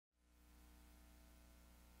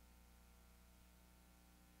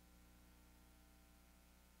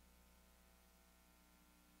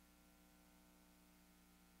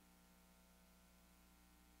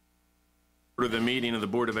The meeting of the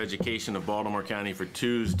Board of Education of Baltimore County for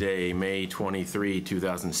Tuesday, May 23,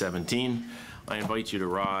 2017. I invite you to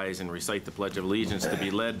rise and recite the Pledge of Allegiance to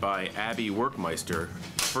be led by Abby Workmeister,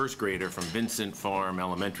 first grader from Vincent Farm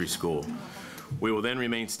Elementary School. We will then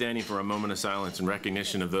remain standing for a moment of silence in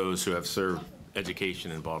recognition of those who have served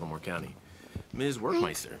education in Baltimore County. Ms.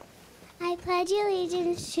 Workmeister. I pledge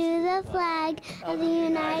allegiance to the flag of the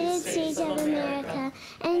United States of America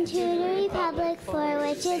and to the republic for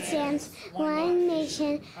which it stands, one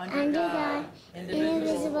nation, under God,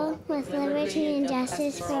 indivisible, with liberty and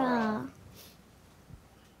justice for all.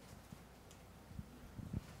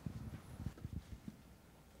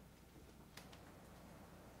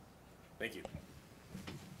 Thank you.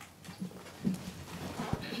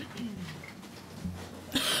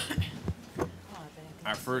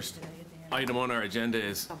 Our first item on our agenda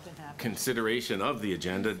is consideration of the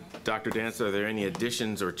agenda. Dr. Dance, are there any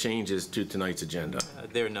additions or changes to tonight's agenda?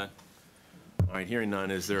 There are none. All right, hearing none,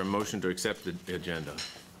 is there a motion to accept the agenda?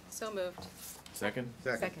 So moved. Second?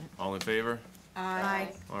 Second. All in favor?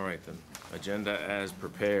 Aye. All right, then. Agenda as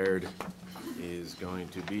prepared is going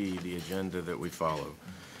to be the agenda that we follow.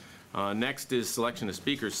 Next is selection of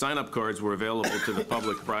speakers. Sign-up cards were available to the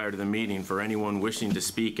public prior to the meeting for anyone wishing to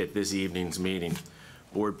speak at this evening's meeting.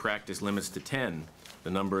 Board practice limits to 10, the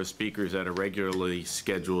number of speakers at a regularly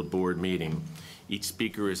scheduled board meeting. Each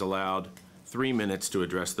speaker is allowed 3 minutes to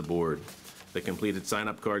address the board. The completed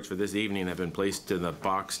sign-up cards for this evening have been placed in the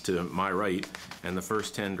box to my right, and the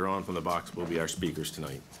first 10 drawn from the box will be our speakers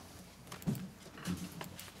tonight.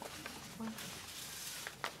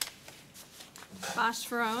 Bosch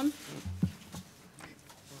Ferone.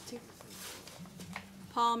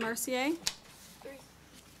 Paul Mercier.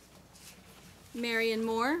 Marion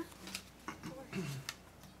Moore.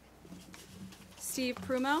 Steve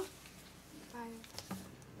Prumo.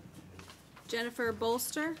 Jennifer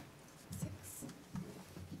Bolster.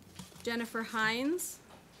 Jennifer Hines.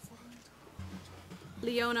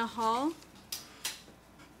 Leona Hall.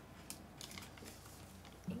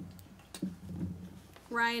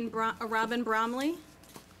 Robin Bromley.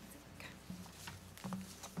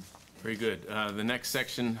 Very good. The next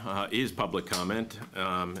section is public comment,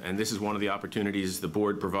 and this is one of the opportunities the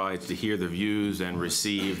board provides to hear the views and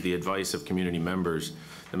receive the advice of community members.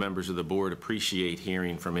 The members of the board appreciate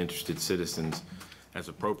hearing from interested citizens. As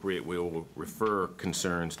appropriate, we will refer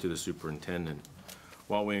concerns to the superintendent.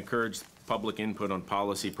 While we encourage public input on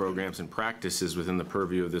policy, programs, and practices within the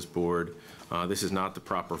purview of this board, this is not the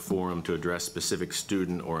proper forum to address specific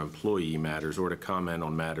student or employee matters or to comment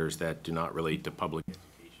on matters that do not relate to public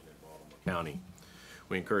education in Baltimore County.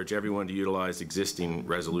 We encourage everyone to utilize existing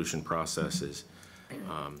resolution processes.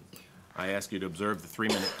 I ask you to observe the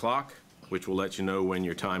 3-minute clock, which will let you know when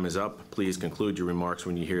your time is up. Please conclude your remarks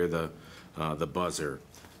when you hear the buzzer.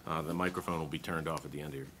 The microphone will be turned off at the end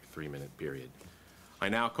of your 3-minute period. I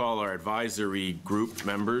now call our advisory group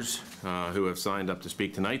members who have signed up to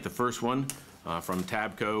speak tonight. The first one from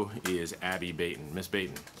TABCO is Abby Baton. Ms.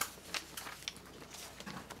 Baton.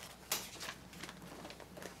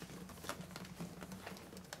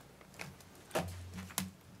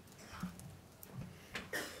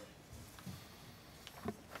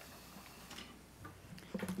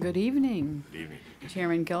 Good evening. Good evening.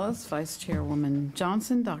 Chairman Gillis, Vice Chairwoman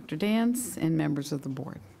Johnson, Dr. Dance, and members of the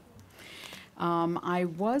board. I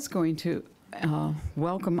was going to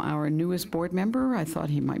welcome our newest board member. I thought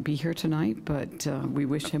he might be here tonight, but we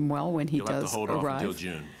wish him well when he You'll does have to hold arrive. off until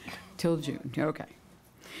June. Till June, okay.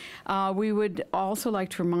 We would also like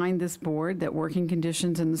to remind this board that working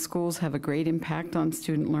conditions in the schools have a great impact on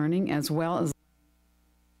student learning, as well as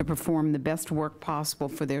to perform the best work possible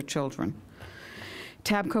for their children.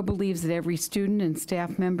 TABCO believes that every student and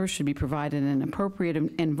staff member should be provided an appropriate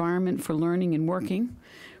environment for learning and working.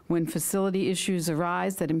 When facility issues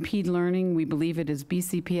arise that impede learning, we believe it is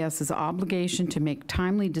BCPS's obligation to make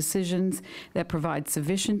timely decisions that provide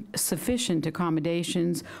sufficient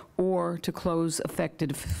accommodations or to close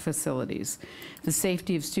affected facilities. The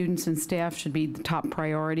safety of students and staff should be the top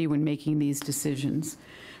priority when making these decisions.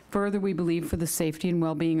 Further, we believe for the safety and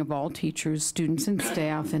well-being of all teachers, students, and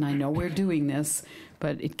staff, and I know we're doing this,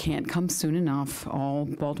 but it can't come soon enough, all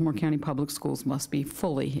Baltimore County Public Schools must be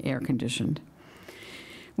fully air-conditioned.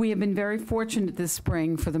 We have been very fortunate this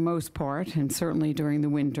spring for the most part, and certainly during the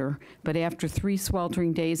winter, but after 3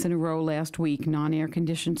 sweltering days in a row last week,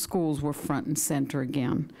 non-air-conditioned schools were front and center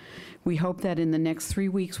again. We hope that in the next 3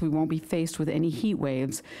 weeks we won't be faced with any heat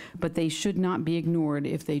waves, but they should not be ignored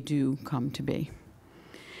if they do come to be.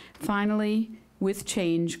 Finally, with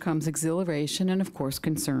change comes exhilaration and, of course,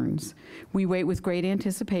 concerns. We wait with great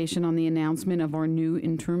anticipation on the announcement of our new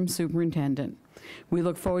interim superintendent. We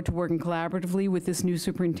look forward to working collaboratively with this new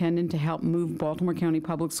superintendent to help move Baltimore County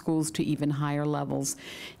Public Schools to even higher levels.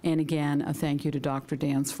 And again, a thank you to Dr.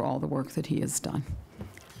 Dance for all the work that he has done.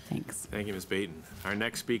 Thanks. Thank you, Ms. Baton. Our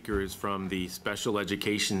next speaker is from the Special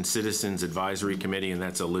Education Citizens Advisory Committee, and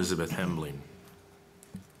that's Elizabeth Hembling.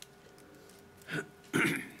 Does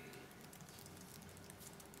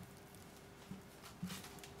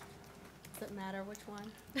it matter which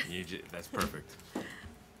one? That's perfect.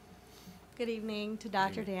 Good evening to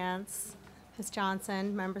Dr. Dance, Ms.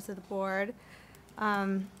 Johnson, members of the board.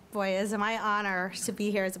 Boy, is it my honor to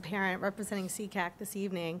be here as a parent representing CCAC this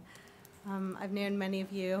evening. I've known many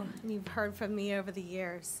of you, and you've heard from me over the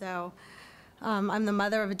years. So I'm the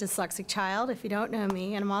mother of a dyslexic child, if you don't know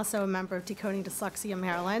me, and I'm also a member of Decoding Dyslexia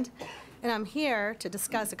Maryland. And I'm here to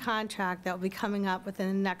discuss a contract that will be coming up within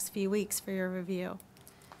the next few weeks for your review.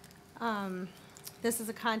 This is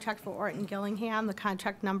a contract for Orton Gillingham. The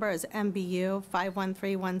contract number is MBU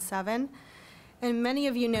 51317. And many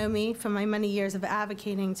of you know me from my many years of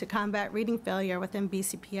advocating to combat reading failure within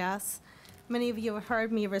BCPS. Many of you have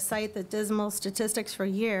heard me recite the dismal statistics for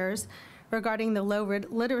years regarding the low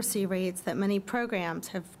literacy rates that many programs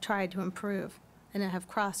have tried to improve and have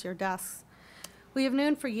crossed your desks. We have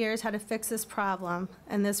known for years how to fix this problem,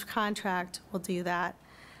 and this contract will do that.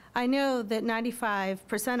 I know that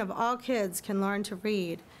 95% of all kids can learn to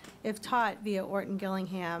read if taught via Orton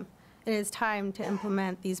Gillingham. It is time to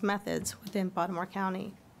implement these methods within Baltimore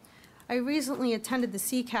County. I recently attended the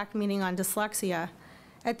CCAC meeting on dyslexia.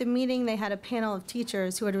 At the meeting, they had a panel of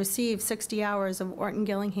teachers who had received 60 hours of Orton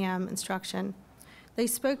Gillingham instruction. They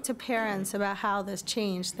spoke to parents about how this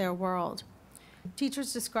changed their world.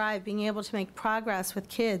 Teachers described being able to make progress with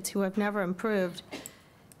kids who have never improved.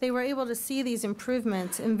 They were able to see these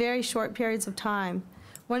improvements in very short periods of time.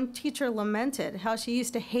 One teacher lamented how she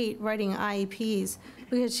used to hate writing IEPs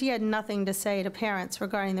because she had nothing to say to parents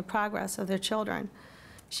regarding the progress of their children.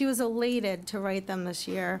 She was elated to write them this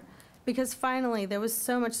year because finally there was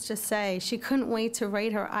so much to say she couldn't wait to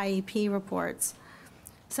write her IEP reports.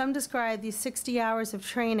 Some describe these 60 hours of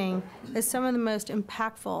training as some of the most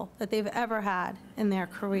impactful that they've ever had in their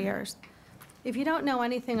careers. If you don't know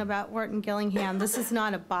anything about Orton Gillingham, this is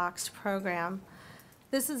not a boxed program.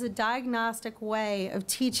 This is a diagnostic way of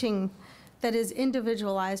teaching that is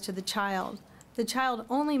individualized to the child. The child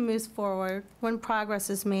only moves forward when progress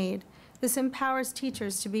is made. This empowers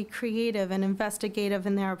teachers to be creative and investigative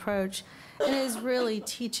in their approach, and is really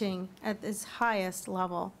teaching at its highest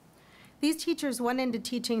level. These teachers went into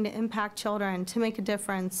teaching to impact children, to make a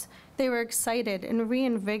difference. They were excited and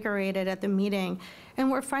reinvigorated at the meeting,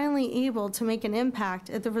 and were finally able to make an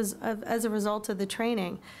impact as a result of the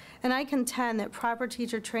training. And I contend that proper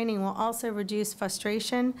teacher training will also reduce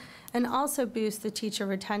frustration and also boost the teacher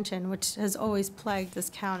retention, which has always plagued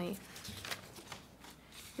this county.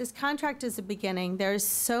 This contract is a beginning. There is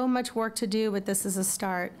so much work to do, but this is a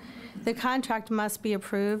start. The contract must be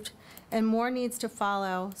approved, and more needs to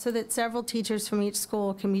follow so that several teachers from each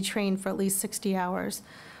school can be trained for at least 60 hours.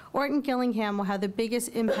 Orton Gillingham will have the biggest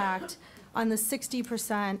impact on the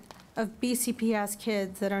 60% of BCPS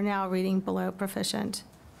kids that are now reading below proficient.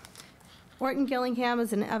 Orton Gillingham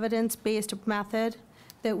is an evidence-based method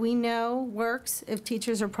that we know works if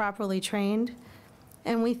teachers are properly trained,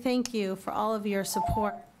 and we thank you for all of your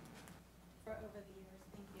support over the years.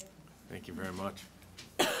 Thank you. Thank you very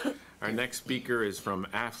much. Our next speaker is from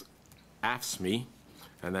AFSCME,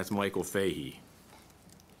 and that's Michael Fahey.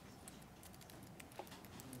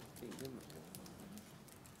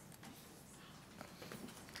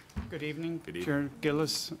 Good evening, Good evening. Chair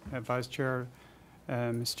Gillis, Vice Chair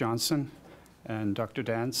Ms. Johnson, and Dr.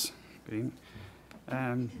 Dance. Good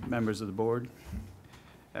evening. Members of the board.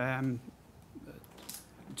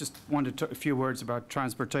 Just wanted to a few words about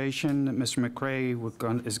transportation. Mr.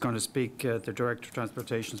 McRae is going to speak, the Director of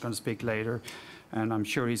Transportation is going to speak later, and I'm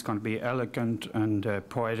sure he's going to be eloquent and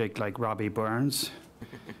poetic like Robbie Burns.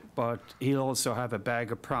 But he'll also have a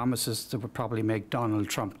bag of promises that would probably make Donald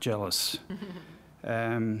Trump jealous.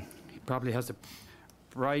 He probably has a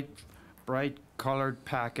bright colored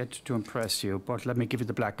packet to impress you, but let me give you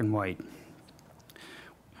the black and white.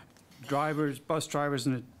 Bus drivers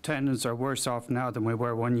and attendants are worse off now than we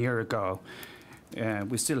were 1 year ago.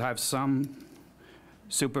 We still have some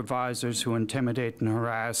supervisors who intimidate and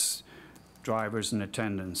harass drivers and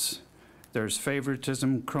attendants. There's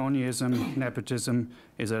favoritism, cronyism, nepotism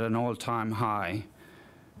is at an all-time high.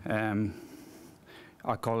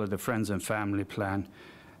 I call it the friends and family plan.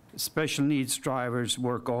 Special needs drivers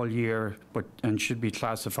work all year and should be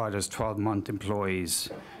classified as 12-month employees.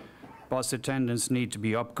 Bus attendants need to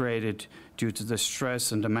be upgraded due to the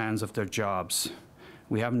stress and demands of their jobs.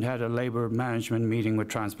 We haven't had a labor management meeting with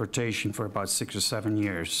transportation for about 6 or 7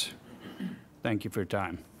 years. Thank you for your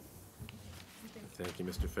time. Thank you,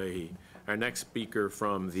 Mr. Fahey. Our next speaker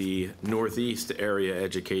from the Northeast Area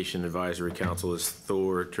Education Advisory Council is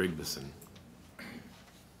Thor Tryggvason.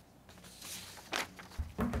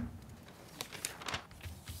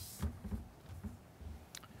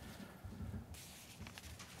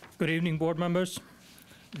 Good evening, board members.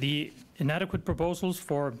 The inadequate proposals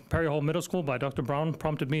for Perry Hall Middle School by Dr. Brown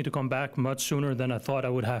prompted me to come back much sooner than I thought I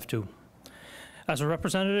would have to. As a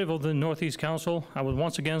representative of the Northeast Council, I would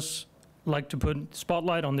once again like to put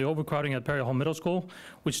spotlight on the overcrowding at Perry Hall Middle School,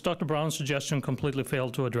 which Dr. Brown's suggestion completely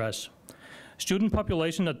failed to address. Student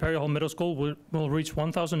population at Perry Hall Middle School will reach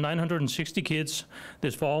 1,960 kids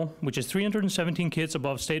this fall, which is 317 kids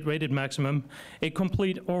above state-rated maximum, a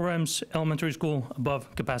complete OREMS elementary school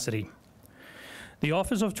above capacity. The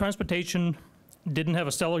Office of Transportation didn't have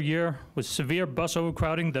a stellar year with severe bus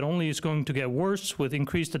overcrowding that only is going to get worse with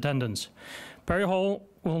increased attendance. Perry Hall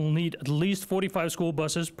will need at least 45 school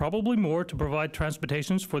buses, probably more, to provide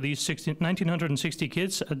transportations for these 1,960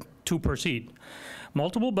 kids at 2 per seat.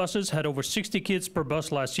 Multiple buses had over 60 kids per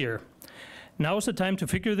bus last year. Now is the time to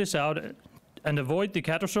figure this out and avoid the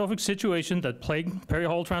catastrophic situation that plagued Perry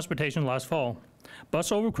Hall transportation last fall.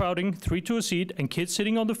 Bus overcrowding, 3 to a seat, and kids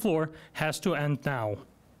sitting on the floor has to end now.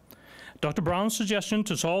 Dr. Brown's suggestion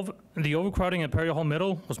to solve the overcrowding at Perry Hall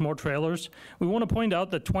Middle was more trailers. We want to point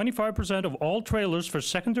out that 25% of all trailers for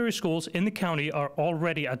secondary schools in the county are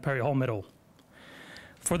already at Perry Hall Middle.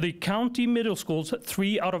 For the county middle schools,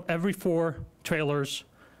 3 out of every 4 trailers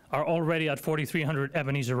are already at 4300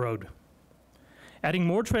 Ebenezer Road. Adding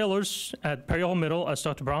more trailers at Perry Hall Middle, as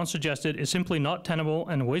Dr. Brown suggested, is simply not tenable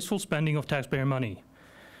and wasteful spending of taxpayer money.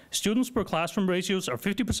 Students per classroom ratios are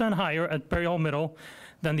 50% higher at Perry Hall Middle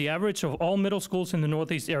than the average of all middle schools in the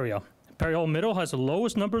Northeast area. Perry Hall Middle has the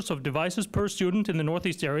lowest numbers of devices per student in the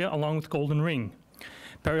Northeast area, along with Golden Ring.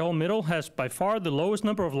 Perry Hall Middle has by far the lowest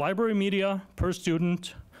number of library media per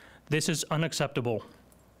student. This is unacceptable.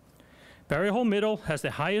 Perry Hall Middle has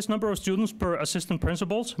the highest number of students per assistant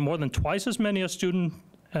principals, more than twice as many as students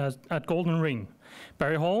at Golden Ring.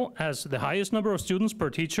 Perry Hall has the highest number of students per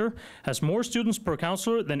teacher, has more students per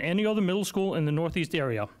counselor than any other middle school in the Northeast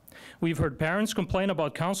area. We've heard parents complain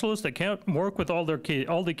about counselors that can't work with all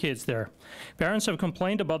the kids there. Parents have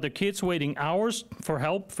complained about their kids waiting hours for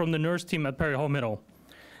help from the nurse team at Perry Hall Middle.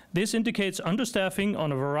 This indicates understaffing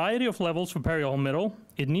on a variety of levels for Perry Hall Middle.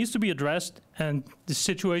 It needs to be addressed, and the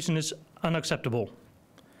situation is unacceptable.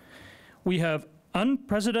 We have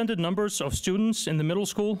unprecedented numbers of students in the middle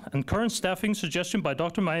school, and current staffing suggestion by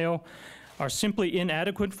Dr. Mayo are simply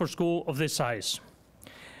inadequate for a school of this size.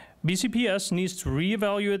 BCPS needs to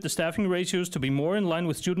reevaluate the staffing ratios to be more in line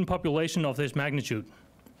with student population of this magnitude.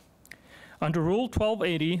 Under Rule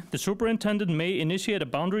 1280, the superintendent may initiate a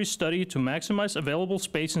boundary study to maximize available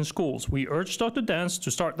space in schools. We urge Dr. Dance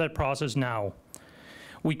to start that process now.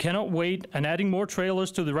 We cannot wait, and adding more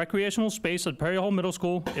trailers to the recreational space at Perry Hall Middle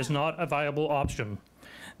School is not a viable option.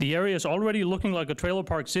 The area is already looking like a trailer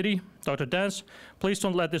park city. Dr. Dance, please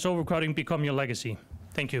don't let this overcrowding become your legacy.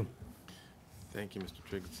 Thank you. Thank you, Mr.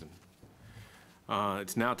 Tryggvason.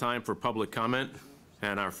 It's now time for public comment,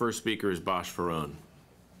 and our first speaker is Bosch Ferrone.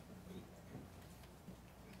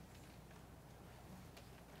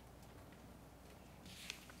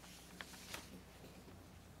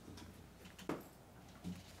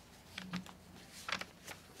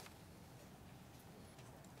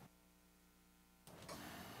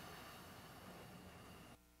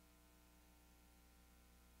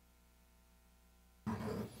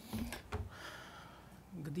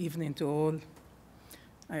 Good evening to all.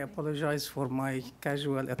 I apologize for my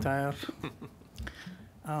casual attire.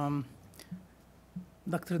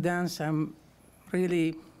 Dr. Dance, I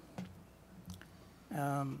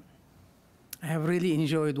have really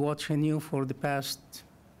enjoyed watching you for the past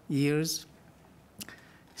years,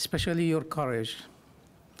 especially your courage.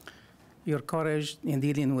 Your courage in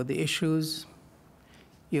dealing with the issues,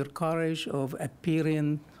 your courage of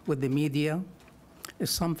appearing with the media, is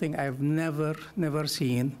something I've never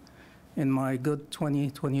seen in my good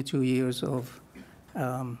 22 years of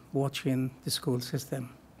watching the school system.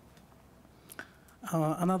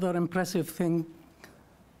 Another impressive thing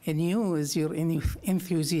in you is your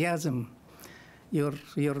enthusiasm, your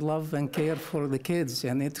love and care for the kids,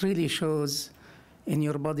 and it really shows in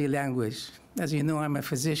your body language. As you know, I'm a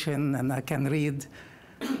physician, and I can read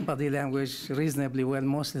body language reasonably well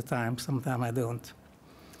most of the time. Sometimes I don't.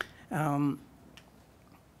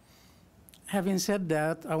 Having said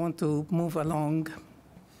that, I want to move along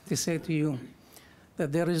to say to you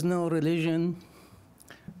that there is no religion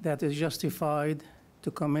that is justified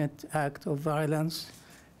to commit act of violence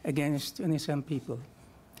against innocent people.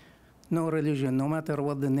 No religion, no matter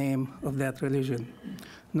what the name of that religion,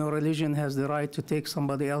 no religion has the right to take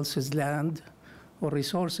somebody else's land or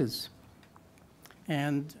resources.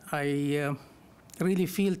 And I really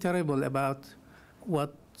feel terrible about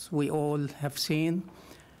what we all have seen.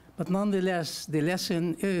 But nonetheless, the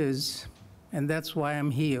lesson is, and that's why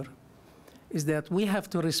I'm here, is that we have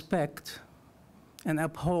to respect and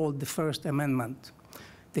uphold the First Amendment,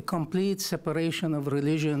 the complete separation of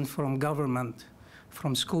religion from government,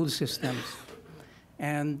 from school systems.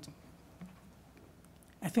 And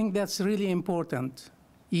I think that's really important.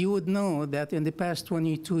 You would know that in the past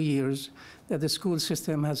 22 years that the school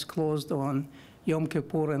system has closed on Yom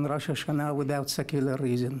Kippur and Rosh Hashanah without secular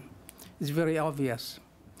reason. It's very obvious.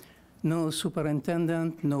 No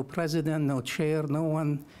superintendent, no president, no chair, no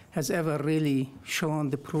one has ever really shown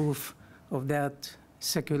the proof of that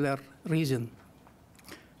secular reason.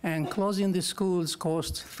 And closing the schools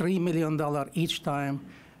costs $3 million each time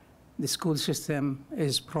the school system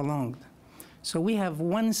is prolonged. So we have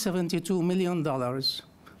 $172 million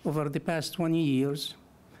over the past 20 years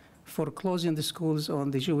for closing the schools on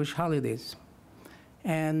the Jewish holidays.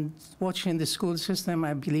 And watching the school system,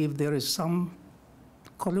 I believe there is some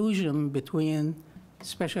collusion between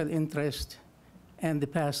special interest and the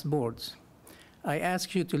past boards. I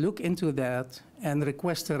ask you to look into that and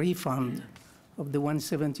request a refund of the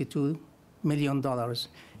 $172 million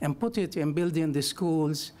and put it in building the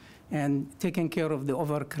schools and taking care of the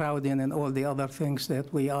overcrowding and all the other things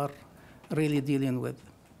that we are really dealing with.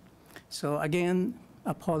 So again,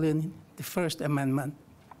 upholding the First Amendment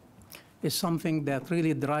is something that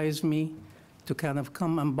really drives me to kind of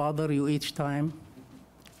come and bother you each time.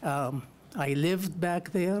 I lived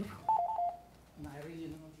back there, and I really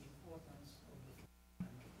know the importance of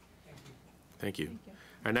the... Thank you.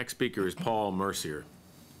 Our next speaker is Paul Mercier.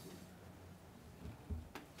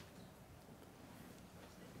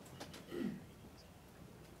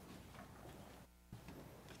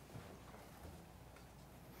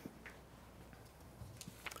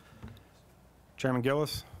 Chairman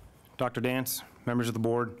Gillis, Dr. Dance, members of the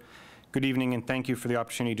board, good evening and thank you for the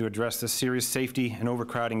opportunity to address the serious safety and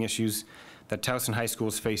overcrowding issues that Towson High School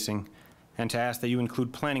is facing, and to ask that you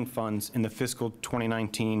include planning funds in the fiscal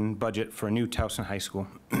 2019 budget for a new Towson High School.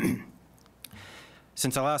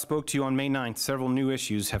 Since I last spoke to you on May 9th, several new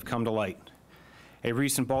issues have come to light. A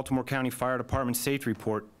recent Baltimore County Fire Department safety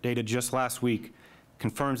report dated just last week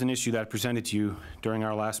confirms an issue that I presented to you during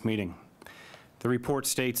our last meeting. The report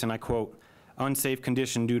states, and I quote, "Unsafe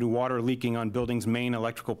condition due to water leaking on building's main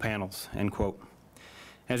electrical panels," end quote.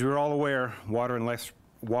 As we're all aware, water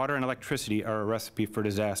and electricity are a recipe for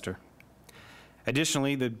disaster.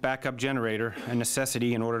 Additionally, the backup generator, a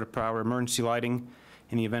necessity in order to power emergency lighting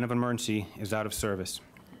in the event of an emergency, is out of service.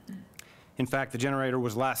 In fact, the generator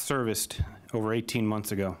was last serviced over 18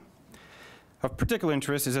 months ago. Of particular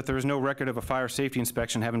interest is that there is no record of a fire safety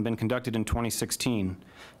inspection having been conducted in 2016,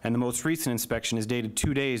 and the most recent inspection is dated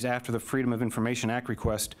 2 days after the Freedom of Information Act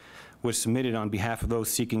request was submitted on behalf of those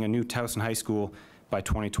seeking a new Towson High School by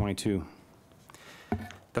 2022.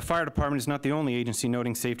 The fire department is not the only agency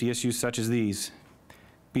noting safety issues such as these.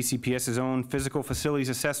 BCPS's own physical facilities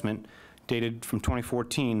assessment, dated from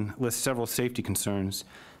 2014, lists several safety concerns,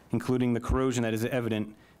 including the corrosion that is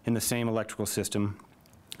evident in the same electrical system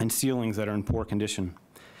and ceilings that are in poor condition.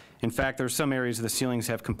 In fact, there are some areas the ceilings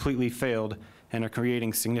have completely failed and are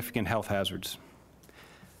creating significant health hazards.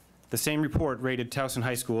 The same report rated Towson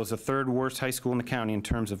High School as the third worst high school in the county in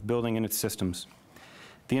terms of building and its systems.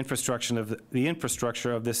 The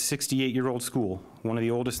infrastructure of this 68-year-old school, one of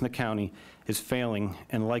the oldest in the county, is failing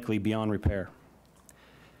and likely beyond repair.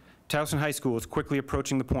 Towson High School is quickly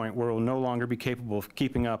approaching the point where it will no longer be capable of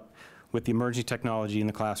keeping up with the emerging technology in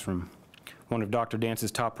the classroom, one of Dr.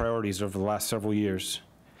 Dance's top priorities over the last several years.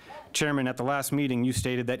 Chairman, at the last meeting, you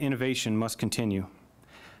stated that innovation must continue.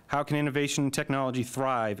 How can innovation and technology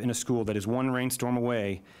thrive in a school that is one rainstorm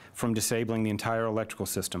away from disabling the entire electrical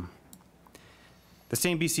system? The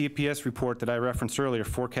same BCPS report that I referenced earlier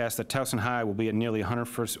forecasts that Towson High will be at nearly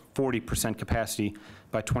 140% capacity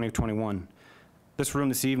by 2021. This room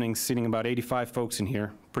this evening is seating about 85 folks in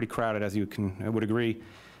here, pretty crowded as you would agree.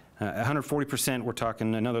 140%, we're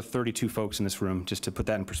talking another 32 folks in this room, just to put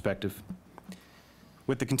that in perspective.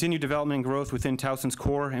 With the continued development and growth within Towson's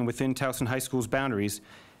core and within Towson High School's boundaries,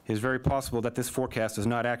 it is very possible that this forecast does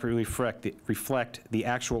not accurately reflect the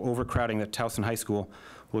actual overcrowding that Towson High School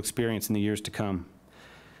will experience in the years to come.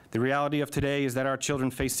 The reality of today is that our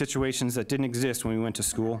children face situations that didn't exist when we went to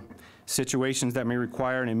school, situations that may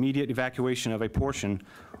require an immediate evacuation of a portion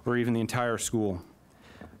or even the entire school.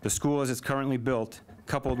 The school as it's currently built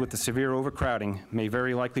coupled with the severe overcrowding, may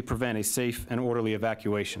very likely prevent a safe and orderly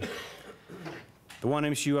evacuation. The one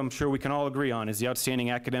issue I'm sure we can all agree on is the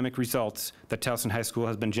outstanding academic results that Towson High School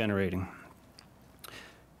has been generating.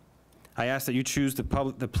 I ask that you choose the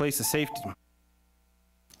place of safety.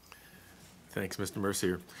 Thanks, Mr.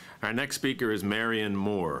 Mercier. Our next speaker is Marion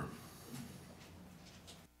Moore.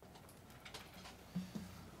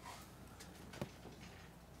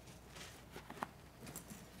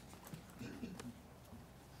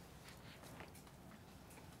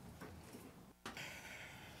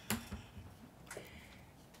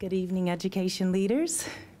 Good evening, education leaders.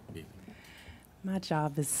 My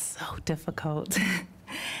job is so difficult.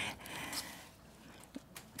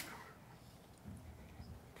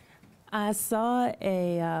 I saw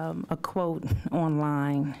a quote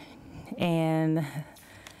online, and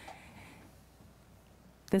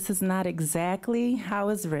this is not exactly how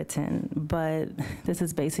it's written, but this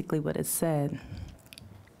is basically what it said.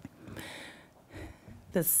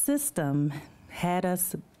 The system had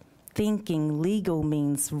us thinking legal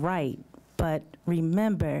means right, but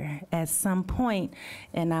remember, at some point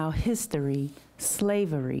in our history,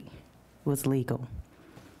 slavery was legal.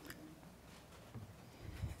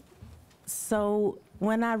 So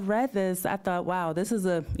when I read this, I thought, wow, this is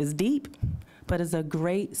it's deep, but it's a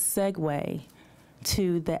great segue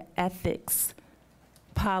to the ethics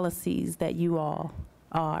policies that you all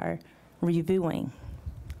are reviewing.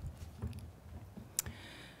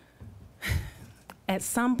 At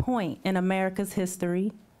some point in America's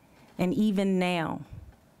history, and even now,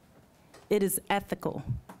 it is ethical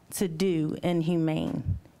to do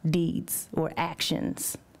inhumane deeds or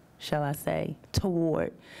actions, shall I say,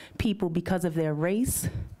 toward people because of their race,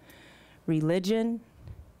 religion,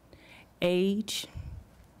 age,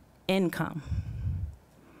 income.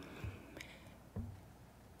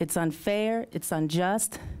 It's unfair, it's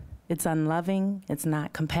unjust, it's unloving, it's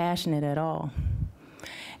not compassionate at all.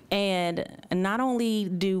 And not only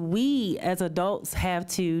do we as adults have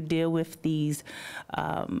to deal with these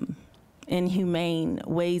inhumane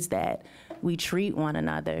ways that we treat one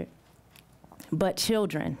another, but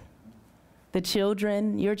children,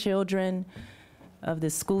 your children of the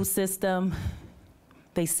school system,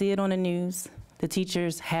 they see it on the news. The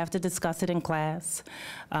teachers have to discuss it in class,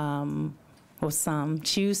 or some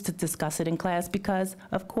choose to discuss it in class because,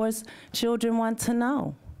 of course, children want to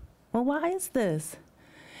know, well, why is this?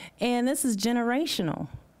 And this is generational.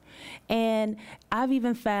 And I've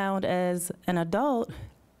even found as an adult,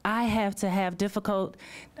 I have to have difficult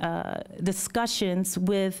discussions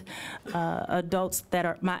with adults that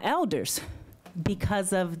are my elders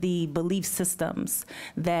because of the belief systems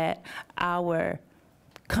that our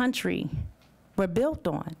country were built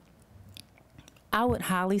on. I would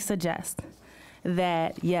highly suggest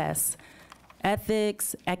that, yes,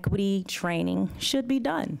 ethics, equity training should be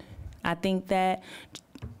done. I think that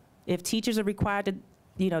if teachers are required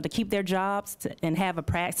to keep their jobs and have a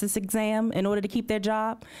practice exam in order to keep their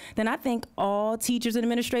job, then I think all teachers and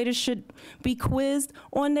administrators should be quizzed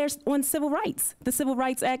on civil rights, the Civil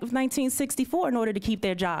Rights Act of 1964, in order to keep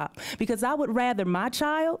their job. Because I would rather my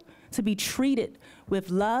child to be treated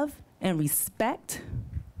with love and respect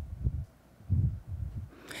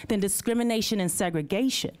than discrimination and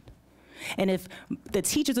segregation. And if the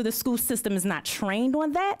teachers of the school system is not trained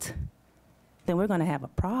on that, then we're going to have a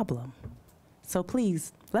problem. So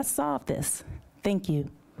please, let's solve this. Thank you.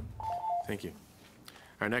 Thank you.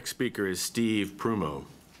 Our next speaker is Steve Prumo.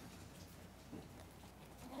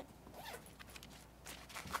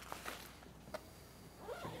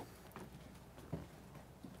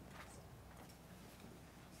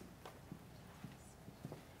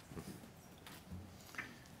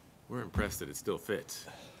 We're impressed that it still fits.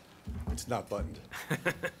 It's not buttoned.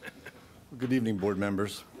 Good evening, board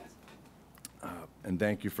members, and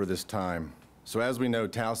thank you for this time. So as we know,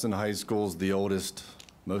 Towson High School is the oldest,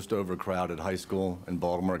 most overcrowded high school in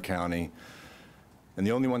Baltimore County, and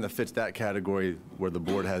the only one that fits that category where the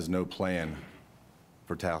board has no plan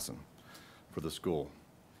for Towson, for the school.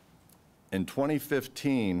 In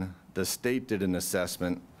 2015, the state did an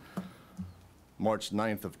assessment, March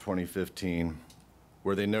 9th of 2015,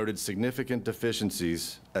 where they noted significant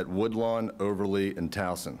deficiencies at Woodlawn, Overlea, and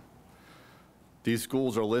Towson. These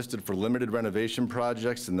schools are listed for limited renovation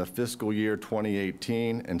projects in the fiscal year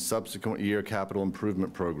 2018 and subsequent year capital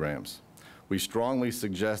improvement programs. We strongly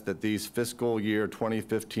suggest that these fiscal year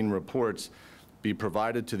 2015 reports be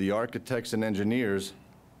provided to the architects and engineers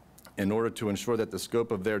in order to ensure that the scope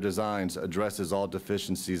of their designs addresses all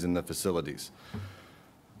deficiencies in the facilities.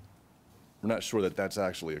 We're not sure that that's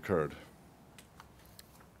actually occurred.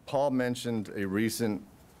 Paul mentioned a recent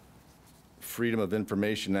Freedom of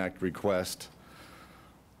Information Act request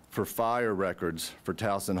for fire records for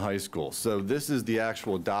Towson High School. So this is the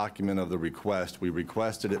actual document of the request. We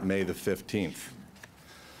requested it May the 15th.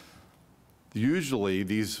 Usually,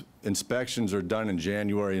 these inspections are done in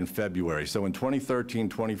January and February. So in 2013,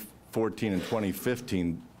 2014, and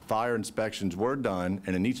 2015, fire inspections were done,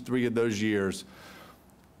 and in each 3 of those years,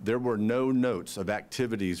 there were no notes of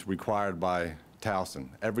activities required by Towson.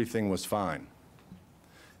 Everything was fine.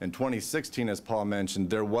 In 2016, as Paul mentioned,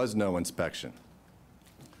 there was no inspection.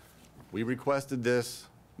 We requested this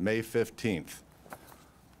May 15th.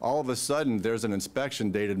 All of a sudden, there's an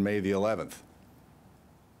inspection dated May the 11th.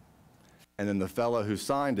 And then the fellow who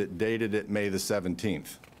signed it dated it May the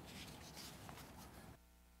 17th.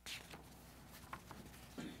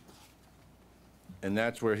 And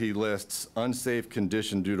that's where he lists unsafe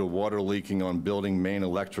condition due to water leaking on building main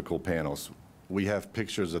electrical panels. We have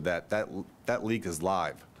pictures of that. That leak is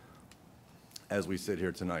live as we sit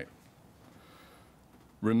here tonight.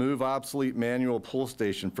 Remove obsolete manual pull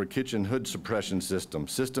station for kitchen hood suppression system.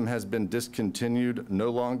 System has been discontinued,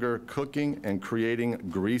 no longer cooking and creating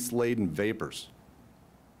grease-laden vapors.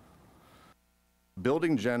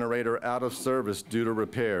 Building generator out of service due to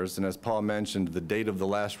repairs, and as Paul mentioned, the date of the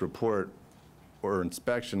last report or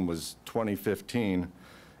inspection was 2015,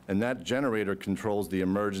 and that generator controls the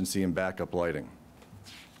emergency and backup lighting.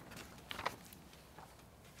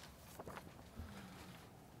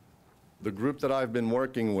 The group that I've been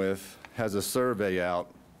working with has a survey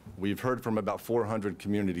out. We've heard from about 400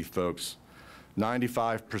 community folks.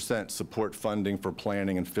 95% support funding for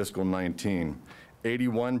planning in fiscal 19.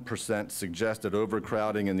 81% suggest that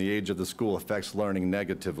overcrowding in the age of the school affects learning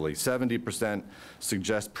negatively. 70%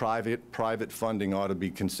 suggest private funding ought to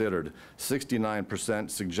be considered.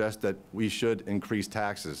 69% suggest that we should increase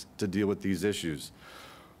taxes to deal with these issues.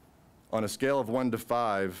 On a scale of 1 to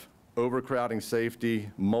 5, overcrowding, safety,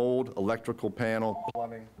 mold, electrical panel,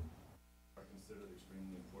 plumbing are considered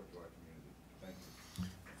extremely important to our community. Thank you.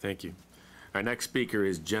 Thank you. Our next speaker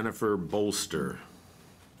is Jennifer Bolster.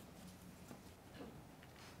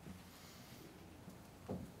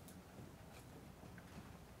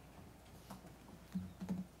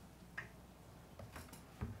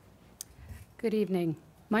 Good evening.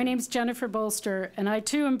 My name's Jennifer Bolster, and I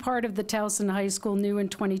too am part of the Towson High School New in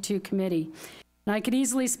 22 Committee. And I could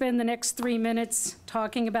easily spend the next 3 minutes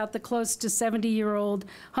talking about the close to 70-year-old,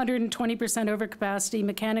 120% overcapacity,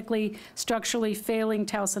 mechanically, structurally failing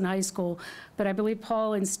Towson High School, but I believe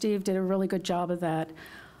Paul and Steve did a really good job of that.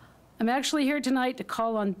 I'm actually here tonight to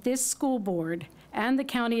call on this school board and the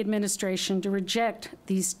county administration to reject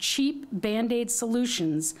these cheap Band-Aid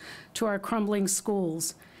solutions to our crumbling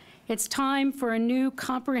schools. It's time for a new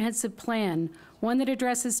comprehensive plan, one that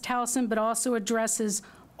addresses Towson but also addresses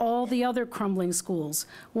all the other crumbling schools,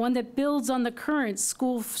 one that builds on the current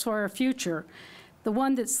School for Our Future, the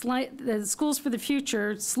one that the Schools for the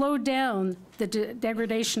Future slowed down the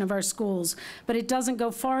degradation of our schools, but it doesn't go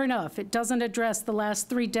far enough. It doesn't address the last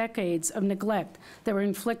 3 decades of neglect that were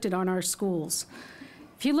inflicted on our schools.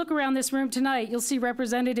 If you look around this room tonight, you'll see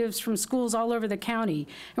representatives from schools all over the county,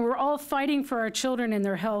 and we're all fighting for our children and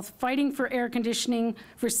their health, fighting for air conditioning,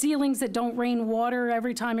 for ceilings that don't rain water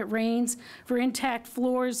every time it rains, for intact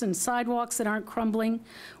floors and sidewalks that aren't crumbling.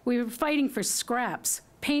 We were fighting for scraps,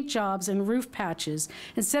 paint jobs, and roof patches,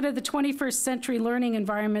 instead of the 21st century learning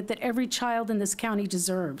environment that every child in this county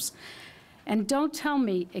deserves. And don't tell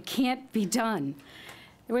me it can't be done.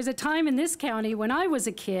 There was a time in this county when I was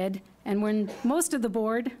a kid, and when most of the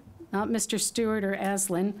board, not Mr. Stewart or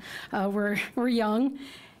Aslan, were young,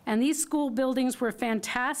 and these school buildings were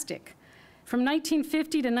fantastic. From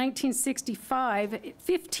 1950 to 1965,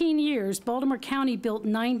 15 years, Baltimore County built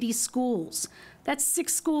 90 schools. That's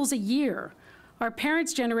 6 schools a year. Our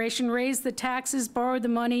parents' generation raised the taxes, borrowed the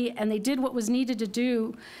money, and they did what was needed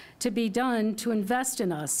to be done to invest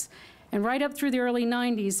in us. And right up through the early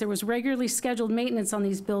 90s, there was regularly scheduled maintenance on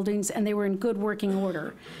these buildings, and they were in good working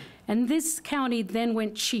order. And this county then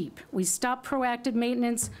went cheap. We stopped proactive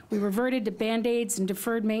maintenance, we reverted to Band-Aids and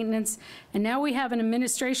deferred maintenance, and now we have an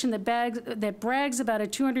administration that brags about a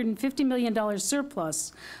 $250 million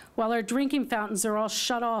surplus, while our drinking fountains are all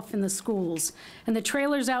shut off in the schools. And the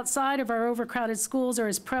trailers outside of our overcrowded schools are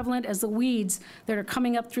as prevalent as the weeds that are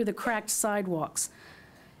coming up through the cracked sidewalks.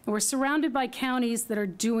 And we're surrounded by counties that are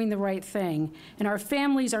doing the right thing. And our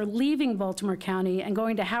families are leaving Baltimore County and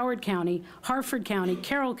going to Howard County, Harford County,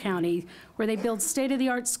 Carroll County, where they build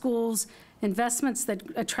state-of-the-art schools, investments that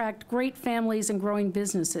attract great families and growing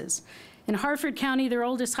businesses. In Harford County, their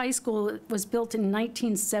oldest high school was built in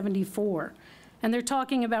 1974. And they're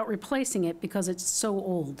talking about replacing it because it's so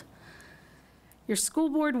old. Your school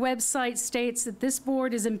board website states that this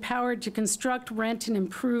board is empowered to construct, rent, and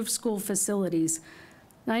improve school facilities.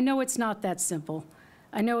 Now, I know it's not that simple.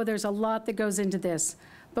 I know there's a lot that goes into this.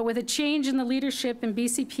 But with a change in the leadership in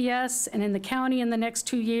BCPS and in the county in the next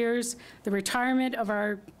 2 years, the retirement of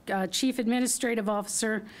our chief administrative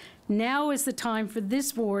officer, now is the time for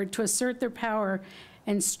this board to assert their power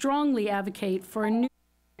and strongly advocate for a new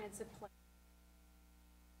comprehensive plan.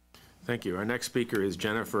 Thank you. Our next speaker is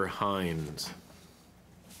Jennifer Hines.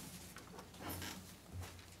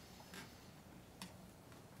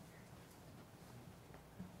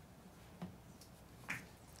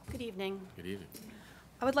 Good evening. Good evening.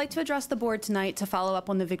 I would like to address the board tonight to follow up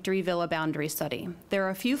on the Victory Villa boundary study. There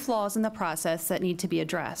are a few flaws in the process that need to be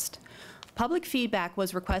addressed. Public feedback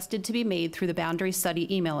was requested to be made through the boundary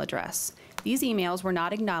study email address. These emails were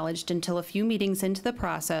not acknowledged until a few meetings into the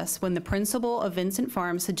process when the principal of Vincent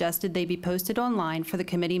Farm suggested they be posted online for the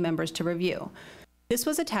committee members to review. This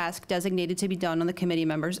was a task designated to be done on the committee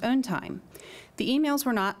members' own time. The emails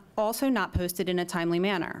were also not posted in a timely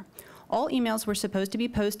manner. All emails were supposed to be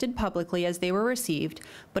posted publicly as they were received,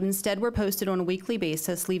 but instead were posted on a weekly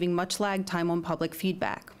basis, leaving much lag time on public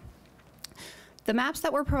feedback. The maps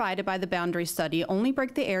that were provided by the boundary study only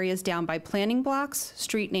break the areas down by planning blocks,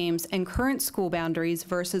 street names, and current school boundaries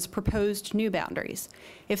versus proposed new boundaries.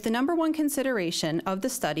 If the #1 consideration of the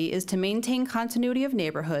study is to maintain continuity of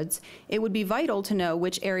neighborhoods, it would be vital to know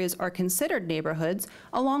which areas are considered neighborhoods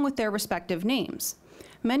along with their respective names.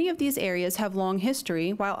 Many of these areas have long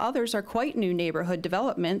history, while others are quite new neighborhood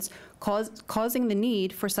developments, causing the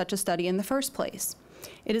need for such a study in the first place.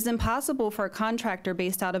 It is impossible for a contractor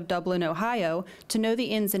based out of Dublin, Ohio, to know the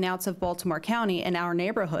ins and outs of Baltimore County and our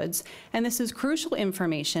neighborhoods, and this is crucial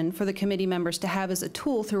information for the committee members to have as a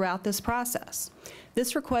tool throughout this process.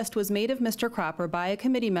 This request was made of Mr. Cropper by a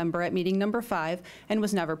committee member at meeting number 5 and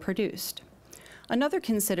was never produced. Another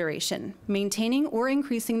consideration, maintaining or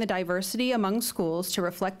increasing the diversity among schools to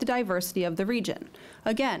reflect the diversity of the region.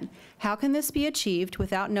 Again, how can this be achieved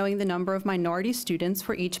without knowing the number of minority students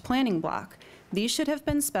for each planning block? These should have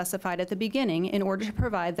been specified at the beginning in order to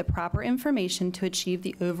provide the proper information to achieve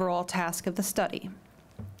the overall task of the study.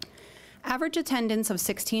 Average attendance of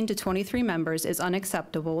 16 to 23 members is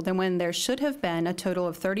unacceptable when there should have been a total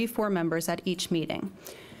of 34 members at each meeting.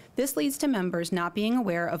 This leads to members not being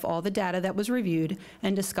aware of all the data that was reviewed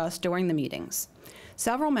and discussed during the meetings.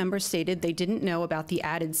 Several members stated they didn't know about the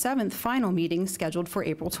added 7th final meeting scheduled for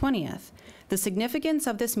April 20th. The significance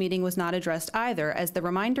of this meeting was not addressed either, as the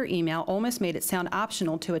reminder email almost made it sound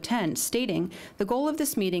optional to attend, stating, "The goal of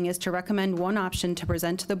this meeting is to recommend one option to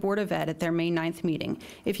present to the Board of Ed at their May 9th meeting.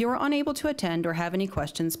 If you are unable to attend or have any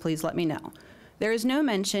questions, please let me know." There is no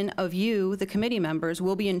mention of you, the committee members,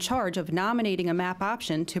 will be in charge of nominating a map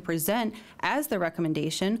option to present as the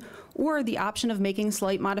recommendation or the option of making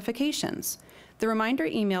slight modifications. The reminder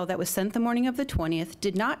email that was sent the morning of the 20th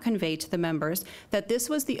did not convey to the members that this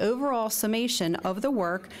was the overall summation of the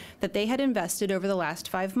work that they had invested over the last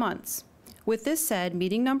 5 months. With this said,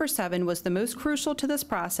 meeting number 7 was the most crucial to this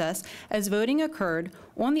process as voting occurred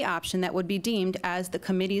on the option that would be deemed as the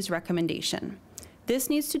committee's recommendation. This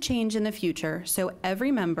needs to change in the future so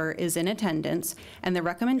every member is in attendance and the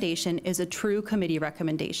recommendation is a true committee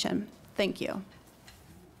recommendation. Thank you.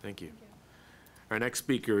 Thank you. Our next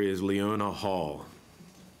speaker is Leona Hall.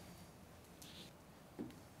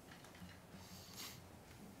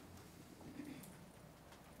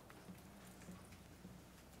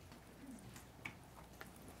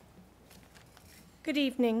 Good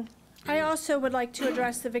evening. I also would like to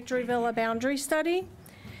address the Victory Villa boundary study.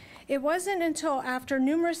 It wasn't until after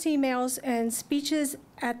numerous emails and speeches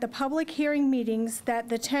at the public hearing meetings that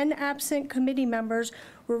the 10 absent committee members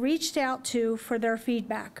were reached out to for their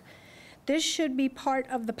feedback. This should be part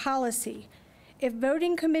of the policy. If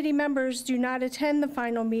voting committee members do not attend the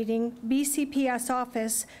final meeting, BCPS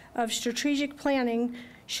Office of Strategic Planning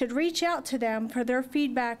should reach out to them for their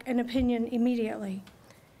feedback and opinion immediately.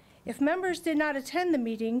 If members did not attend the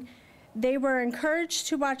meeting, they were encouraged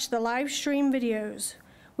to watch the live stream videos.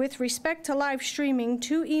 With respect to live streaming,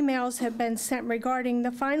 2 emails have been sent regarding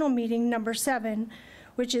the final meeting, number 7,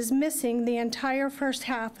 which is missing the entire first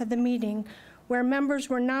half of the meeting, where members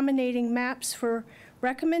were nominating maps for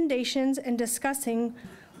recommendations and discussing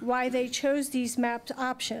why they chose these mapped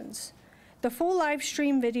options. The full live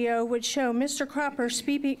stream video would show Mr. Cropper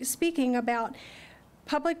speaking about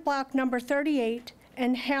public block number 38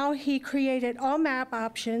 and how he created all map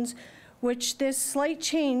options, which this slight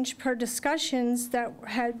change per discussions that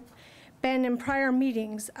had been in prior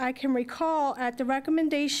meetings. I can recall at the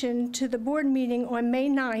recommendation to the board meeting on May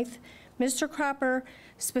 9th, Mr. Cropper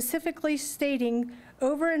specifically stating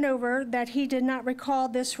over and over that he did not recall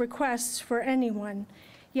this request for anyone.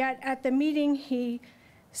 Yet at the meeting, he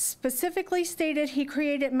specifically stated he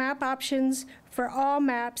created map options for all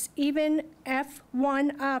maps, even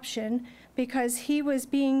F1 option, because he was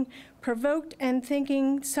being provoked and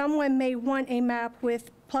thinking someone may want a map with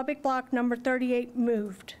public block number 38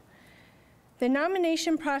 moved. The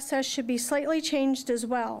nomination process should be slightly changed as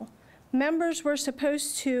well. Members were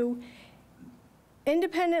supposed to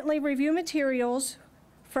independently review materials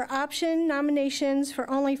for option nominations for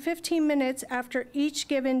only 15 minutes after each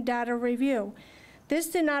given data review. This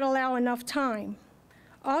did not allow enough time.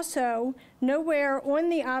 Also, nowhere on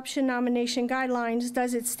the option nomination guidelines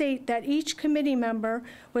does it state that each committee member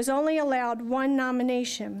was only allowed one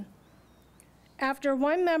nomination. After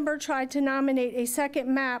one member tried to nominate a second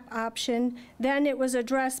map option, then it was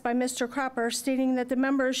addressed by Mr. Cropper, stating that the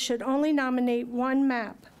members should only nominate one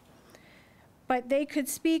map, but they could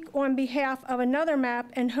speak on behalf of another map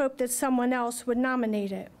and hope that someone else would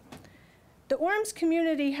nominate it. The Orms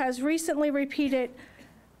community has recently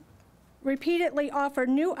repeatedly offered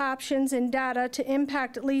new options and data to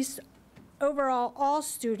impact at least overall all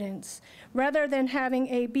students, rather than having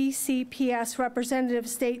a BCPS representative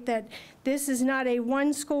state that this is not a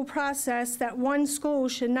one-school process, that one school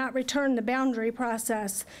should not return the boundary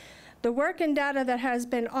process. The work and data that has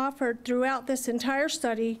been offered throughout this entire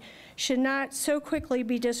study should not so quickly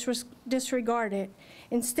be disregarded.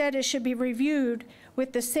 Instead, it should be reviewed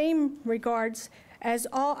with the same regards as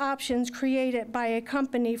all options created by a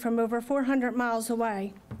company from over 400 miles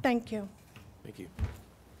away. Thank you. Thank you.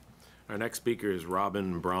 Our next speaker is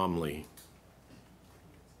Robin Bromley.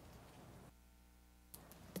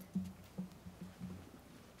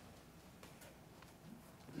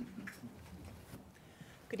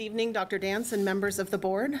 Good evening, Dr. Dance and members of the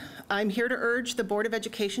board. I'm here to urge the Board of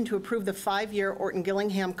Education to approve the 5-year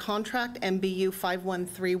Orton-Gillingham contract, MBU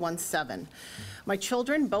 51317. My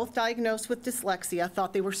children, both diagnosed with dyslexia,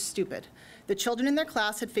 thought they were stupid. The children in their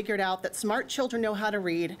class had figured out that smart children know how to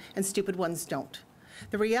read and stupid ones don't.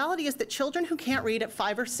 The reality is that children who can't read at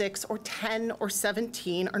 5 or 6 or 10 or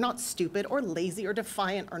 17 are not stupid or lazy or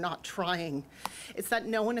defiant or not trying. It's that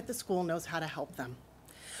no one at the school knows how to help them.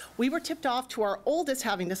 We were tipped off to our oldest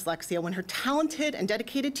having dyslexia when her talented and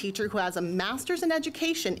dedicated teacher, who has a master's in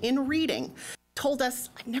education in reading, told us,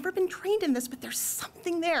 I've never been trained in this, but there's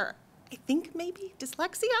something there. I think maybe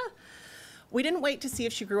dyslexia? We didn't wait to see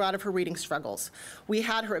if she grew out of her reading struggles. We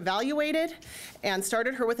had her evaluated and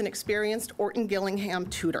started her with an experienced Orton-Gillingham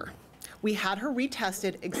tutor. We had her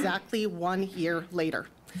retested exactly 1 year later.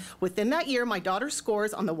 Within that year, my daughter's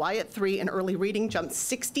scores on the Wyatt 3 in early reading jumped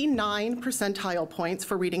 69 percentile points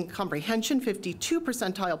for reading comprehension, 52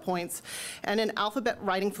 percentile points, and in alphabet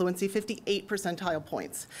writing fluency, 58 percentile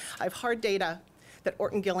points. I have hard data that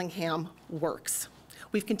Orton-Gillingham works.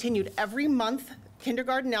 We've continued every month,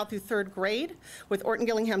 kindergarten now through 3rd grade, with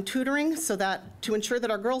Orton-Gillingham tutoring to ensure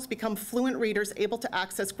that our girls become fluent readers able to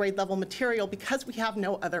access grade level material because we have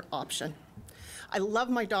no other option. I love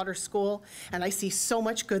my daughter's school, and I see so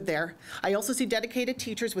much good there. I also see dedicated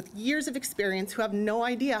teachers with years of experience who have no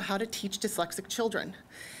idea how to teach dyslexic children.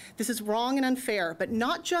 This is wrong and unfair, but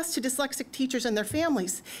not just to dyslexic teachers and their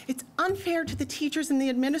families. It's unfair to the teachers and the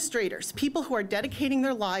administrators, people who are dedicating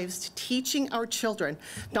their lives to teaching our children,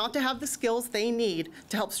 not to have the skills they need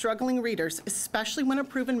to help struggling readers, especially when a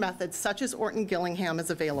proven method such as Orton-Gillingham is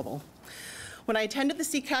available. When I attended the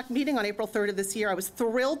CCAC meeting on April 3rd of this year, I was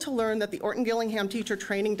thrilled to learn that the Orton-Gillingham teacher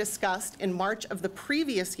training discussed in March of the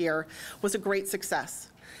previous year was a great success.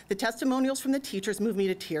 The testimonials from the teachers moved me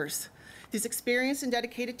to tears. These experienced and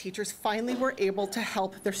dedicated teachers finally were able to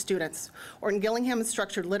help their students. Orton-Gillingham and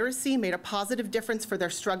structured literacy made a positive difference for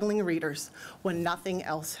their struggling readers when nothing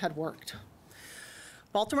else had worked.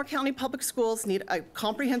 Baltimore County Public Schools need a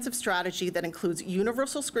comprehensive strategy that includes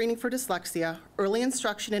universal screening for dyslexia, early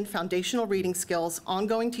instruction in foundational reading skills,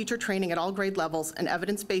 ongoing teacher training at all grade levels, and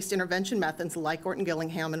evidence-based intervention methods like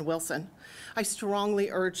Orton-Gillingham and Wilson. I strongly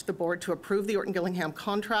urge the board to approve the Orton-Gillingham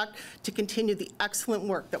contract to continue the excellent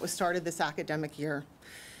work that was started this academic year.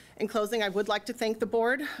 In closing, I would like to thank the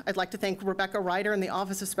board. I'd like to thank Rebecca Ryder in the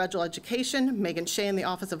Office of Special Education, Megan Shea in the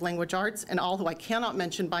Office of Language Arts, and all who I cannot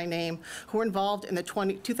mention by name who were involved in the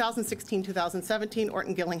 2016-2017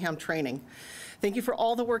 Orton-Gillingham training. Thank you for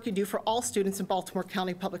all the work you do for all students in Baltimore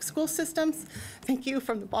County Public School systems. Thank you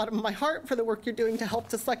from the bottom of my heart for the work you're doing to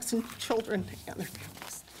help dyslexic children and their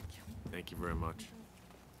families. Thank you. Thank you very much.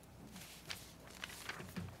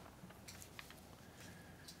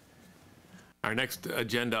 Our next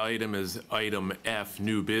agenda item is item F,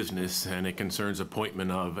 new business, and it concerns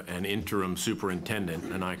appointment of an interim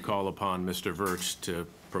superintendent. And I call upon Mr. Virch to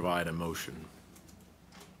provide a motion.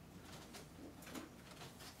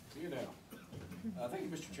 now. Thank you,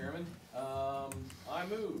 Mr. Chairman. I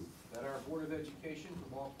move that our Board of Education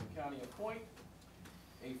for Baltimore County appoint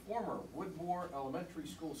a former Woodmore Elementary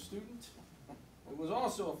School student who was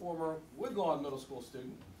also a former Woodlawn Middle School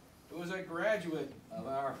student, who was a graduate of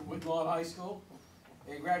our Woodlawn High School,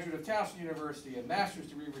 a graduate of Towson University, a master's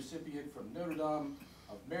degree recipient from Notre Dame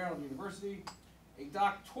of Maryland University, a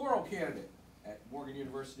doctoral candidate at Morgan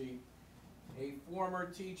University, a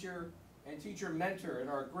former teacher and teacher mentor at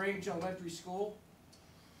our Grange Elementary School,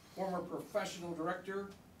 former director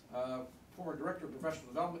of professional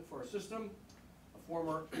development for our system, a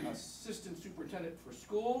former assistant superintendent for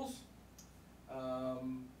schools,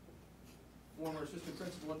 former assistant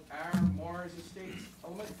principal at our Mars Estates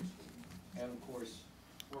Elementary School, and of course,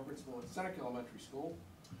 former principal at Seneca Elementary School.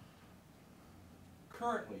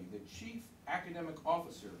 Currently, the chief academic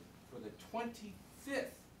officer for the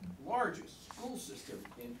 25th largest school system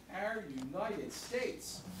in our United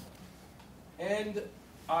States. And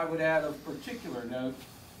I would add of particular note,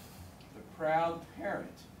 the proud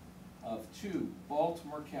parent of 2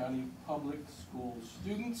 Baltimore County public school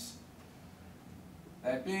students,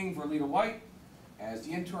 that being Verlita White as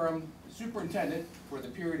the interim superintendent for the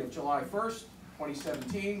period of July 1st,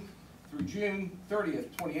 2017 through June 30th,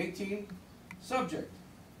 2018, subject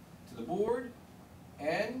to the board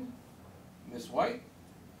and Ms. White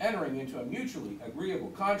entering into a mutually agreeable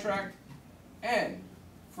contract, and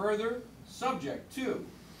further subject to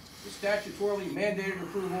the statutorily mandated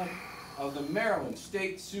approval of the Maryland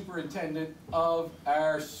State Superintendent of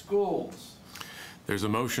our schools. There's a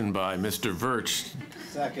motion by Mr. Virch.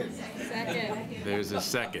 Second. Second. There's a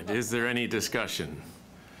second. Is there any discussion?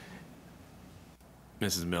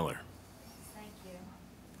 Mrs. Miller. Thank you.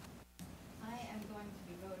 I am going to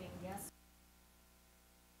be voting yes.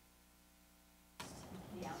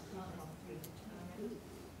 The outcome will be determined.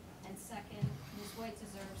 And second, Ms. White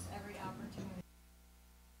deserves every opportunity.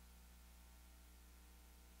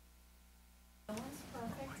 No one's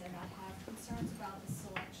perfect, and I have concerns about the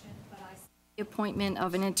selection, but I see the appointment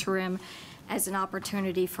of an interim as an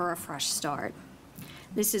opportunity for a fresh start.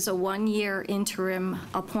 This is a one-year interim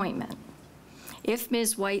appointment. If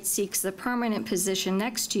Ms. White seeks the permanent position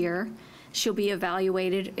next year, she'll be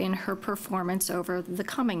evaluated in her performance over the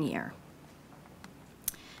coming year.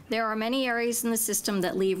 There are many areas in the system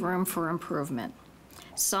that leave room for improvement.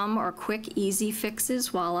 Some are quick, easy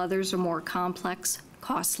fixes, while others are more complex,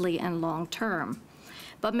 costly, and long-term.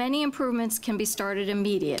 But many improvements can be started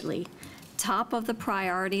immediately. Top of the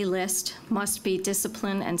priority list must be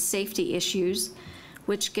discipline and safety issues,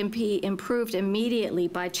 which can be improved immediately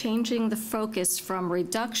by changing the focus from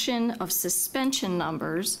reduction of suspension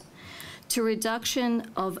numbers to reduction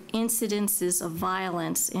of incidences of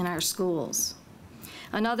violence in our schools.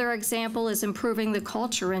 Another example is improving the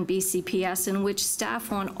culture in BCPS in which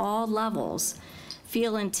staff on all levels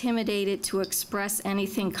feel intimidated to express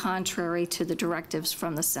anything contrary to the directives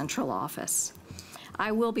from the central office.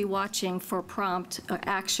 I will be watching for prompt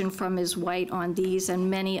action from Ms. White on these and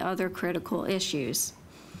many other critical issues.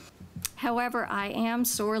 However, I am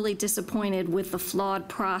sorely disappointed with the flawed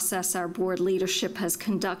process our board leadership has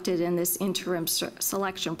conducted in this interim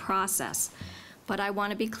selection process, but I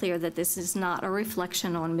want to be clear that this is not a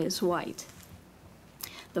reflection on Ms. White.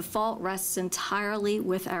 The fault rests entirely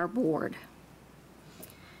with our board,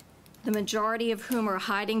 the majority of whom are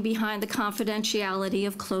hiding behind the confidentiality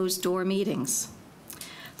of closed-door meetings.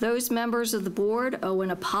 Those members of the board owe an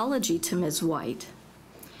apology to Ms. White,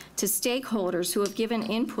 to stakeholders who have given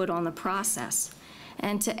input on the process,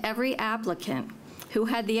 and to every applicant who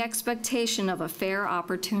had the expectation of a fair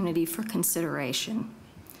opportunity for consideration.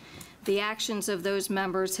 The actions of those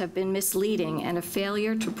members have been misleading and a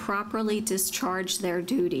failure to properly discharge their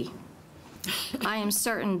duty. I am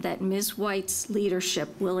certain that Ms. White's leadership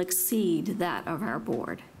will exceed that of our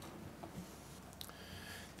board.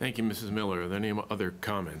 Thank you, Mrs. Miller. Are there any other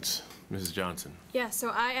comments? Mrs. Johnson. Yeah, so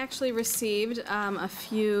I actually received a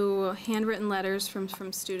few handwritten letters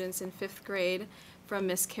from students in 5th grade from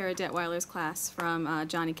Miss Kara Detweiler's class from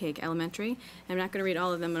Johnny Cake Elementary. I'm not going to read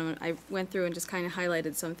all of them, but I went through and just kind of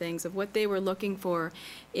highlighted some things of what they were looking for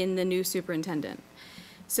in the new superintendent.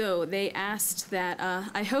 So they asked that,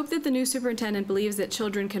 I hope that the new superintendent believes that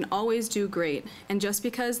children can always do great, and just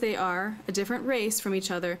because they are a different race from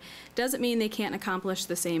each other doesn't mean they can't accomplish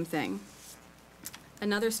the same thing.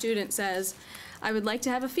 Another student says, I would like to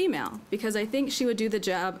have a female because I think she would do the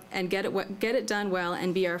job and get it done well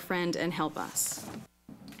and be our friend and help us.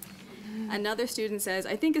 Another student says,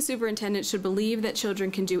 I think a superintendent should believe that children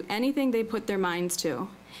can do anything they put their minds to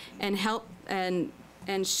and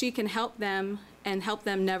she can help them and help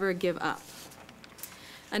them never give up.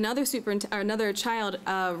 Another child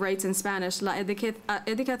writes in Spanish, la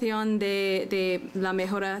educación de la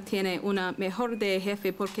mejora tiene una mejor de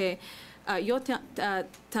jefe porque yo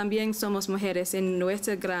también somos mujeres en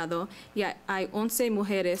nuestro grado y hay 11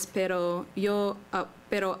 mujeres, pero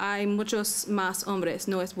hay muchos más hombres,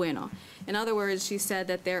 no es bueno. In other words, she said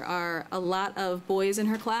that there are a lot of boys in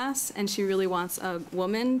her class and she really wants a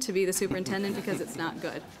woman to be the superintendent because it's not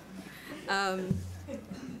good.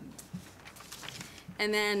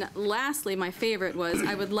 And then lastly, my favorite was,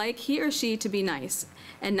 I would like he or she to be nice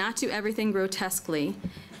and not do everything grotesquely,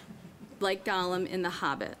 like Gollum in The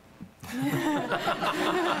Hobbit.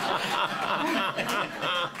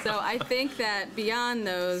 So I think that beyond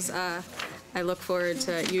those, I look forward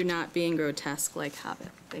to you not being grotesque like Hobbit.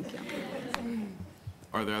 Thank you.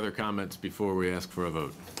 Are there other comments before we ask for a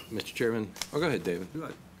vote? Mr. Chairman. Oh, go ahead, David.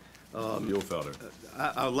 Muehlfelder.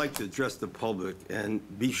 I would like to address the public and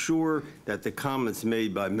be sure that the comments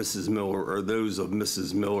made by Mrs. Miller are those of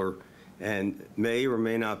Mrs. Miller and may or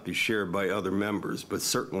may not be shared by other members, but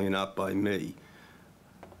certainly not by me.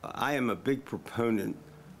 I am a big proponent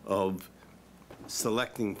of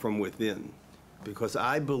selecting from within because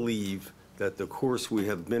I believe that the course we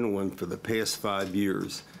have been on for the past 5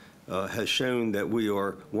 years has shown that we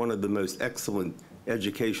are one of the most excellent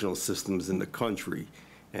educational systems in the country.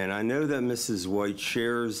 And I know that Mrs. White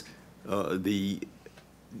shares the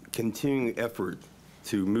continuing effort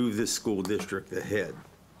to move this school district ahead.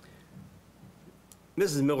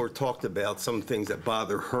 Mrs. Miller talked about some things that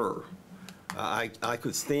bother her. I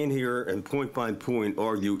could stand here and point by point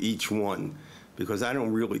argue each one because I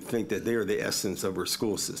don't really think that they're the essence of our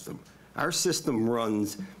school system. Our system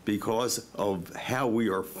runs because of how we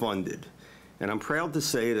are funded. And I'm proud to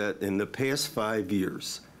say that in the past 5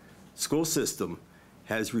 years, school system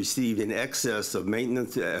has received in excess of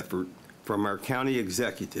maintenance effort from our county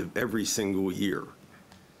executive every single year.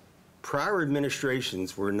 Prior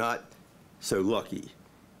administrations were not so lucky.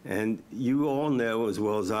 And you all know as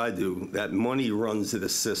well as I do that money runs the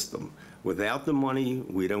system. Without the money,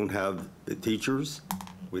 we don't have the teachers,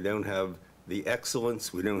 we don't have the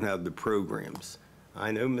excellence, we don't have the programs.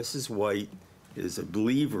 I know Mrs. White is a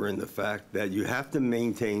believer in the fact that you have to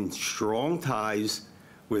maintain strong ties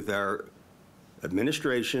with our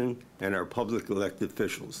administration and our public elected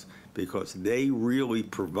officials because they really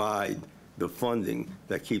provide the funding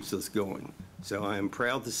that keeps us going. So I am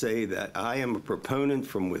proud to say that I am a proponent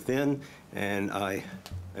from within, and I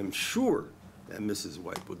am sure that Mrs.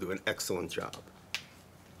 White will do an excellent job.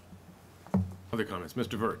 Other comments?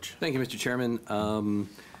 Mr. Virch. Thank you, Mr. Chairman.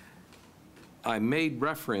 I made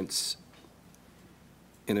reference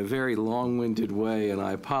in a very long-winded way, and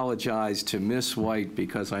I apologize to Ms. White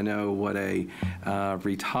because I know what a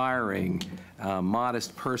retiring,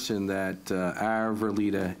 modest person that our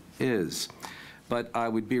Verlita is. But I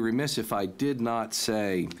would be remiss if I did not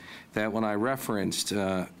say that when I referenced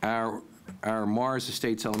our Mars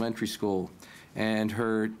Estates Elementary School and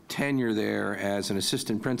her tenure there as an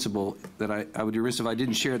assistant principal, that I would be remiss if I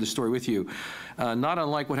didn't share the story with you. Not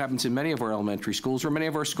unlike what happens in many of our elementary schools or many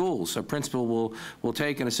of our schools. A principal will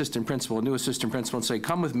take an assistant principal, a new assistant principal, and say,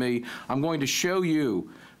 come with me, I'm going to show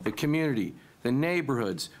you the community, the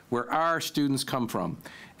neighborhoods where our students come from.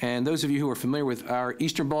 And those of you who are familiar with our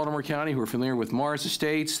Eastern Baltimore County, who are familiar with Mars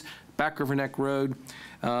Estates, Back River Neck Road,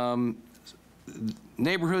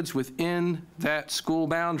 neighborhoods within that school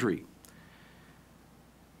boundary.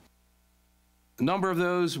 A number of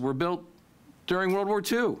those were built during World War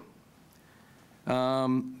II.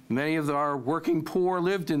 Many of our working poor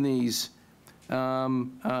lived in these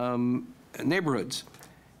neighborhoods.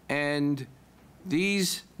 And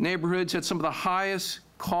these neighborhoods had some of the highest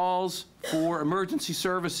calls for emergency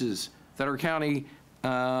services that our county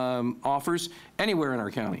offers anywhere in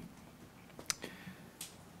our county.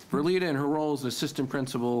 Verlita, in her role as an assistant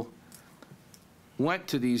principal, went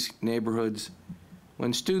to these neighborhoods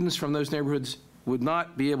when students from those neighborhoods would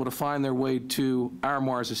not be able to find their way to our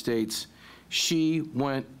Mars Estates. She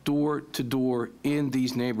went door to door in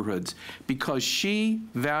these neighborhoods because she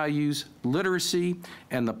values literacy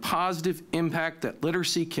and the positive impact that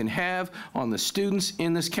literacy can have on the students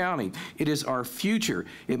in this county. It is our future.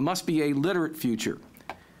 It must be a literate future.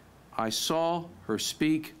 I saw her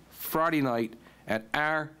speak Friday night at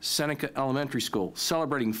our Seneca Elementary School,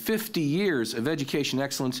 celebrating 50 years of education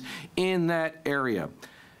excellence in that area.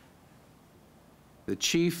 The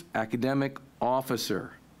chief academic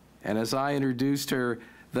officer, and as I introduced her,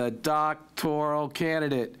 the doctoral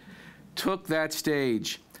candidate, took that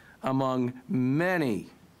stage among many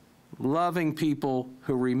loving people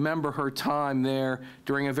who remember her time there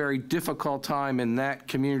during a very difficult time in that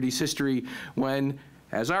community's history when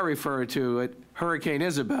as I refer to it, Hurricane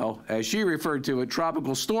Isabel, as she referred to it,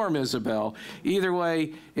 Tropical Storm Isabel. Either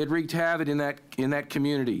way, it wreaked havoc in that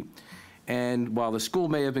community. And while the school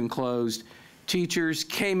may have been closed, teachers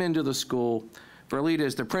came into the school. Verlita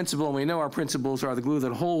is the principal, and we know our principals are the glue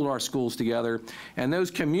that hold our schools together, and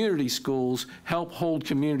those community schools help hold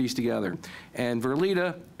communities together. And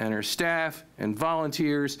Verlita and her staff and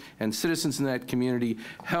volunteers and citizens in that community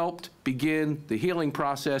helped begin the healing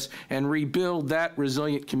process and rebuild that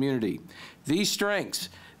resilient community. These strengths,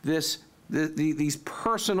 these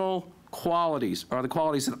personal qualities are the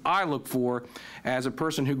qualities that I look for as a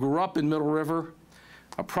person who grew up in Middle River,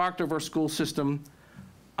 a proctor of our school system.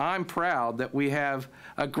 I'm proud that we have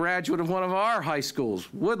a graduate of one of our high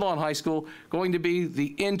schools, Woodlawn High School, going to be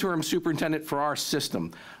the interim superintendent for our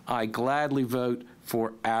system. I gladly vote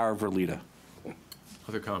for our Verlita.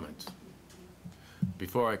 Other comments?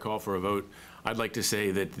 Before I call for a vote, I'd like to say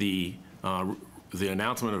that the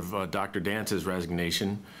announcement of Dr. Dance's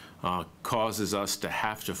resignation causes us to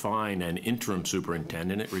have to find an interim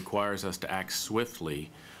superintendent. It requires us to act swiftly.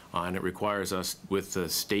 And it requires us, with the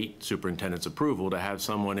state superintendent's approval, to have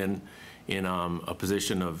someone in a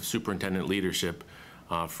position of superintendent leadership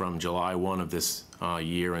from July 1 of this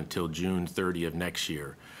year until June 30 of next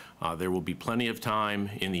year. There will be plenty of time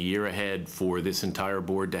in the year ahead for this entire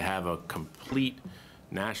board to have a complete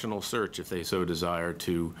national search, if they so desire,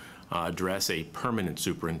 to address a permanent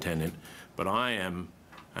superintendent. But I am,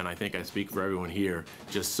 and I think I speak for everyone here,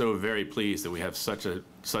 just so very pleased that we have such a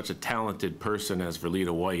talented person as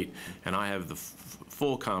Verlita White, and I have the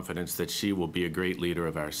full confidence that she will be a great leader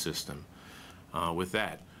of our system. With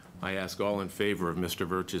that, I ask all in favor of Mr.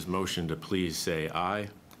 Virch's motion to please say aye.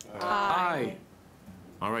 Aye. Aye.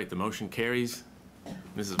 All right, the motion carries.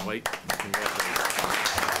 Mrs. White, congratulations.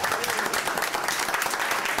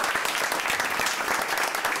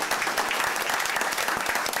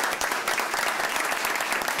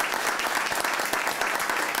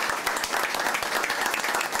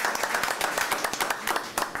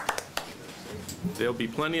 There'll be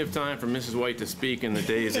plenty of time for Mrs. White to speak in the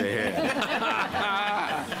days ahead.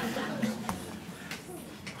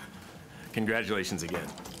 Congratulations again.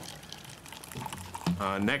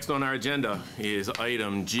 Next on our agenda is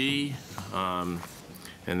item G, and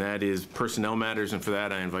that is personnel matters, and for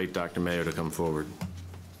that I invite Dr. Mayo to come forward.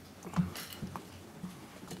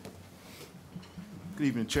 Good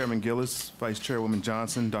evening, Chairman Gillis, Vice Chairwoman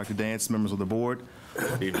Johnson, Dr. Dance, members of the board.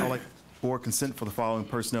 I'd like board consent for the following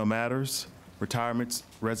personnel matters: retirements,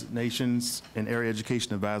 resignations, and Area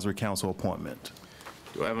Education Advisory Council appointment.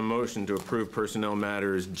 Do I have a motion to approve personnel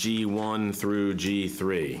matters G1 through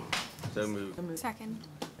G3? So moved. Second.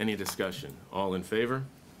 Any discussion? All in favor?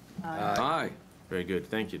 Aye. Aye. Very good.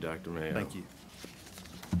 Thank you, Dr. Mayo. Thank you.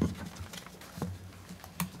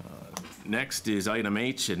 Next is item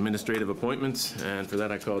H, administrative appointments, and for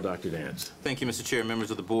that I call Dr. Dance. Thank you, Mr. Chair,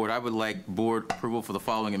 members of the board. I would like board approval for the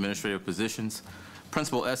following administrative positions: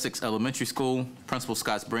 Principal Essex Elementary School, Principal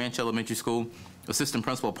Scotts Branch Elementary School, Assistant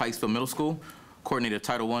Principal Pikesville Middle School, Coordinator of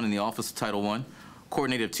Title I in the Office of Title I,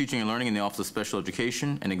 Coordinator of Teaching and Learning in the Office of Special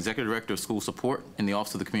Education, and Executive Director of School Support in the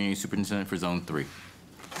Office of the Community Superintendent for Zone 3. Do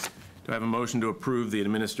I have a motion to approve the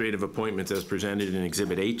administrative appointments as presented in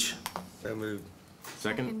Exhibit H? So moved.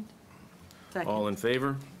 Second? All in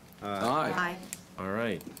favor? Aye. Aye. All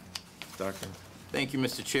right. Doctor? Thank you,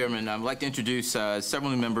 Mr. Chairman. I'd like to introduce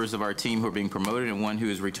several new members of our team who are being promoted and one who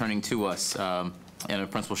is returning to us in a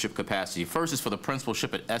principalship capacity. First is for the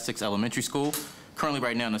principalship at Essex Elementary School. Currently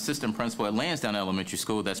right now an assistant principal at Lansdowne Elementary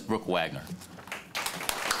School. That's Brooke Wagner.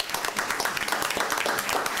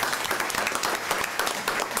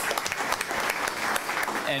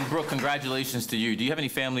 And Brooke, congratulations to you. Do you have any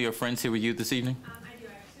family or friends here with you this evening? I do.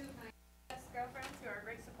 I have two of my best girlfriends who are a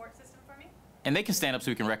great support system for me. And they can stand up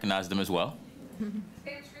so we can recognize them as well.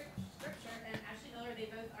 Spanish Scripture and Ashley Miller, they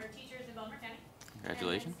both are teachers in Baltimore County.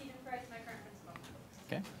 Congratulations. And Stephen Price, my current principal.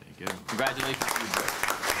 Okay. Thank you. Congratulations to you, Brooke.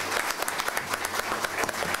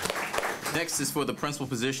 Next is for the principal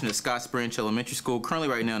position at Scotts Branch Elementary School. Currently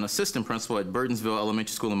right now an assistant principal at Burdensville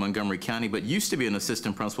Elementary School in Montgomery County, but used to be an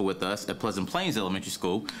assistant principal with us at Pleasant Plains Elementary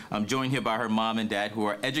School. I'm joined here by her mom and dad, who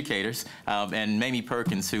are educators, and Mamie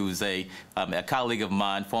Perkins, who's a colleague of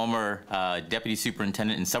mine, former deputy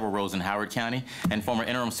superintendent in several roles in Howard County, and former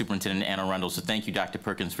interim superintendent Anna Rundle. So thank you, Dr.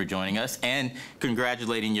 Perkins, for joining us, and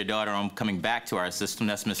congratulating your daughter on coming back to our system.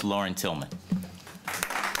 That's Miss Lauren Tillman.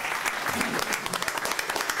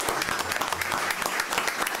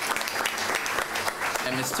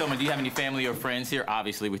 And Ms. Tillman, do you have any family or friends here,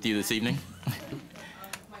 obviously, with you this evening?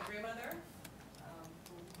 My grandmother.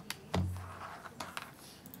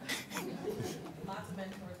 Lots of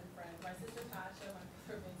mentors and friends. My sister Tasha, my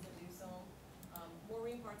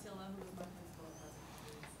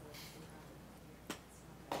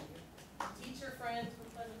Teacher friends from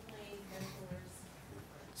Pleasant Plains, mentors.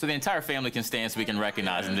 So the entire family can stand so we can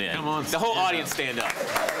recognize them then. Come on, the whole stand audience up. stand up.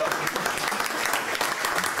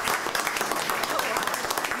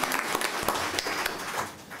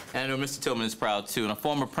 And I know Mr. Tillman is proud too, and a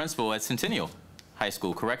former principal at Centennial High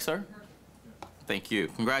School, correct, sir? Thank you.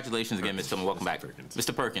 Congratulations again, Mr. Tillman. Welcome back.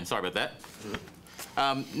 Mr. Perkins, sorry about that.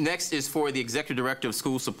 Next is for the Executive Director of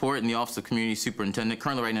School Support in the Office of Community Superintendent,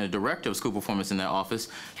 currently right now the Director of School Performance in that office.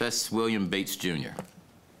 That's William Bates, Jr.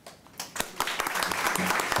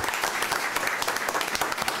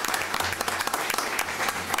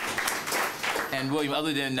 And William,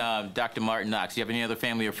 other than Dr. Martin Knox, do you have any other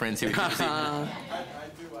family or friends here with you this evening? I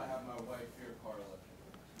do. I have my wife here, Carla.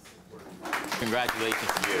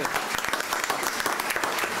 Congratulations to you.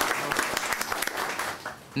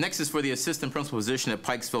 Next is for the assistant principal position at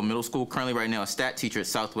Pikesville Middle School, currently right now a stat teacher at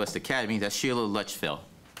Southwest Academy. That's Sheila Lutchfield.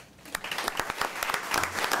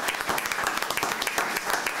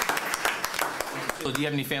 So do you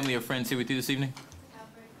have any family or friends here with you this evening?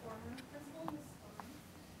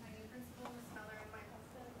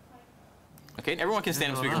 Okay, everyone can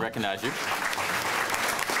stand up so we can recognize you.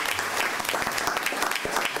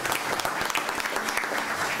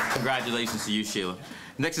 Congratulations to you, Sheila.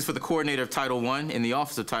 Next is for the coordinator of Title I in the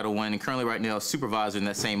Office of Title I, and currently right now a supervisor in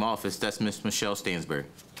that same office. That's Miss Michelle Stansbury.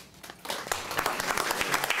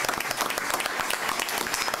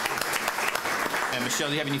 And Michelle,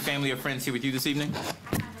 do you have any family or friends here with you this evening?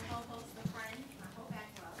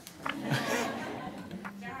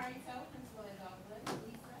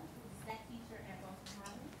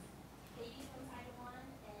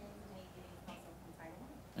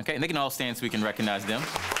 Okay, and they can all stand so we can recognize them.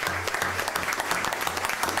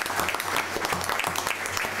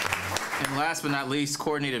 And last but not least,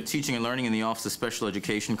 coordinator of teaching and learning in the Office of Special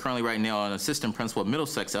Education, currently right now an assistant principal at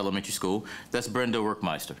Middlesex Elementary School. That's Brenda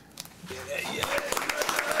Workmeister.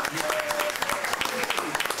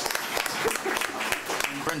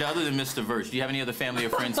 Brenda, other than Mr. Verge, do you have any other family or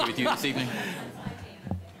friends here with you this evening?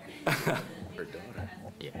 Her daughter.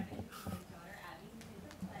 Yeah.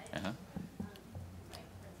 Uh-huh.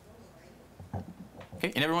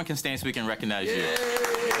 Okay, and everyone can stand so we can recognize you.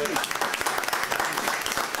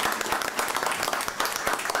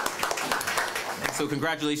 So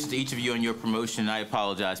congratulations to each of you on your promotion. I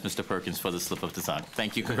apologize, Mr. Perkins, for the slip of the tongue.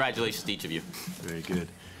 Thank you. Congratulations to each of you. Very good.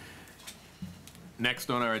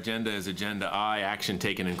 Next on our agenda is Agenda I, action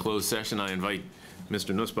taken in closed session. I invite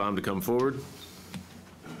Mr. Nussbaum to come forward.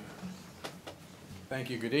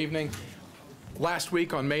 Thank you. Good evening. Last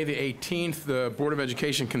week on May the 18th, the Board of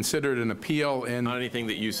Education considered an appeal in... Not anything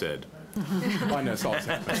that you said. Well, I know it's all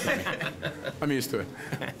happens to me. I'm used to it.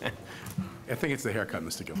 I think it's the haircut,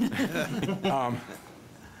 Mr. Gill.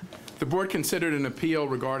 The board considered an appeal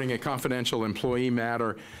regarding a confidential employee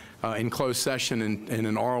matter in closed session in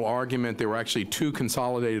an oral argument. There were actually two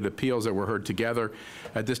consolidated appeals that were heard together.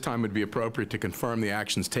 At this time, it would be appropriate to confirm the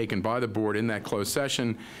actions taken by the board in that closed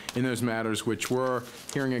session in those matters, which were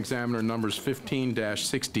hearing examiner numbers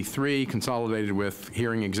 15-63, consolidated with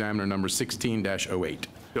hearing examiner number 16-08.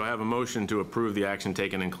 Do I have a motion to approve the action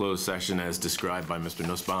taken in closed session as described by Mr.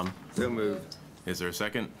 Nussbaum? So moved. Is there a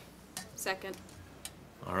second? Second.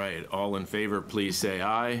 All right, all in favor, please say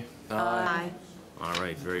aye. Aye. All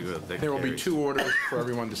right, very good. That There will be carries. 2 orders for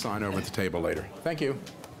everyone to sign over at the table later. Thank you.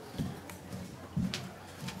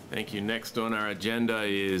 Thank you. Next on our agenda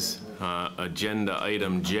is Agenda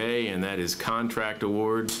Item J, and that is contract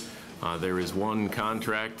awards. There is one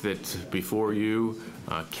contract that's before you,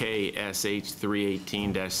 KSH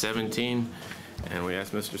 318-17, and we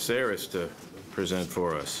ask Mr. Saris to present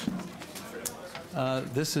for us.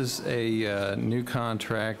 This is a new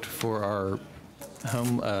contract for our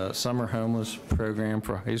summer homeless program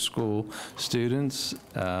for high school students.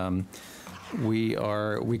 We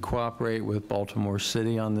cooperate with Baltimore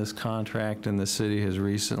City on this contract, and the city has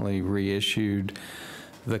recently reissued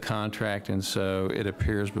the contract, and so it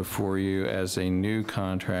appears before you as a new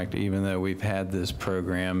contract, even though we've had this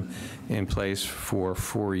program in place for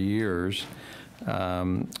 4 years,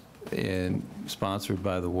 and sponsored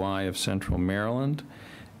by the Y of Central Maryland,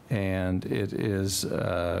 and it is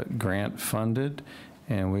grant funded,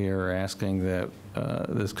 and we are asking that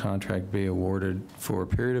this contract be awarded for a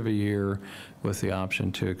period of a year with the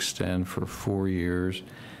option to extend for 4 years.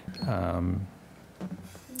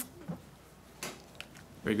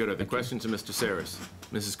 Very good. Are there questions of Mr. Saris?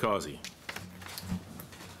 Mrs. Causey.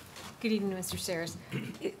 Good evening, Mr. Saris.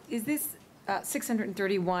 Is this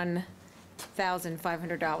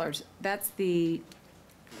 $631,500? That's the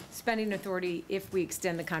spending authority if we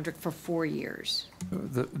extend the contract for 4 years?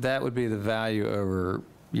 That would be the value over,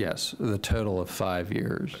 yes, the total of 5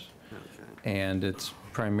 years. And it's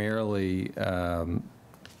primarily the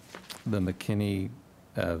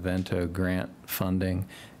McKinney-Vento grant funding.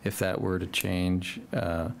 If that were to change,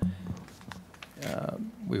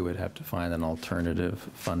 we would have to find an alternative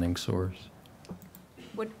funding source.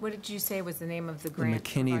 What did you say was the name of the The grant?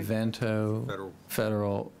 McKinney-Vento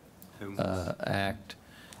Federal Act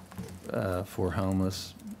for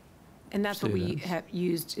homeless And that's what we students. have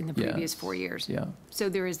used in the previous Yes. 4 years? Yeah. So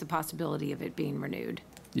there is the possibility of it being renewed?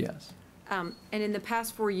 Yes. And in the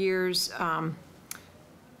past 4 years,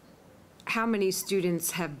 how many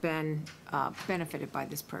students have been benefited by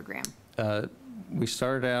this program? We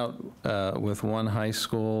started out with one high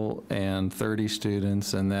school and 30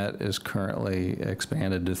 students, and that is currently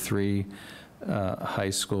expanded to 3 high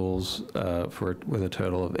schools with a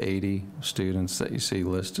total of 80 students that you see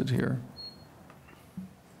listed here.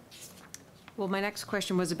 Well, my next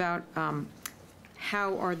question was about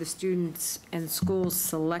how are the students and schools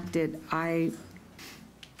selected?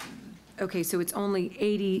 Okay, so it's only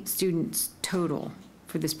 80 students total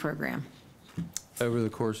for this program? Over the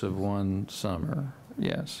course of one summer,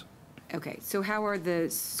 yes. Okay, so how are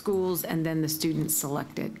the schools and then the students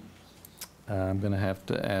selected? I'm going to have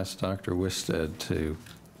to ask Dr. Wisted to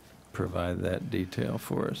provide that detail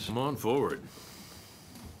for us. Come on forward.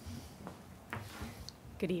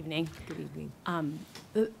 Good evening. Good evening.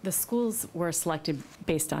 The schools were selected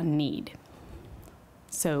based on need.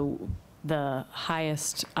 So the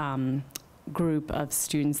highest group of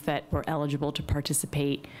students that were eligible to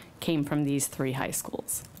participate came from these 3 high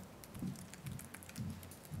schools.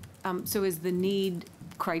 So is the need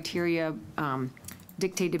criteria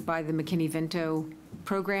dictated by the McKinney-Vento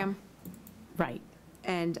program? Right.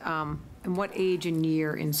 And what age and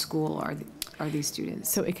year in school are these students?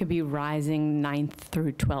 So it could be rising 9th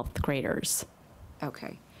through 12th graders.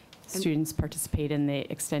 Okay. Students participate in the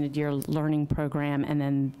extended year learning program and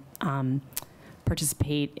then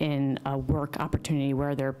participate in a work opportunity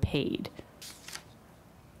where they're paid.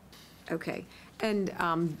 Okay. And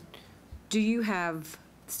do you have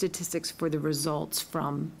statistics for the results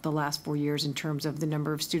from the last 4 years in terms of the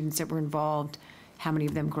number of students that were involved, how many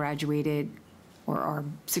of them graduated or are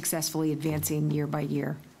successfully advancing year by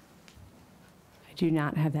year? I do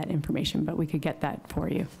not have that information, but we could get that for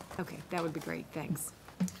you. Okay, that would be great. Thanks.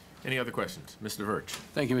 Any other questions? Mr. Verch.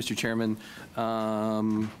 Thank you, Mr. Chairman.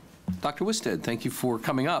 Dr. Wisted, thank you for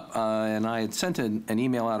coming up. And I had sent an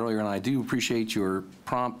email out earlier, and I do appreciate your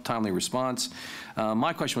prompt, timely response.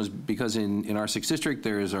 My question was because in our 6th district,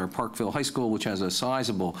 there is our Parkville High School, which has a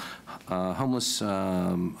sizable homeless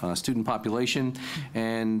student population.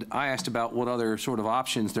 And I asked about what other sort of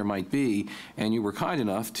options there might be, and you were kind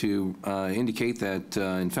enough to indicate that,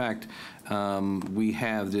 in fact, we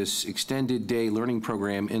have this extended day learning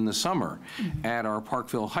program in the summer at our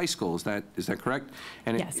Parkville High School. Is that correct?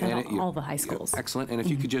 And Yes, at all the high schools. Excellent. And if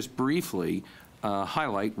you could just briefly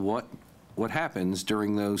highlight what happens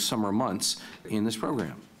during those summer months in this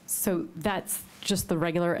program. So that's just the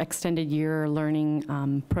regular extended year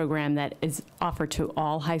learning program that is offered to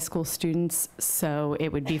all high school students. So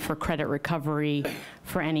it would be for credit recovery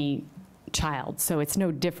for any child. So it's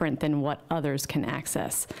no different than what others can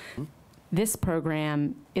access. This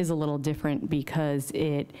program is a little different because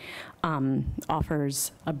it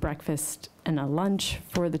offers a breakfast and a lunch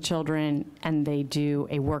for the children, and they do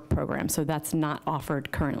a work program. So that's not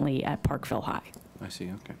offered currently at Parkville High. I see.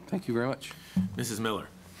 Okay. Thank you very much. Mrs. Miller.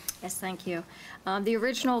 Yes, thank you. The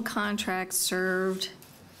original contract served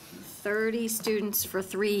 30 students for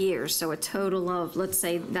 3 years, so a total of, let's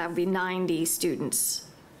say, that would be 90 students.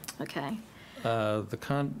 Okay?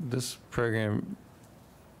 This program.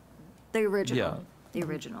 The original. Yeah. The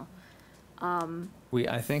original.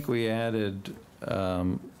 I think we added,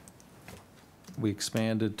 we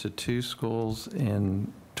expanded to 2 schools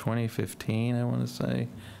in 2015, I want to say,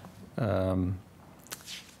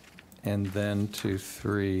 and then to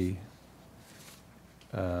 3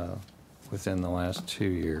 within the last 2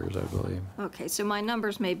 years, I believe. Okay, so my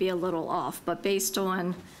numbers may be a little off, but based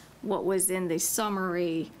on what was in the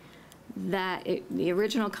summary, the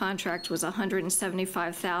original contract was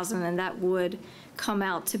 $175,000, and that would come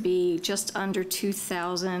out to be just under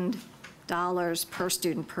 $2,000 per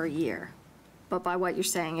student per year. But by what you're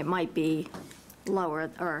saying, it might be lower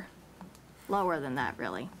than that,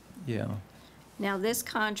 really. Yeah. Now, this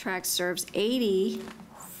contract serves 80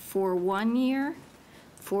 for 1 year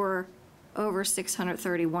for over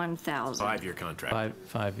 $631,000. 5-year contract.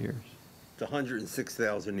 5 years. It's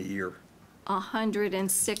 $106,000 a year.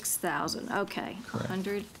 106,000, okay.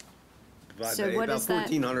 100. So what is that?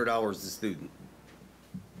 About 1,400 hours a student.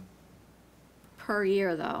 Per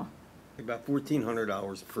year, though? About 1,400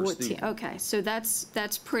 hours per 14, student. okay, so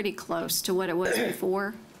that's pretty close to what it was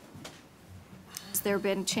before. Has there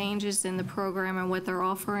been changes in the program and what they're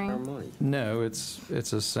offering? No, it's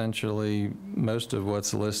essentially, most of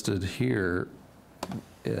what's listed here,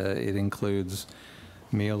 it includes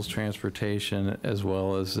meals, transportation, as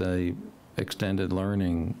well as a extended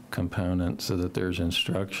learning component so that there's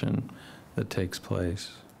instruction that takes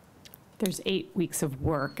place. There's 8 weeks of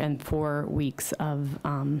work and 4 weeks of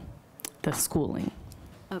the schooling.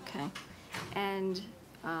 Okay. And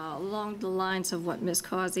along the lines of what Ms.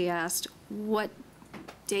 Causey asked, what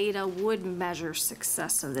data would measure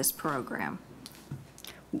success of this program?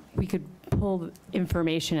 We could pull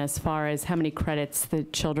information as far as how many credits the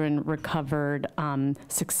children recovered,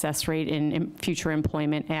 success rate in future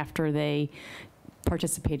employment after they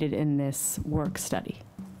participated in this work study.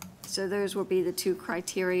 So those would be the 2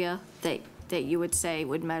 criteria that you would say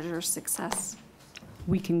would measure success?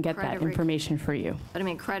 We can get that information for you. But I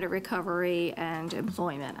mean, credit recovery and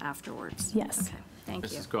employment afterwards? Yes. Okay,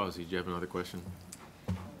 thank you. Mrs. Causey, do you have another question?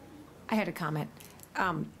 I had a comment.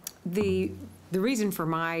 The reason for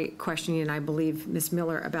my questioning, and I believe Ms.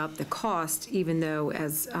 Miller, about the cost, even though,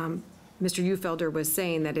 as Mr. Ufelder was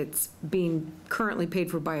saying, that it's being currently paid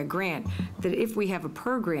for by a grant, that if we have a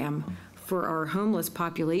program for our homeless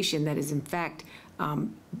population that is in fact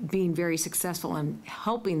being very successful in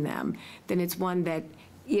helping them, then it's one that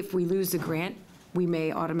if we lose the grant, we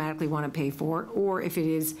may automatically want to pay for, or if it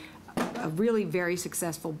is a really very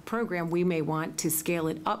successful program, we may want to scale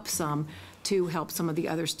it up some to help some of the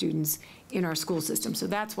other students in our school system. So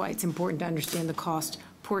that's why it's important to understand the cost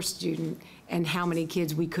per student and how many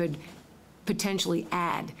kids we could potentially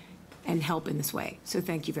add and help in this way. So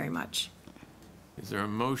thank you very much. Is there a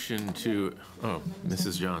motion to,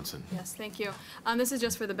 Mrs. Johnson? Yes, thank you. This is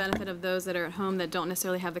just for the benefit of those that are at home that don't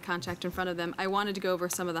necessarily have the contract in front of them. I wanted to go over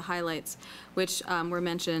some of the highlights which were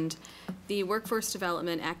mentioned. The workforce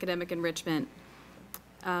development, academic enrichment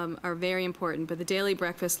are very important, but the daily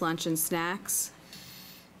breakfast, lunch, and snacks,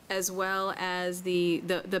 as well as the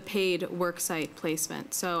paid worksite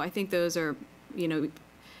placement. So I think those are, you know,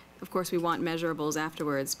 of course we want measurables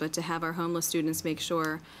afterwards, but to have our homeless students make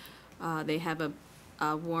sure they have a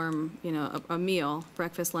warm, you know, a meal,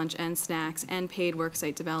 breakfast, lunch, and snacks, and paid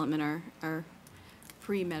worksite development are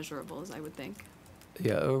pre-measurables, I would think.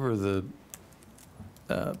 Yeah, over the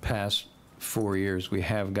past 4 years, we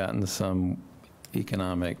have gotten some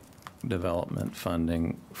economic development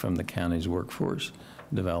funding from the county's workforce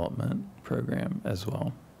development program as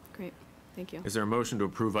well. Great, thank you. Is there a motion to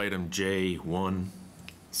approve item J1?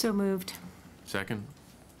 So moved. Second?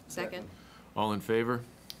 Second. All in favor?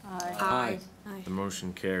 Aye. The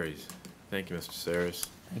motion carries. Thank you, Mr. Saris.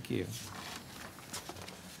 Thank you.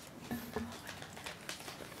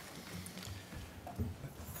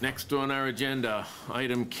 Next on our agenda,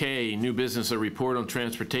 item K, new business, a report on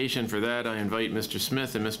transportation. For that, I invite Mr.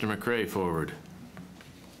 Smith and Mr. McCray forward.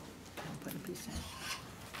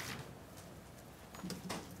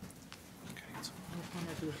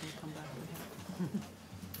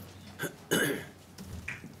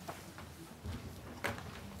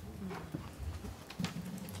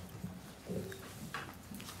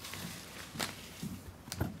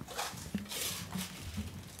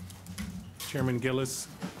 Chairman Gillis,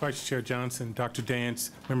 Vice Chair Johnson, Dr.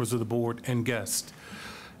 Dance, members of the board, and guests.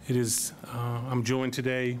 It is, I'm joined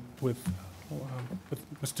today with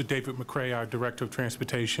Mr. David McCray, our Director of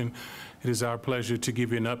Transportation. It is our pleasure to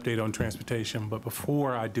give you an update on transportation, but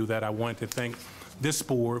before I do that, I want to thank this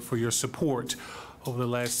board for your support over the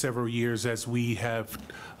last several years as we have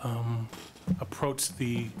approached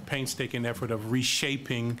the painstaking effort of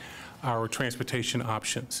reshaping our transportation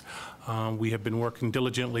options. We have been working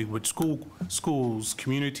diligently with schools,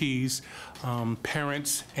 communities,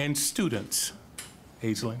 parents, and students,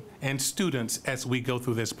 Aislinn, and students as we go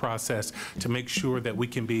through this process to make sure that we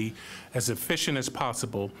can be as efficient as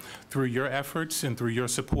possible. Through your efforts and through your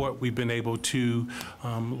support, we've been able to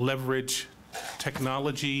leverage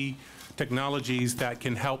technologies that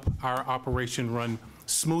can help our operation run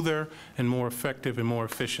smoother and more effective and more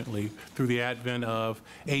efficiently through the advent of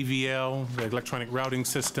AVL, the electronic routing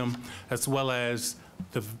system, as well as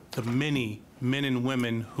the many men and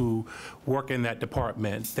women who work in that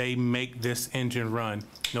department. They make this engine run,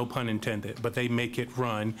 no pun intended, but they make it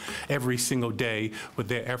run every single day with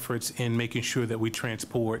their efforts in making sure that we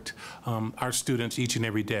transport our students each and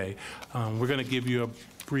every day. We're going to give you a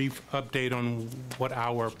brief update on what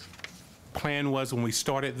our plan was when we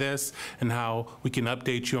started this and how we can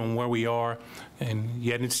update you on where we are. And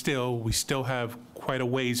yet and still, we still have quite a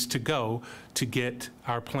ways to go to get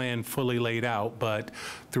our plan fully laid out. But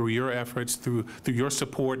through your efforts, through your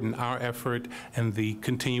support and our effort and the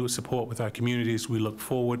continuous support with our communities, we look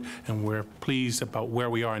forward and we're pleased about where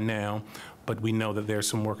we are now. But we know that there's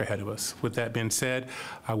some work ahead of us. With that being said,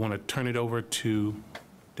 I want to turn it over to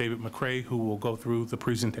David McCray, who will go through the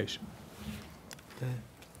presentation.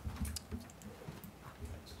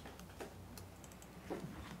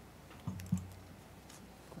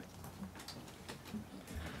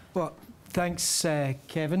 Well, thanks,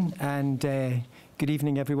 Kevin, and good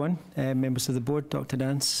evening, everyone, members of the board, Dr.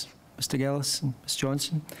 Dance, Mr. Gillis, and Ms.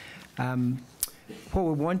 Johnson. What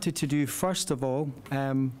we wanted to do, first of all,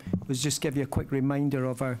 was just give you a quick reminder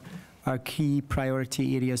of our key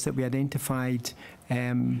priority areas that we identified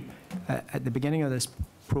at the beginning of this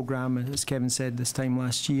programme, as Kevin said, this time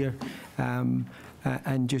last year,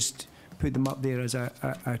 and just put them up there as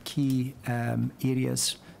our key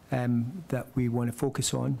areas that we want to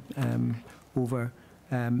focus on over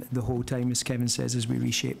the whole time, as Kevin says, as we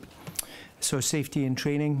reshape. So safety and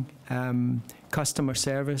training, customer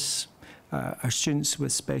service, our students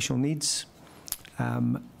with special needs,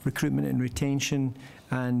 recruitment and retention,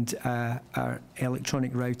 and our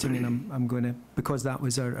electronic routing. And I'm going to, because that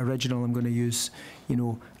was our original, I'm going to use, you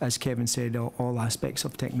know, as Kevin said, all aspects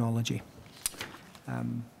of technology.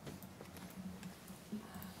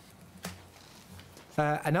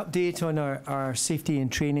 An update on our safety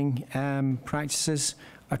and training practices.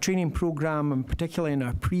 Our training programme, and particularly in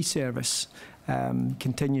our pre-service,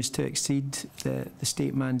 continues to exceed the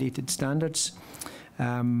state mandated standards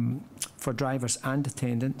for drivers and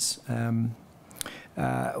attendants.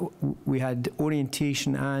 We had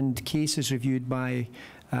orientation and cases reviewed by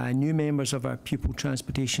new members of our Pupil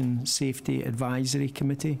Transportation Safety Advisory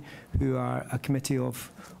Committee, who are a committee of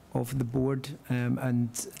the board and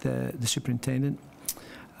the superintendent.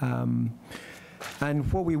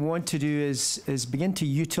 And what we want to do is begin to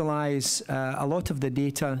utilise a lot of the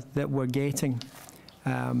data that we're getting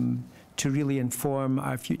to really inform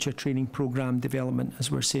our future training programme development,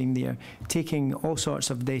 as we're saying there, taking all sorts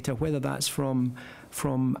of data, whether that's from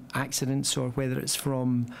accidents or whether it's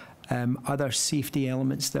from other safety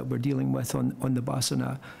elements that we're dealing with on the bus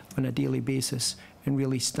on a daily basis, and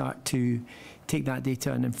really start to take that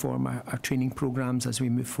data and inform our training programmes as we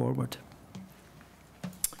move forward.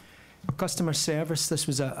 Customer service, this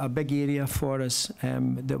was a big area for us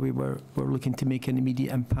that we were looking to make an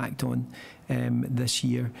immediate impact on this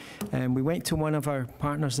year. We went to one of our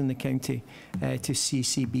partners in the county, to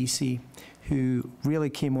CCBC, who really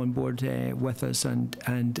came on board with us and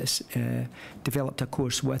developed a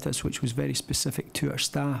course with us which was very specific to our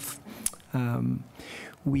staff.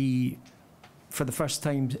 We, for the first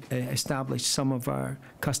time, established some of our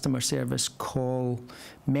customer service call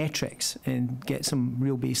metrics and get some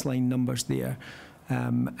real baseline numbers there.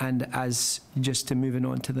 And as just to moving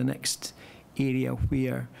on to the next area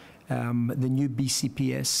where the new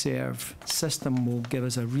BCPS-serve system will give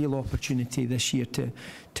us a real opportunity this year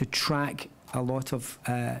to track a lot of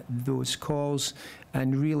those calls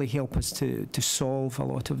and really help us to solve a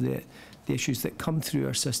lot of the issues that come through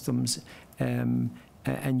our systems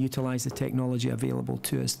and utilise the technology available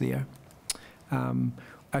to us there.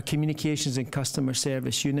 Our communications and customer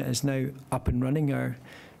service unit is now up and running. Our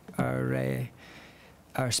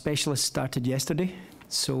specialists started yesterday,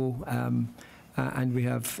 so and we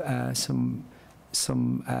have some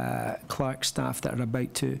clerk staff that are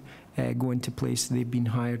about to go into place. They've been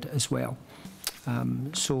hired as well.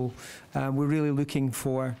 So we're really looking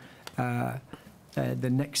for the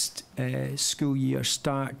next school year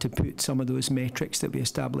start to put some of those metrics that we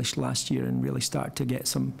established last year and really start to get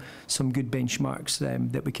some good benchmarks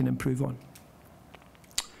that we can improve on.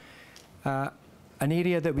 An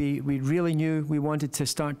area that we really knew we wanted to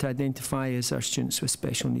start to identify is our students with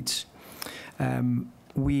special needs.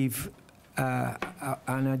 We've,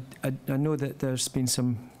 and I know that there's been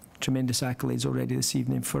some tremendous accolades already this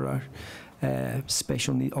evening for our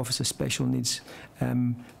Office of Special Needs.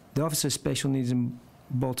 The Office of Special Needs in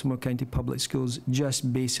Baltimore County Public Schools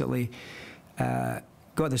just basically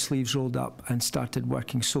got the sleeves rolled up and started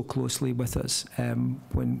working so closely with us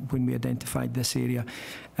when we identified this area,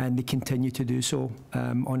 and they continue to do so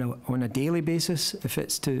on a daily basis if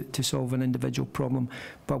it's to solve an individual problem,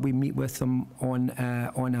 but we meet with them on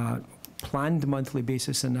a planned monthly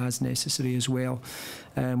basis and as necessary as well.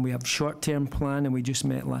 We have short-term plan, and we just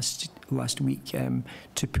met last week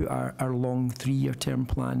to put our long 3-year term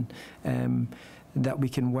plan that we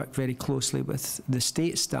can work very closely with the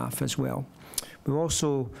state staff as well. We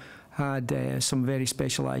also had some very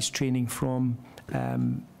specialised training from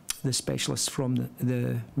the specialists from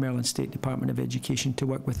the Maryland State Department of Education to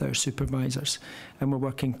work with our supervisors, and we're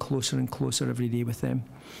working closer and closer every day with them.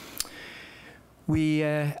 We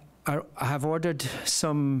have ordered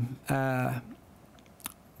some,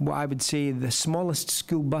 what I would say, the smallest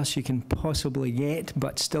school bus you can possibly get,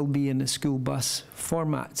 but still be in the school bus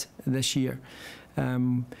format this year,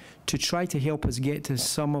 to try to help us get to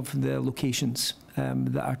some of the locations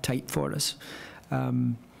that are tight for us.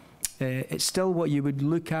 It's still what you would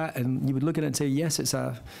look at, and you would look at it and say, yes, it's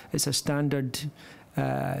a standard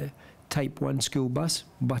type 1 school bus,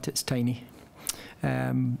 but it's tiny.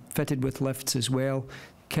 Fitted with lifts as well.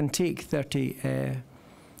 Can take 30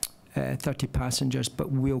 passengers,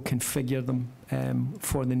 but we'll configure them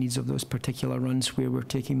for the needs of those particular runs where we're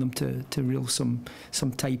taking them to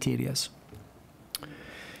some tight areas.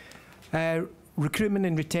 Recruitment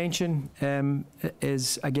and retention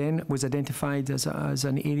was identified as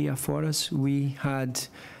an area for us. We had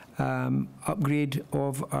upgrade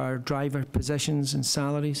of our driver positions and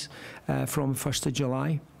salaries from 1st of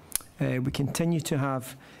July. We continue to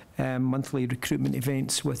have monthly recruitment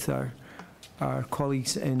events with our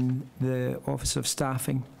colleagues in the Office of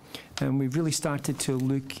Staffing, and we've really started to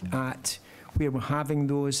look at where we're having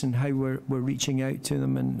those and how we're reaching out to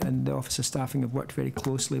them, and the Office of Staffing have worked very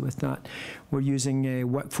closely with that. We're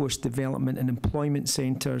using workforce development and employment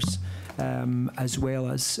centres, as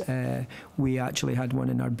well as we actually had one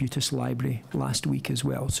in our Butis library last week as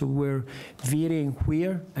well. So we're varying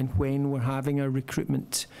where and when we're having our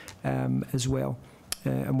recruitment as well,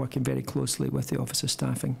 and working very closely with the Office of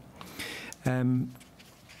Staffing.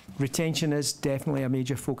 Retention is definitely a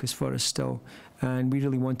major focus for us still, and we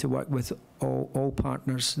really want to work with all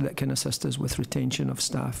partners that can assist us with retention of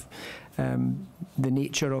staff. The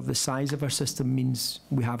nature of the size of our system means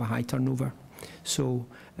we have a high turnover, so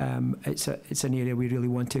it's an area we really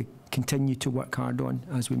want to continue to work hard on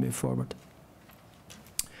as we move forward.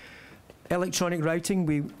 Electronic routing,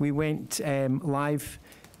 we went live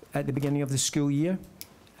at the beginning of the school year.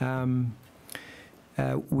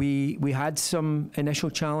 We had some initial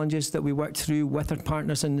challenges that we worked through with our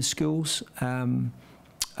partners in the schools, and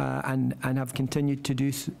have continued to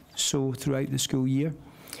do so throughout the school year.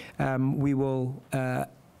 We will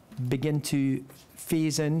begin to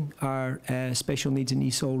phase in our special needs and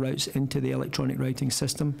ESOL routes into the electronic routing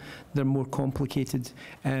system. They're more complicated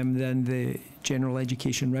than the general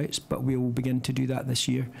education routes, but we will begin to do that this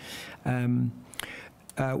year.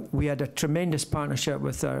 We had a tremendous partnership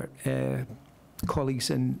with our colleagues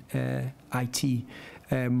in IT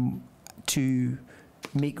to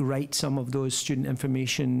make right some of those student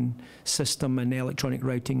information system and electronic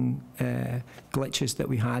routing glitches that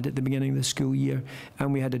we had at the beginning of the school year.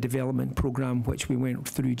 And we had a development program which we went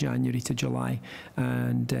through January to July,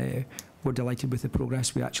 and we're delighted with the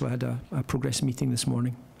progress. We actually had a progress meeting this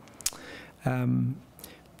morning.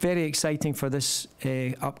 Very exciting for this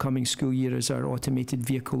upcoming school year is our automated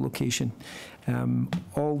vehicle location.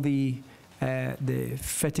 All the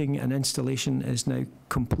fitting and installation is now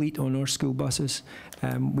complete on our school buses.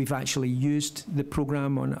 We've actually used the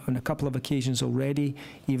program on a couple of occasions already,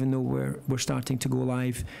 even though we're starting to go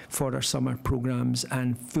live for our summer programs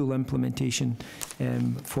and full implementation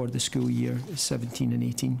for the school year 17 and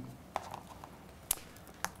 18.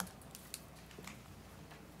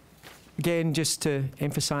 Again, just to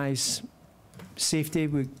emphasize safety,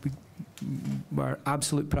 our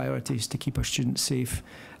absolute priority is to keep our students safe.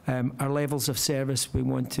 Our levels of service we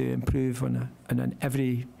want to improve on an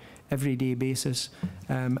everyday basis,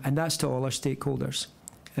 and that's to all our stakeholders,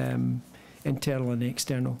 internal and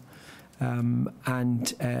external.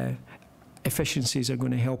 And efficiencies are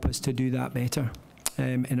going to help us to do that better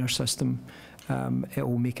in our system. It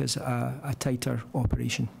will make us a tighter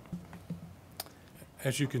operation.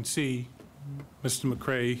 As you can see, Mr.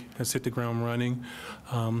 McCray has hit the ground running.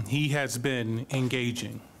 He has been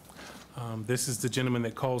engaging. This is the gentleman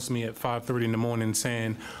that calls me at 5:30 in the morning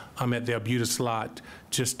saying, I'm at the Arbutus lot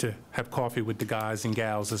just to have coffee with the guys and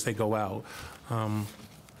gals as they go out.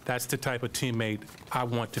 That's the type of teammate I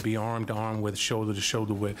want to be arm to arm with, shoulder to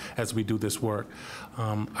shoulder with as we do this work.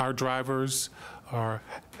 Our drivers are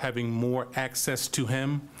having more access to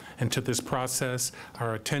him and to this process.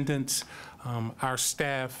 Our attendants, our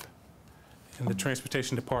staff in the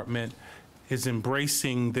transportation department is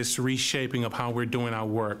embracing this reshaping of how we're doing our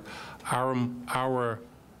work. Our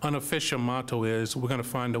unofficial motto is we're going to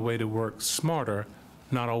find a way to work smarter,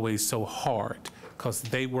 not always so hard, because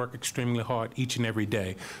they work extremely hard each and every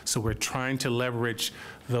day. So we're trying to leverage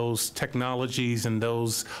those technologies and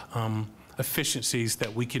those efficiencies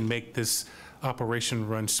that we can make this operation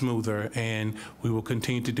run smoother, and we will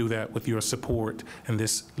continue to do that with your support and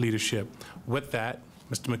this leadership. With that,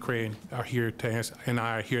 Mr. McCray are here to answer, and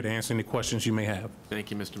I are here to answer any questions you may have.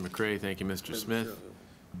 Thank you, Mr. McCray. Thank you, Mr. Smith.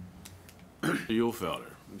 Mr. Uhlfelder.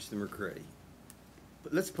 Mr. McCray,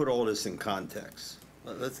 but let's put all this in context.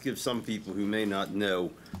 Let's give some people who may not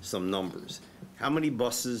know some numbers. How many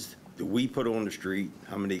buses do we put on the street?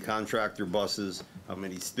 How many contractor buses? How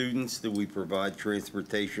many students do we provide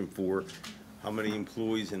transportation for? How many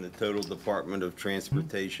employees in the total Department of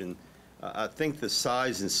Transportation? I think the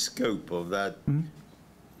size and scope of that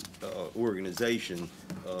organization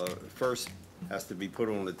first has to be put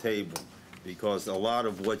on the table, because a lot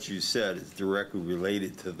of what you said is directly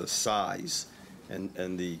related to the size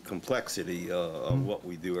and the complexity of what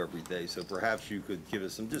we do every day. So perhaps you could give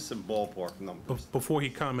us just some ballpark numbers. Before he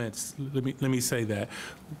comments, let me say that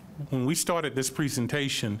when we started this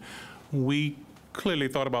presentation, we clearly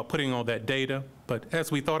thought about putting all that data, but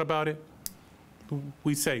as we thought about it,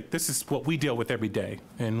 we say, this is what we deal with every day,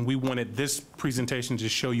 and we wanted this presentation to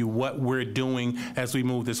show you what we're doing as we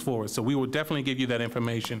move this forward. So we will definitely give you that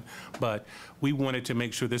information, but we wanted to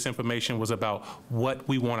make sure this information was about what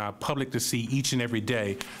we want our public to see each and every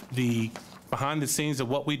day. The behind the scenes of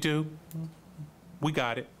what we do, we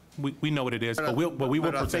got it. We know what it is, but we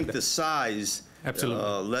will present I think it. the size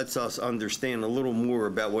Absolutely. Lets us understand a little more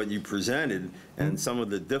about what you presented and some of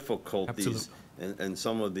the difficulties. Absolutely. And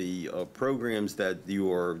some of the programs that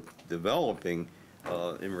you are developing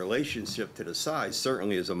in relationship to the size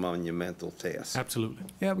certainly is a monumental task. Absolutely.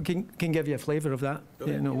 Yeah, we can give you a flavour of that.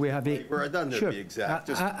 You know, we have It doesn't have to be exact.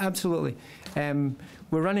 Absolutely. We're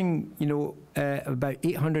running, about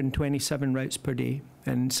 827 routes per day,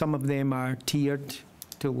 and some of them are tiered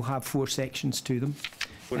to have 4 sections to them.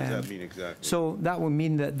 What does that mean exactly? So that will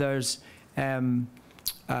mean that there's a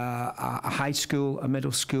high school, a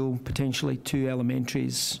middle school, potentially 2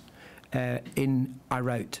 elementaries in a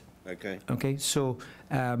route. Okay. Okay, so,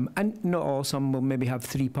 and not all, some will maybe have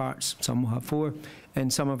 3 parts, some will have 4,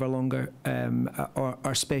 and some of our longer,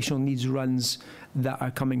 our special needs runs that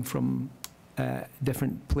are coming from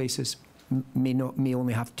different places may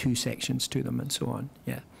only have 2 sections to them, and so on,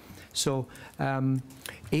 yeah. So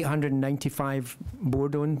 895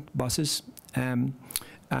 board-owned buses, and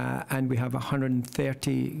we have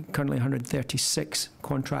currently 136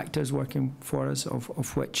 contractors working for us,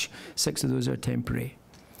 of which 6 of those are temporary.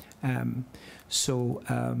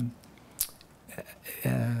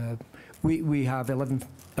 We have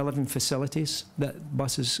 11 facilities that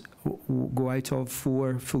buses go out of,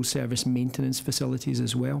 4 full-service maintenance facilities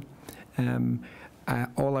as well.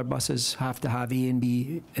 All our buses have to have A and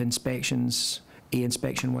B inspections, A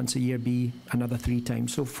inspection once a year, B another 3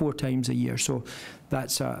 times, so 4 times a year. So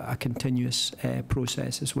that's a continuous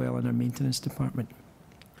process as well in our maintenance department.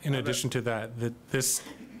 In addition to that, this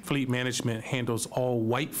fleet management handles all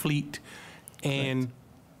white fleet and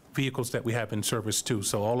vehicles that we have in service too.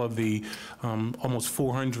 So all of the almost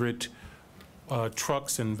 400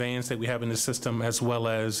 trucks and vans that we have in the system, as well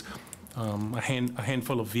as a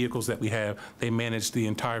handful of vehicles that we have, they manage the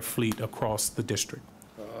entire fleet across the district.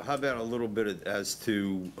 How about a little bit as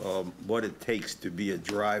to what it takes to be a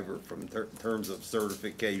driver from terms of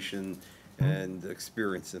certification and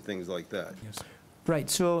experience and things like that? Yes. Right,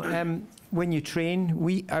 so when you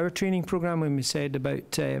train, our training program, when we said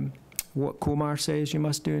about what COMAR says you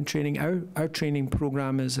must do in training, our training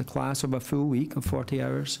program is a class of a full week of 40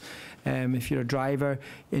 hours. If you're a driver,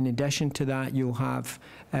 in addition to that, you'll have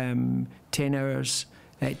 10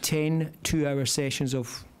 2-hour sessions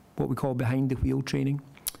of what we call behind the wheel training.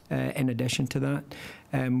 In addition to that,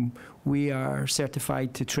 we are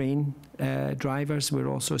certified to train drivers. We're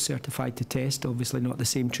also certified to test. Obviously, not the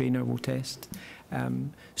same trainer will test.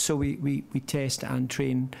 So we test and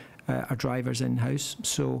train our drivers in-house.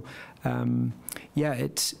 So yeah,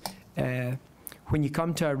 it's when you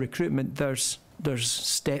come to our recruitment, there's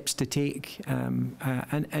steps to take, and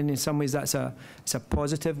in some ways it's a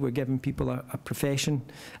positive. We're giving people a profession,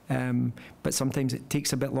 but sometimes it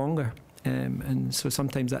takes a bit longer. And so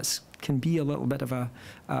sometimes that can be a little bit of a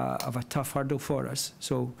tough hurdle for us.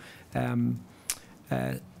 So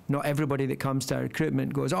not everybody that comes to our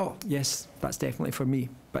recruitment goes, oh, yes, that's definitely for me.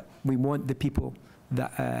 But we want the people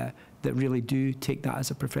that really do take that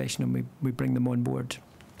as a profession, and we bring them on board.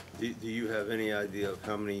 Do you have any idea of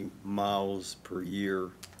how many miles per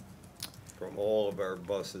year from all of our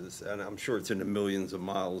buses? And I'm sure it's in the millions of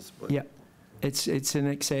miles. But yeah, it's in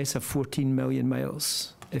excess of 14 million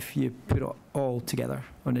miles if you put it all together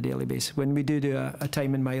on a daily basis. When we do a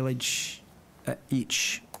time and mileage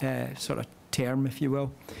each sort of term, if you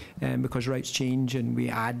will, because routes change and we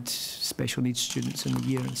add special needs students in the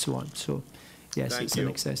year and so on. So, yes, Thank it's you. in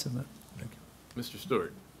excess of that. Mr.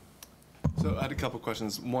 Stewart. So I had a couple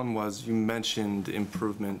questions. One was, you mentioned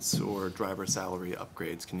improvements or driver salary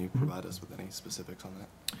upgrades. Can you provide us with any specifics on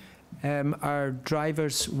that? Our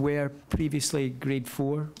drivers were previously grade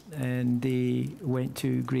 4 and they went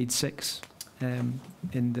to grade 6 in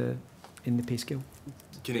the pay scale.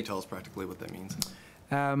 Can you tell us practically what that means?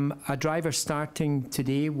 A driver starting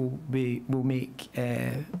today will make,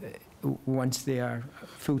 once they are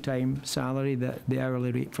full-time salary, the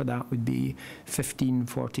hourly rate for that would be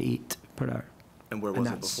 $15.48 per hour. And where was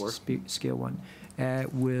it before? Scale 1.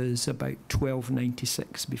 Was about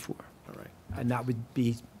 $12.96 before. All right. And that would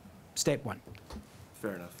be step 1.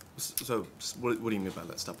 Fair enough. So what do you mean by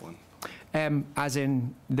that, step 1? As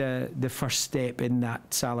in the first step in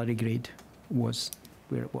that salary grade was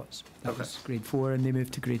where it was. That was grade 4 and they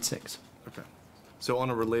moved to grade 6. Okay. So on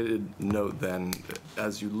a related note then,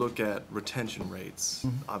 as you look at retention rates,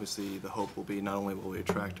 obviously the hope will be not only will we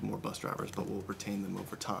attract more bus drivers, but we'll retain them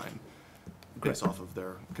over time based off of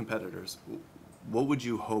their competitors. What would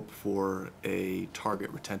you hope for a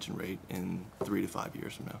target retention rate in 3 to 5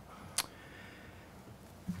 years from now?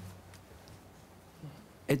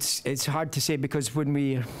 It's hard to say because when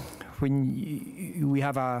we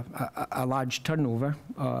have a large turnover,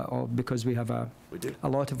 or because we have a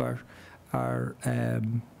lot of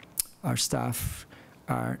our staff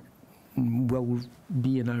will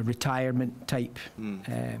be in a retirement type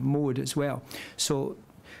mode as well. So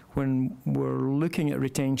when we're looking at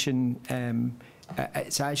retention,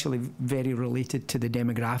 it's actually very related to the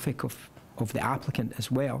demographic of the applicant as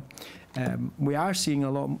well. We are seeing a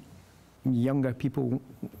lot younger people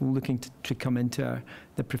looking to come into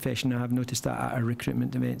the profession. I have noticed that at our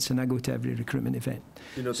recruitment events, and I go to every recruitment event.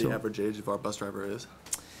 Do you know what the average age of our bus driver is?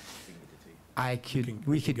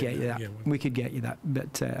 We could get you that. We could get you that,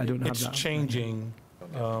 but I don't have that. It's changing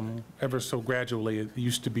ever so gradually. It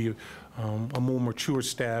used to be a more mature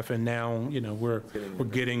staff, and now, you know, we're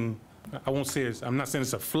getting, I won't say it's, I'm not saying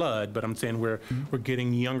it's a flood, but I'm saying we're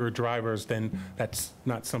getting younger drivers. Then that's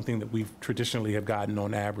not something that we've traditionally have gotten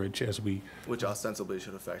on average as we. Which ostensibly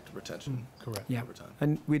should affect retention. Correct. Yeah, over time.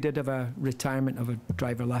 and we did have a retirement of a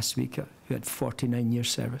driver last week who had 49 years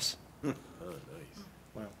service.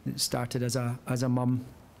 Wow. It started as a mum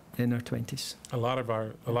in her 20s. A lot of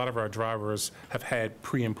our drivers have had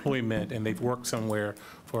pre-employment and they've worked somewhere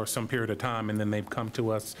for some period of time, and then they've come to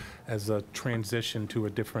us as a transition to a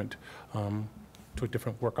different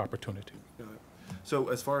work opportunity. So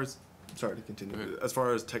as far as, sorry to continue, as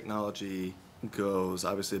far as technology goes,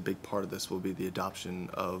 obviously a big part of this will be the adoption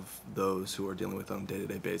of those who are dealing with on a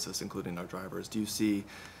day-to-day basis, including our drivers. Do you see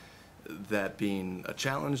that being a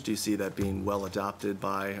challenge? Do you see that being well adopted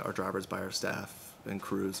by our drivers, by our staff and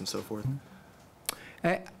crews and so forth?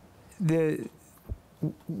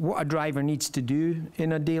 What a driver needs to do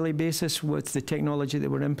in a daily basis with the technology that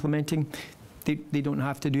we're implementing, they don't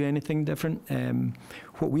have to do anything different.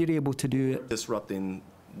 What we're able to do... Disrupting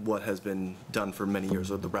what has been done for many years,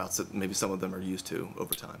 or the routes that maybe some of them are used to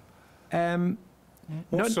over time?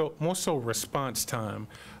 More so response time.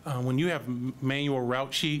 When you have manual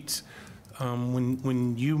route sheets,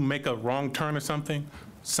 when you make a wrong turn or something,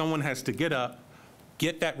 someone has to get up,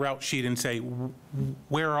 get that route sheet and say,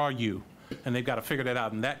 where are you? And they've got to figure that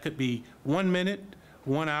out. And that could be 1 minute,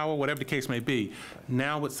 1 hour, whatever the case may be.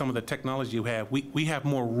 Now with some of the technology you have, we have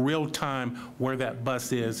more real time where that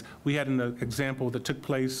bus is. We had an example that took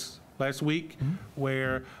place last week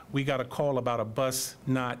where we got a call about a bus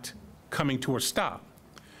not coming to a stop.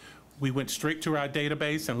 We went straight to our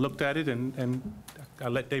database and looked at it, and I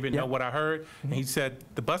let David know what I heard, and he said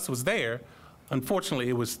the bus was there. Unfortunately,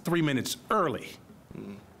 it was 3 minutes early.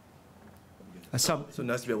 So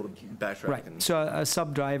nice to be able to backtrack. Right. So a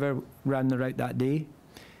sub driver ran the route that day,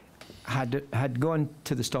 had gone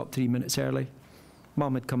to the stop 3 minutes early.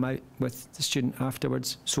 Mum had come out with the student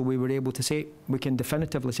afterwards, so we were able to say, we can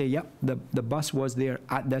definitively say, yep, the bus was there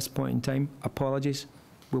at this point in time. Apologies,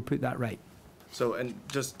 we'll put that right. So, and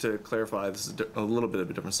just to clarify, this is a little bit of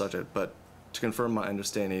a different subject, but to confirm my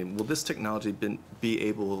understanding, will this technology be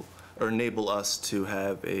able or enable us to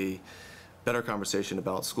have a better conversation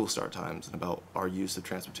about school start times and about our use of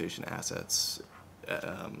transportation assets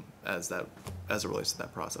as it relates to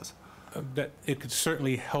that process? That it could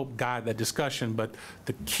certainly help guide that discussion, but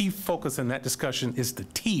the key focus in that discussion is the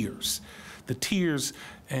tiers. The tiers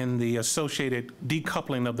and the associated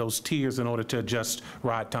decoupling of those tiers in order to adjust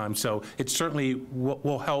ride time. So it certainly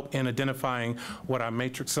will help in identifying what our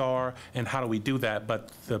matrix are and how do we do that.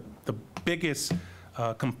 But the biggest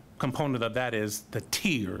component of that is the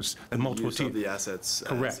tiers, the multiple Use of tiers. the assets.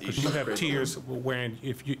 Correct, because you have tiers where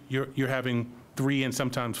if you're having 3 and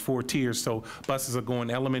sometimes 4 tiers, so buses are going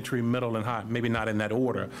elementary, middle, and high, maybe not in that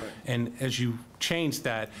order. And as you change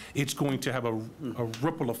that, it's going to have a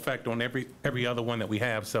ripple effect on every other one that we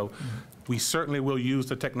have. So we certainly will use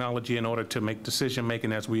the technology in order to make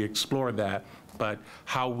decision-making as we explore that, but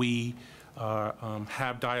how we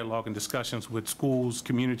have dialogue and discussions with schools,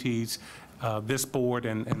 communities, this board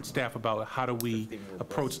and staff about how do we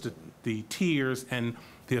approach the tiers and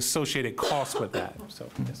the associated costs with that. So,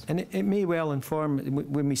 yes. And it may well inform,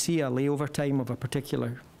 when we see a layover time of a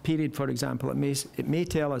particular period, for example, it may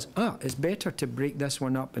tell us, it's better to break this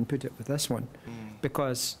one up and put it with this one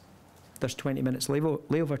because there's 20 minutes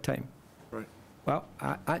layover time. Right. Well,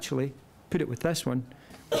 actually, put it with this one,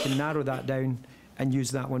 we can narrow that down and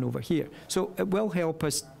use that one over here. So it will help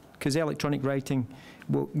us, because electronic writing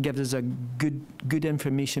gives us a good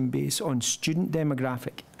information base on student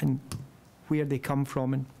demographic and where they come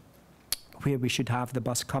from and where we should have the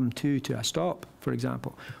bus come to a stop, for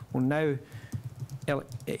example. Well, now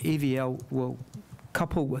AVL will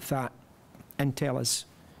couple with that and tell us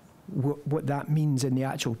what that means in the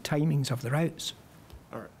actual timings of the routes.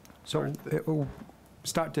 All right. So it will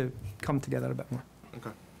start to come together a bit more.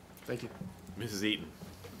 Okay. Thank you. Mrs. Eaton.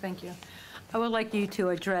 Thank you. I would like you to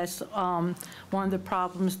address one of the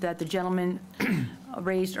problems that the gentleman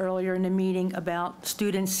raised earlier in the meeting about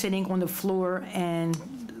students sitting on the floor and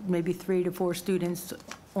maybe 3 to 4 students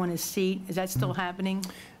on a seat. Is that still happening?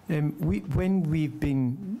 When we've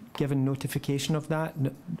been given notification of that,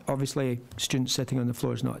 obviously students sitting on the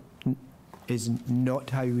floor is not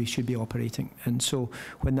how we should be operating. And so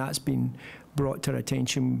when that's been brought to our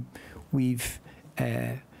attention, we've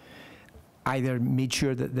either made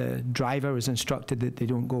sure that the driver is instructed that they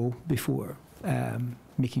don't go before,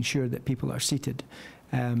 making sure that people are seated.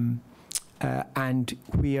 And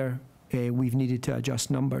where we've needed to adjust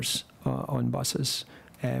numbers on buses,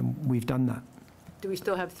 we've done that. Do we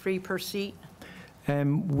still have 3 per seat?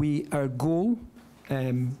 Our goal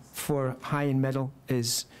for high and middle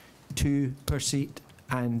is 2 per seat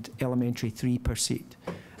and elementary 3 per seat.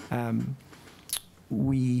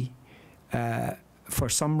 For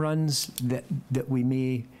some runs that we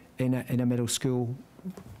may, in a middle school,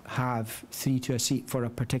 have 3 to a seat for a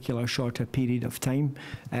particular shorter period of time.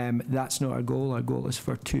 That's not our goal. Our goal is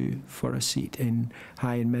for 2 for a seat in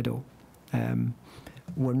high and middle.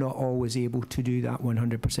 We're not always able to do that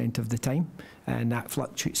 100% of the time, and that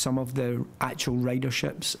fluctuates. Some of the actual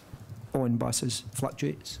riderships on buses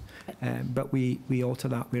fluctuates, but we alter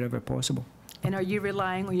that wherever possible. And are you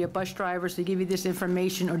relying on your bus drivers to give you this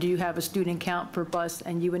information, or do you have a student count per bus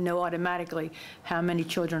and you would know automatically how many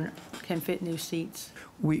children can fit in these seats?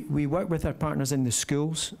 We work with our partners in the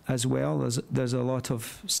schools as well. There's a lot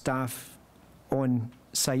of staff on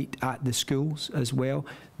site at the schools as well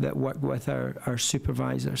that work with our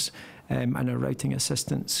supervisors and our routing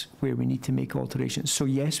assistants where we need to make alterations. So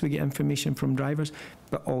yes, we get information from drivers,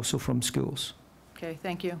 but also from schools. Okay,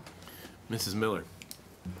 thank you. Mrs. Miller.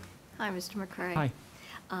 Hi, Mr. McCray. Hi.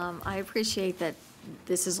 I appreciate that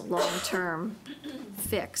this is a long-term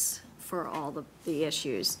fix for all the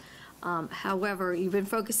issues. However, you've been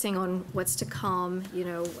focusing on what's to come,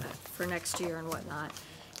 for next year and whatnot.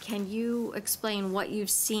 Can you explain what you've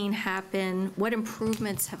seen happen, what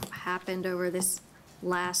improvements have happened over this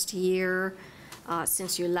last year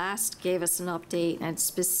since you last gave us an update, and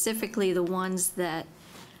specifically the ones that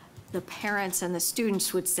the parents and the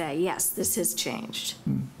students would say, yes, this has changed?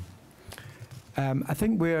 I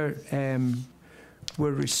think we're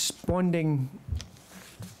responding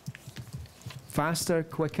faster,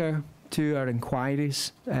 quicker to our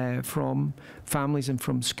inquiries from families and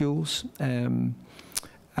from schools. That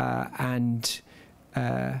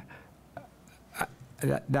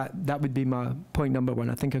would be my point number 1.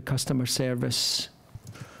 I think our customer service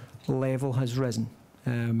level has risen.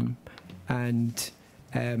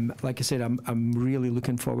 Like I said, I'm really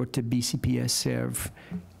looking forward to BCPS-Serve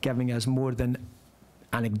giving us more than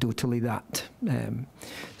anecdotally that.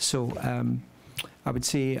 I would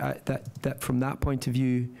say that from that point of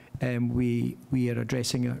view, we are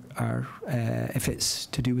addressing our if it's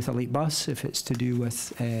to do with a late bus, if it's to do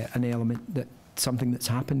with an element something that's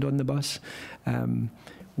happened on the bus,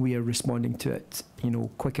 we are responding to it,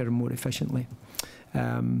 quicker and more efficiently.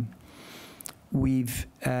 We've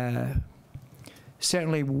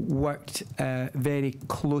certainly worked very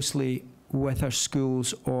closely with our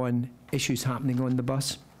schools on issues happening on the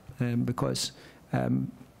bus, because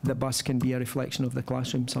the bus can be a reflection of the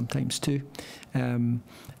classroom sometimes too.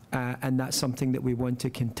 And that's something that we want to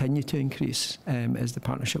continue to increase, is the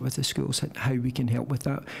partnership with the schools, and how we can help with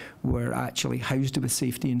that. We're actually housed with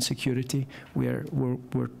safety and security. We're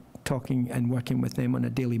talking and working with them on a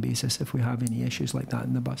daily basis if we have any issues like that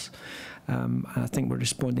in the bus. And I think we're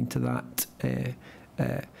responding to that.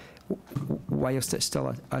 Whilst it's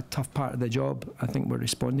still a tough part of the job, I think we're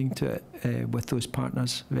responding to it with those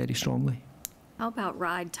partners very strongly. How about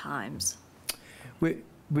ride times?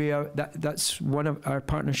 We are, that's one of our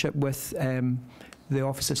partnership with the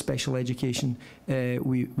Office of Special Education.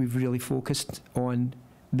 We've really focused on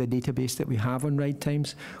the database that we have on ride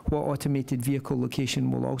times. What automated vehicle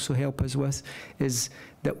location will also help us with is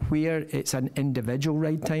that where it's an individual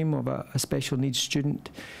ride time of a special needs student,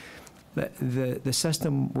 the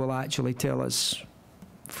system will actually tell us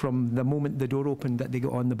from the moment the door opened that they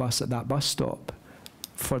got on the bus at that bus stop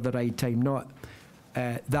for the ride time, not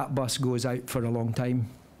that bus goes out for a long time,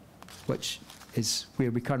 which is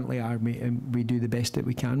where we currently are, and we do the best that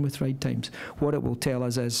we can with ride times. What it will tell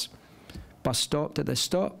us is bus stopped at this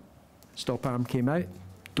stop, stop arm came out,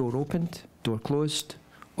 door opened, door closed,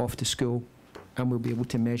 off to school, and we'll be able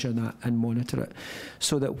to measure that and monitor it.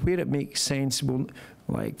 So that where it makes sense, we'll,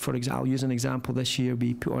 like for example, I'll use an example this year,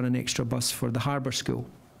 we put on an extra bus for the Harbour School,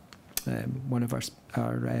 one of our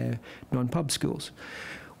non-pub schools.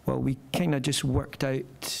 Well, we kind of just worked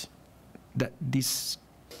out that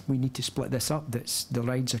we need to split this up, that the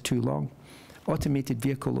rides are too long. Automated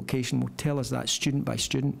vehicle location will tell us that student by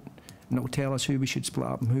student, and it will tell us who we should split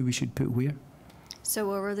up and who we should put where.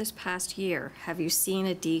 So over this past year, have you seen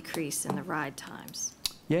a decrease in the ride times?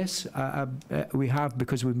 Yes, we have,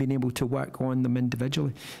 because we've been able to work on them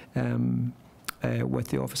individually with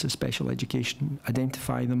the Office of Special Education,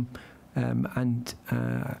 identify them, and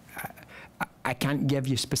I can't give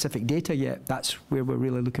you specific data yet. That's where we're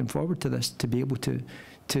really looking forward to this, to be able to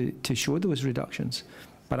show those reductions.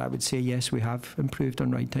 But I would say, yes, we have improved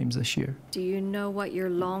on ride times this year. Do you know what your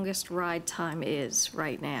longest ride time is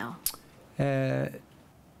right now? I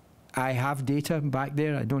have data back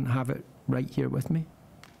there. I don't have it right here with me,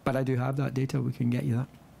 but I do have that data. We can get you that.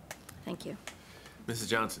 Thank you. Mrs.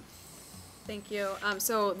 Johnson. Thank you.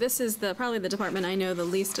 So this is probably the department I know the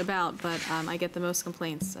least about, but I get the most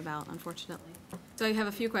complaints about, unfortunately. So I have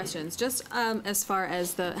a few questions, just as far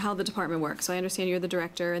as how the department works. So I understand you're the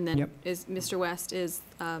director, and then Yep. Mr. West is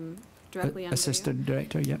directly under Assistant you?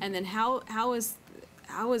 director, yeah. And then how is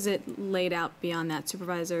it laid out beyond that?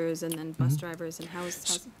 Supervisors and then bus drivers, and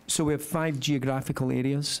how's So we have 5 geographical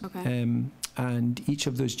areas, Okay. And each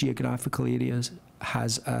of those geographical areas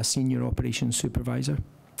has a senior operations supervisor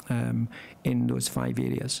in those 5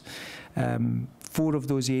 areas. 4 of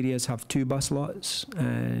those areas have 2 bus lots,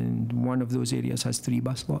 and 1 of those areas has 3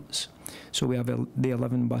 bus lots. So we have the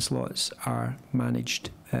 11 bus lots are managed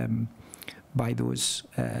by those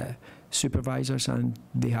supervisors, and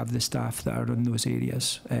they have the staff that are in those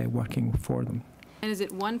areas working for them. And is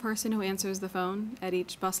it one person who answers the phone at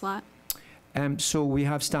each bus lot? So we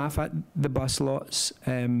have staff at the bus lots,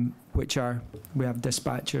 we have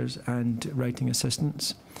dispatchers and writing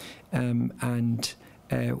assistants.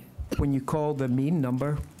 When you call the main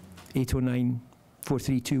number,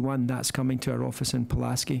 809-4321, that's coming to our office in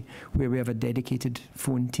Pulaski, where we have a dedicated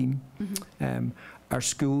phone team. Our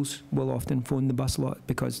schools will often phone the bus lot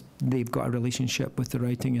because they've got a relationship with the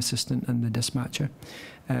writing assistant and the dispatcher.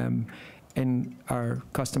 In our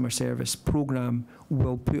customer service program,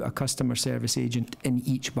 we'll put a customer service agent in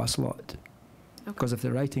each bus lot. Because if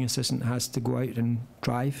the writing assistant has to go out and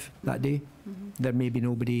drive that day, there may be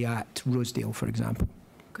nobody at Rosedale, for example.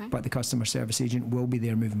 Okay. But the customer service agent will be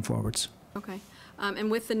there moving forwards. Okay. And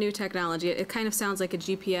with the new technology, it kind of sounds like a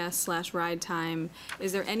GPS/ride time.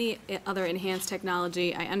 Is there any other enhanced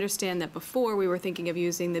technology? I understand that before we were thinking of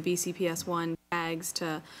using the BCPS-1 tags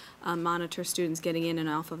to monitor students getting in and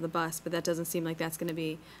off of the bus, but that doesn't seem like that's going to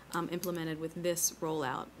be implemented with this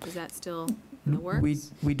rollout. Is that still in the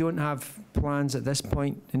works? We don't have plans at this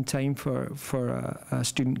point in time for a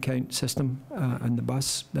student count system on the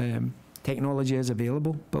bus. Technology is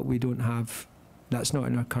available, but we don't have, that's not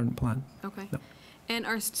in our current plan. Okay. No. And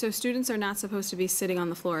so students are not supposed to be sitting on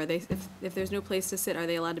the floor. If there's no place to sit, are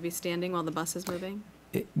they allowed to be standing while the bus is moving?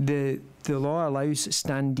 The law allows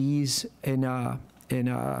standees in a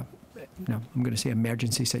I'm going to say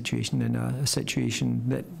emergency situation, in a situation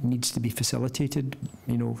that needs to be facilitated,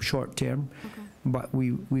 short term. Okay. But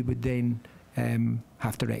we would then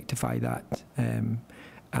have to rectify that.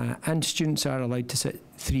 And students are allowed to sit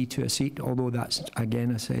 3 to a seat, although that's,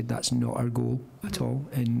 again, I said, that's not our goal at all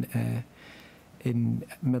in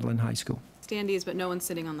middle and high school. Standees, but no one's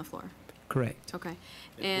sitting on the floor. Correct. Okay.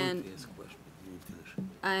 And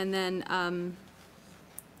then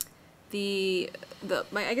I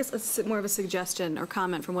guess it's more of a suggestion or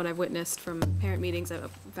comment from what I've witnessed from parent meetings. In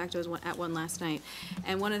fact, I was at one last night.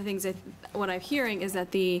 And one of the things what I'm hearing is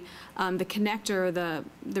that the connector,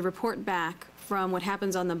 the report back from what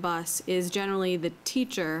happens on the bus is generally the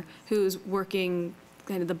teacher who's working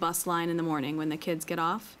kind of the bus line in the morning when the kids get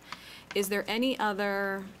off. Is there any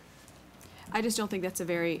other, I just don't think that's a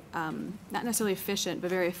very, not necessarily efficient, but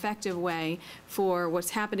very effective way for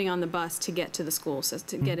what's happening on the bus to get to the schools,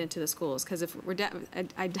 to get into the schools. Because if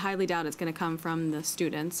I highly doubt it's going to come from the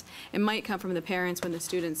students. It might come from the parents when the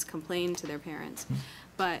students complain to their parents.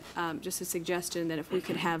 But just a suggestion that if we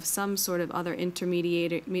could have some sort of other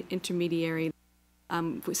intermediary,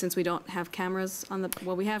 since we don't have cameras on the,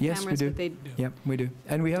 well, we have cameras, but they Yep, we do.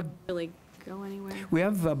 And we have really go anywhere. We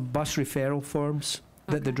have bus referral forms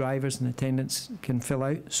that the drivers and attendants can fill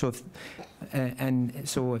out. So if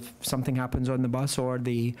so if something happens on the bus or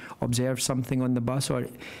they observe something on the bus, or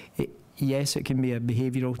yes, it can be a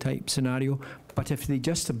behavioural type scenario. But if they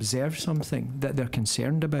just observe something that they're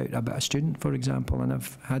concerned about a student, for example, and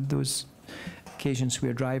I've had those occasions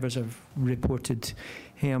where drivers have reported,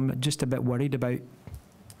 hey, I'm just a bit worried about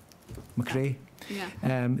McRae.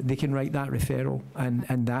 Yeah. They can write that referral,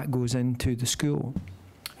 and that goes into the school,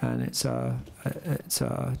 and it's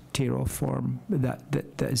a tear-off form that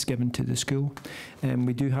is given to the school. And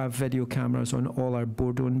we do have video cameras on all our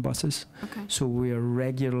board-owned buses, so we are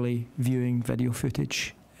regularly viewing video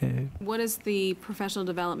footage. What does the professional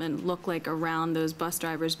development look like around those bus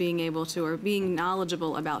drivers being able to, or being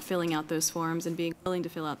knowledgeable about filling out those forms and being willing to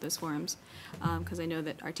fill out those forms? Because I know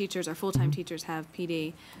that our teachers, our full-time teachers have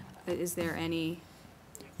PD. Is there any?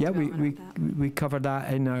 Yeah, we cover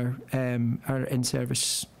that in our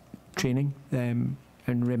in-service training, and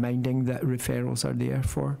reminding that referrals are there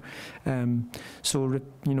for. So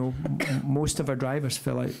you know, most of our drivers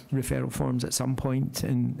fill out referral forms at some point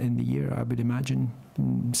in the year. I would imagine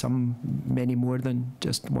many more than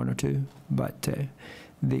just one or two, but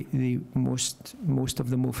most of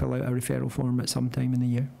them will fill out a referral form at some time in the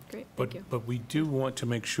year. Great, thank you. But we do want to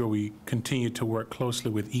make sure we continue to work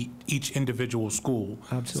closely with each individual school.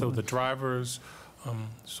 Absolutely. So the drivers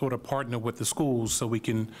sort of partner with the schools so we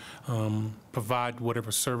can provide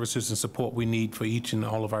whatever services and support we need for each and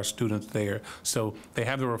all of our students there. So they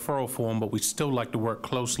have the referral form, but we still like to work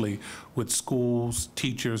closely with schools,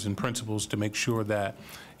 teachers, and principals to make sure that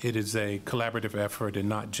it is a collaborative effort and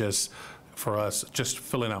not just for us just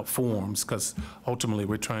filling out forms, because ultimately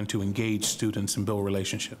we're trying to engage students and build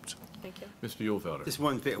relationships. Thank you. Mr. Uhlfelder. Just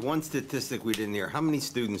one statistic we didn't hear. How many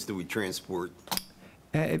students do we transport?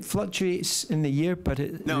 It fluctuates in the year, but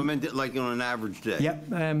No, I meant like on an average day.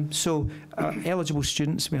 Yep. So eligible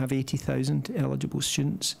students, we have 80,000 eligible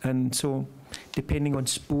students, and so depending on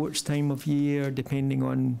sports time of year, depending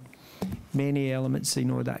on many elements, you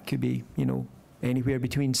know, that could be, you know, anywhere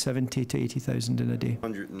between 70 to 80,000 in a day.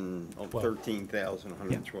 113,000,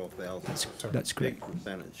 112,000. That's correct. Big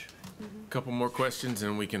percentage. A couple more questions,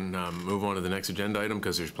 and we can move on to the next agenda item,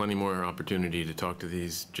 because there's plenty more opportunity to talk to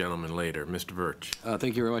these gentlemen later. Mr. Birch.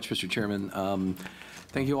 Thank you very much, Mr. Chairman.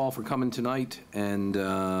 Thank you all for coming tonight, and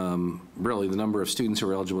really the number of students who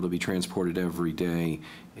are eligible to be transported every day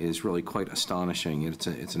is really quite astonishing. It's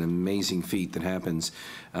an amazing feat that happens.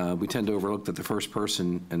 We tend to overlook that the first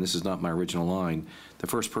person, and this is not my original line, the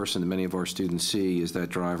first person that many of our students see is that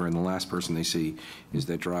driver, and the last person they see is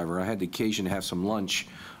that driver. I had the occasion to have some lunch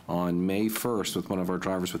on May 1st with one of our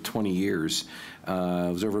drivers with 20 years. I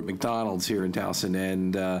was over at McDonald's here in Towson,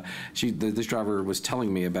 and this driver was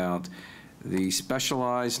telling me about the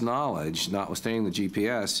specialized knowledge, notwithstanding the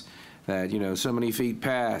GPS, that, you know, so many feet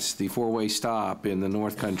past the four-way stop in the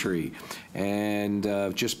North Country, and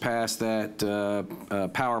just past that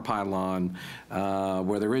power pylon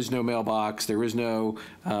where there is no mailbox, there is no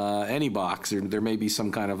any box, there may be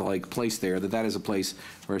some kind of like place there, that is a place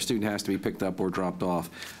where a student has to be picked up or dropped off.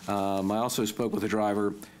 I also spoke with a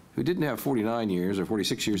driver who didn't have 49 years or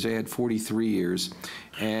 46 years, they had 43 years,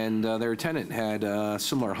 and their attendant had a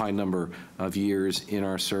similar high number of years in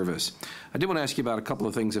our service. I did want to ask you about a couple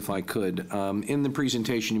of things, if I could. In the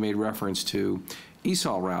presentation, you made reference to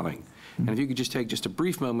ESOL routing, and if you could just take just a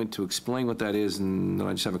brief moment to explain what that is, and then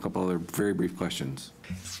I just have a couple other very brief questions.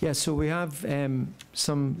 Yeah, so we have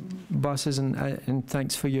some buses, and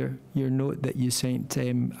thanks for your note that you sent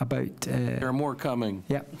about... there are more coming.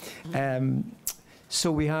 Yeah. So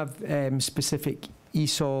we have specific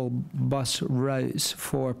ESOL bus routes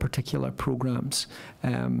for particular programs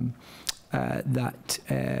that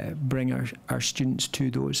bring our students to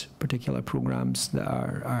those particular programs that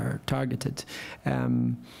are targeted. I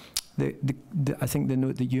think the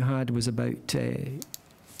note that you had was about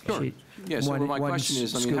Sure. Yeah, so my question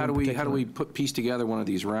is, I mean, how do we piece together one of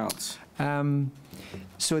these routes?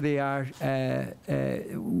 So they are,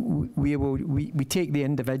 we take the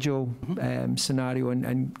individual scenario,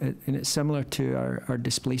 and it's similar to our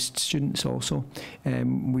displaced students also.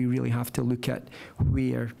 We really have to look at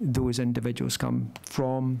where those individuals come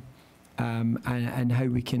from, and how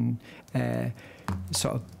we can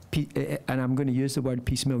sort of, and I'm going to use the word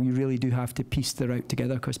piecemeal, you really do have to piece the route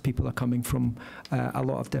together, because people are coming from a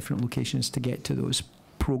lot of different locations to get to those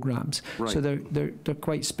programs. Right. So they're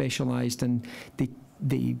quite specialised, and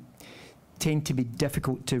they tend to be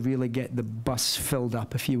difficult to really get the bus filled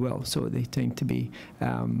up, if you will. So they tend to be,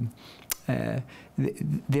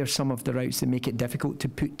 they're some of the routes that make it difficult to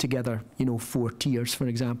put together, 4 tiers, for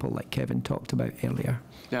example, like Kevin talked about earlier.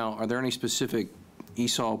 Now, are there any specific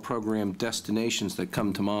ESOL program destinations that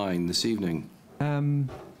come to mind this evening?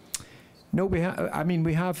 No, we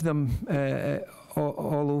have them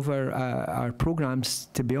all over our programs,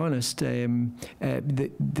 to be honest.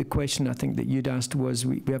 The question I think that you'd asked was,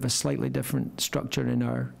 we have a slightly different structure in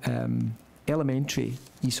our elementary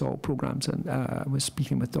ESOL programs, and I was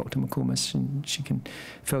speaking with Dr. McComas, and she can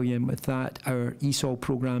fill you in with that. Our ESOL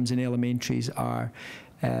programs in elementaries are,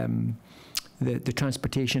 the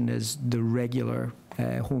transportation is the regular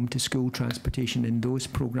home-to-school transportation in those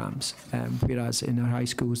programs, whereas in our high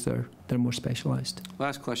schools they're more specialised.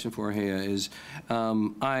 Last question for Hea is,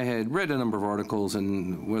 I had read a number of articles,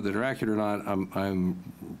 and whether they're accurate or not, I'm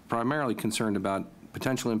primarily concerned about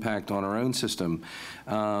potential impact on our own system.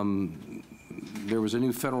 There was a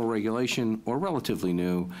new federal regulation, or relatively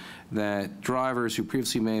new, that drivers who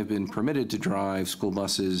previously may have been permitted to drive school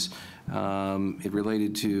buses, it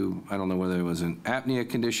related to, I don't know whether it was an apnea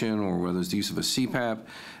condition or whether it was the use of a CPAP,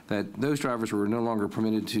 that those drivers were no longer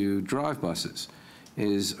permitted to drive buses.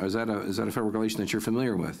 Is that a federal regulation that you're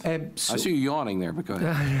familiar with? I see you yawning there, but go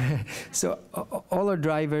ahead. So all our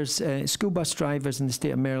drivers, school bus drivers in the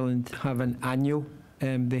state of Maryland, have an annual.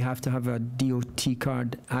 They have to have a DOT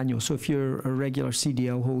card annual. So if you're a regular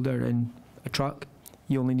CDL holder in a truck,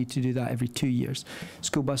 you only need to do that every 2 years.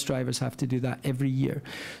 School bus drivers have to do that every year.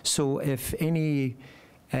 So if any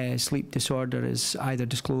sleep disorder is either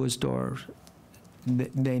disclosed, or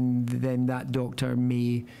then that doctor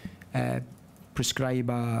may prescribe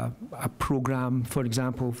a program, for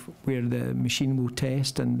example, where the machine will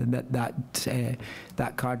test, and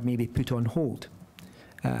that card may be put on hold.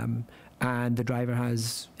 And the driver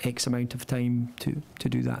has X amount of time to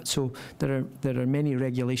do that. So there are many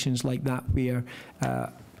regulations like that, where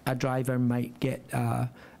a driver might get a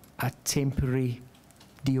temporary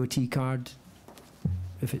DOT card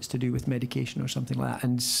if it's to do with medication or something like that,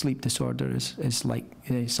 and sleep disorder is like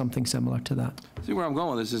something similar to that. See, where I'm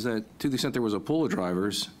going with this is that, to the extent there was a pool of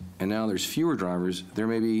drivers and now there's fewer drivers, there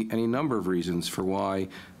may be any number of reasons for why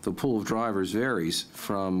the pool of drivers varies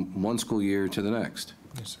from one school year to the next.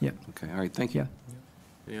 Yes, sir. Yep. Okay, all right, thank you. Yeah.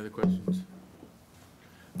 Any other questions?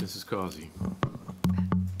 Mrs. Causey.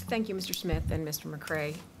 Thank you, Mr. Smith and Mr.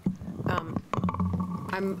 McCray.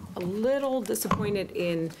 I'm a little disappointed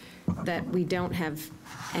in that we don't have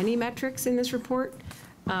any metrics in this report.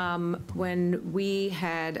 When we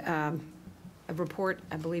had a report,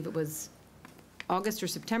 I believe it was August or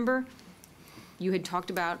September, you had talked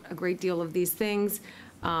about a great deal of these things.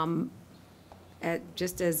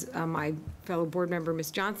 Just as my fellow board member,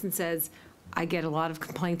 Ms. Johnson, says, I get a lot of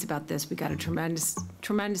complaints about this. We got a tremendous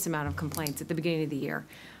amount of complaints at the beginning of the year.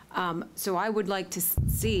 So I would like to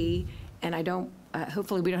see, and I don't,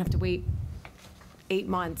 hopefully we don't have to wait 8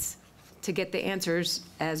 months to get the answers,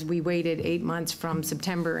 as we waited 8 months from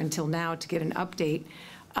September until now to get an update.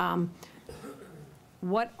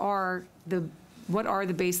 What are the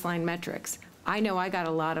baseline metrics? I know I got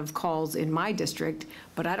a lot of calls in my district,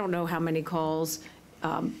 but I don't know how many calls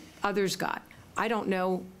others got. I don't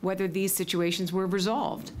know whether these situations were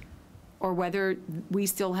resolved, or whether we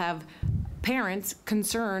still have parents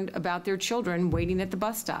concerned about their children waiting at the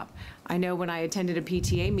bus stop. I know when I attended a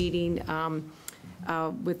PTA meeting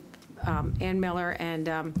with Ann Miller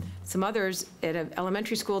and some others at an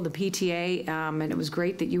elementary school, the PTA, and it was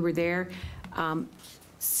great that you were there,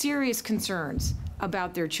 serious concerns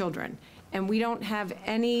about their children. And we don't have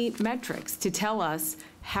any metrics to tell us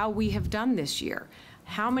how we have done this year.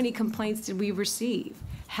 How many complaints did we receive?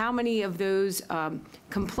 How many of those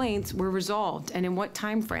complaints were resolved, and in what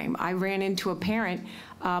time frame? I ran into a parent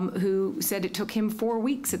who said it took him 4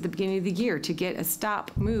 weeks at the beginning of the year to get a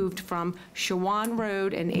stop moved from Shawan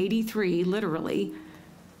Road and 83, literally,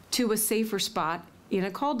 to a safer spot in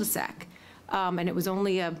a cul-de-sac. And it was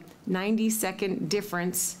only a 90-second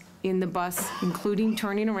difference in the bus, including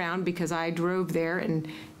turning around, because I drove there, and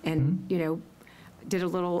you know, did a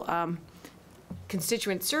little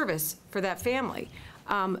constituent service for that family.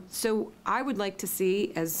 So I would like to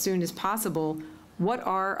see, as soon as possible, what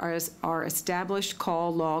are our established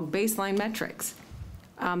call log baseline metrics?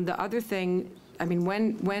 The other thing, I mean,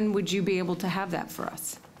 when would you be able to have that for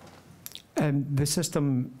us? The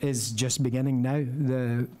system is just beginning now,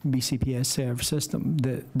 the BCPS-serve system.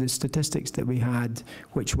 The statistics that we had,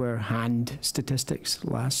 which were hand statistics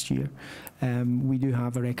last year, we do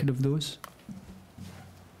have a record of those.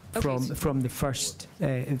 Okay, From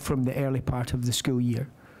the early part of the school year.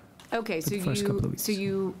 Okay, so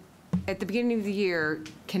you, at the beginning of the year,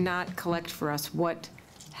 cannot collect for us what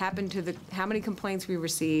happened to how many complaints we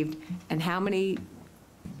received and how many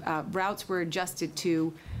routes were adjusted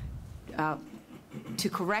to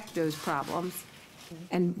correct those problems,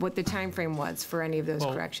 and what the time frame was for any of those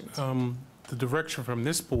corrections. The direction from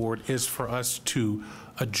this board is for us to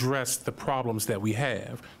address the problems that we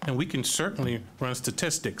have. And we can certainly run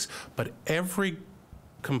statistics, but every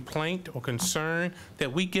complaint or concern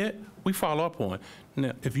that we get, we follow up on.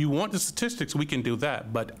 Now, if you want the statistics, we can do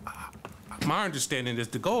that, but my understanding is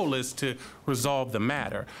the goal is to resolve the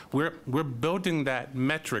matter. We're building that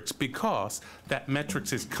metrics because that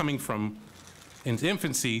metrics is coming from in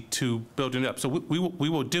infancy to building up. So we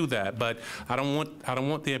will do that, but I don't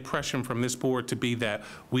want the impression from this board to be that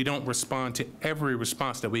we don't respond to every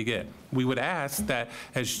response that we get. We would ask that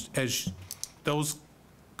as those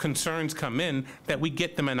concerns come in, that we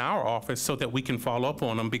get them in our office so that we can follow up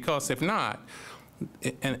on them, because if not,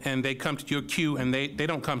 and they come to your queue and they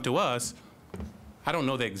don't come to us, I don't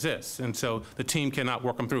know they exist, and so the team cannot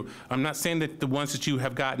work them through. I'm not saying that the ones that you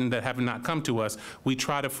have gotten that have not come to us, we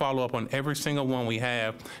try to follow up on every single one we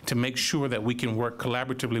have to make sure that we can work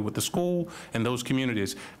collaboratively with the school and those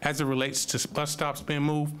communities. As it relates to bus stops being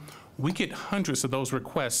moved, we get hundreds of those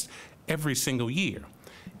requests every single year.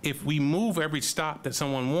 If we move every stop that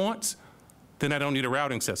someone wants, then I don't need a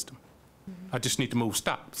routing system. I just need to move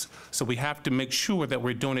stops. So we have to make sure that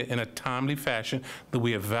we're doing it in a timely fashion, that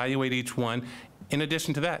we evaluate each one. In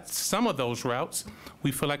addition to that, some of those routes,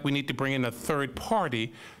 we feel like we need to bring in a third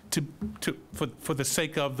party for the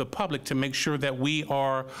sake of the public, to make sure that we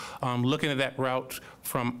are looking at that route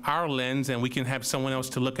from our lens, and we can have someone else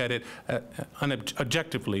to look at it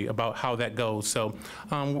objectively about how that goes. So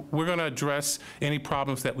we're going to address any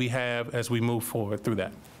problems that we have as we move forward through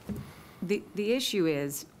that. The issue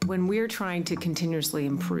is, when we're trying to continuously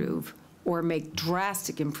improve or make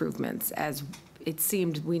drastic improvements, as it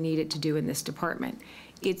seemed we needed to do in this department,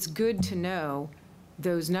 it's good to know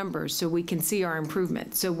those numbers so we can see our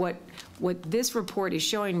improvement. So what this report is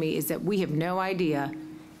showing me is that we have no idea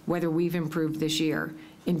whether we've improved this year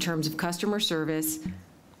in terms of customer service,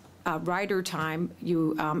 rider time.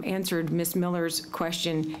 You answered Ms. Miller's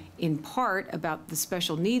question in part about the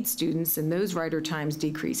special needs students and those rider times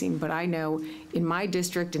decreasing, but I know in my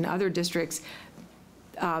district and other districts,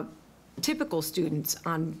 typical students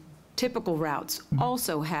on typical routes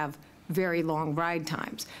also have very long ride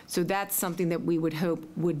times. So that's something that we would hope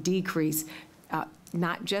would decrease,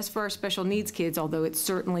 not just for our special needs kids, although it's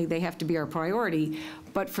certainly, they have to be our priority,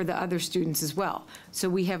 but for the other students as well. So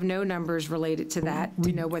we have no numbers related to that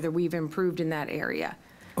to know whether we've improved in that area.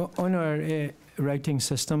 On our routing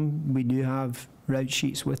system, we do have route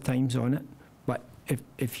sheets with times on it, but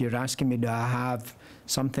if you're asking me, do I have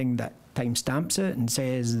something that time stamps it and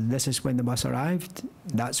says this is when the bus arrived,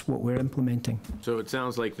 that's what we're implementing. So it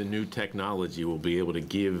sounds like the new technology will be able to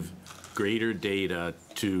give greater data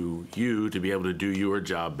to you to be able to do your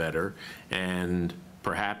job better, and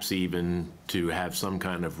perhaps even to have some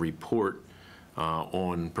kind of report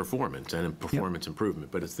on performance and performance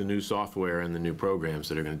improvement. But it's the new software and the new programs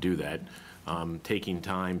that are going to do that. Taking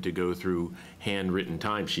time to go through handwritten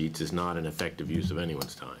timesheets is not an effective use of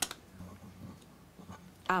anyone's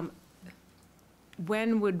time.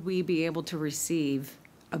 When would we be able to receive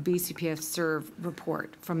a BCPS-serve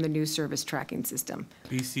report from the new service tracking system?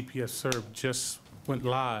 BCPS-serve just went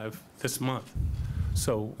live this month.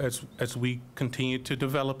 So as we continue to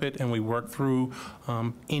develop it and we work through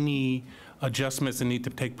any adjustments that need to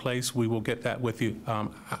take place, we will get that with you.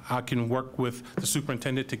 I can work with the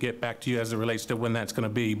superintendent to get back to you as it relates to when that's going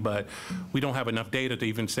to be, but we don't have enough data to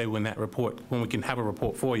even say when we can have a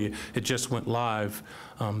report for you. It just went live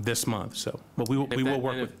this month. So, but we will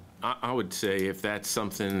work with. I would say if that's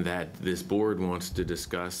something that this board wants to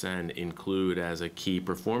discuss and include as a key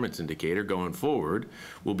performance indicator going forward,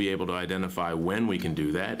 we'll be able to identify when we can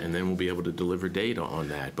do that, and then we'll be able to deliver data on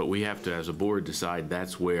that. But we have to, as a board, decide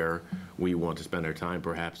that's where we want to spend our time.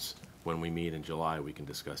 Perhaps when we meet in July, we can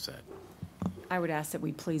discuss that. I would ask that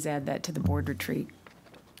we please add that to the board retreat.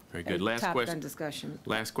 Very good. Last question. Discussion.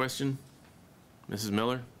 Last question. Mrs.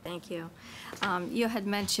 Miller? Thank you. You had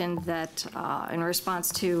mentioned that in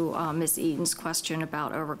response to Ms. Eaton's question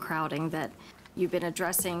about overcrowding, that you've been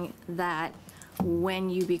addressing that when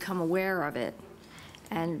you become aware of it.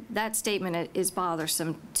 And that statement is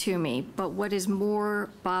bothersome to me. But what is more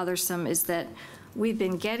bothersome is that we've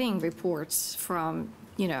been getting reports from,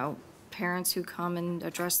 parents who come and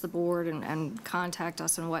address the board and contact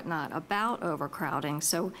us and whatnot about overcrowding.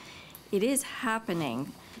 So it is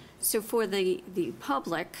happening. So for the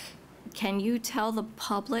public, can you tell the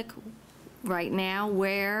public right now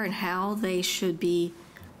where and how they should be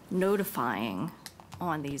notifying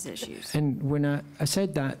on these issues? And when I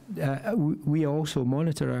said that, we also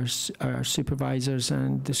monitor our supervisors,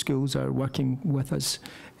 and the schools are working with us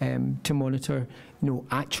to monitor,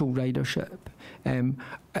 actual ridership.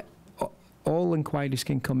 All inquiries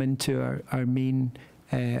can come into our main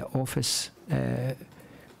office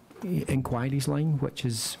inquiries line, which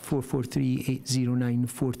is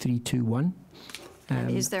 443-809-4321.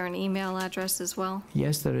 Is there an email address as well?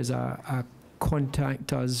 Yes, there is a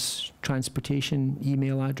contact us transportation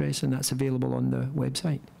email address, and that's available on the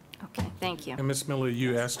website. Okay, thank you. And Ms. Miller,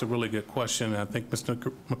 you asked a really good question. I think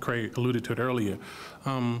Mr. McCray alluded to it earlier.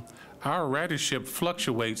 Our ridership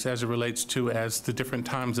fluctuates as it relates to the different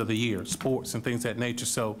times of the year, sports and things of that nature.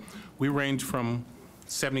 So we range from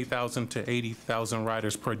 70,000 to 80,000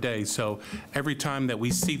 riders per day. So every time that we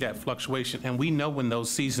see that fluctuation, and we know when those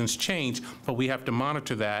seasons change, but we have to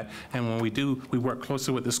monitor that. And when we do, we work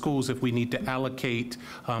closely with the schools if we need to allocate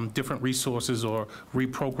different resources or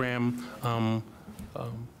reprogram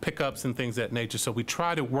pickups and things of that nature. So we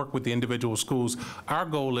try to work with the individual schools. Our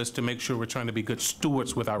goal is to make sure we're trying to be good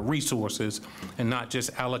stewards with our resources and not just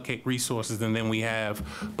allocate resources and then we have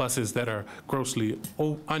buses that are grossly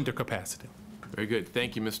under capacity. Very good.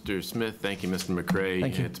 Thank you, Mr. Smith. Thank you, Mr. McCray.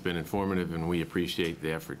 Thank you. It's been informative, and we appreciate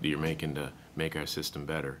the effort that you're making to make our system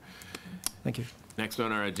better. Thank you. Next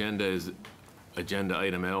on our agenda is agenda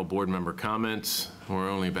item L, board member comments. We're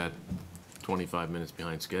only about 25 minutes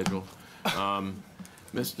behind schedule.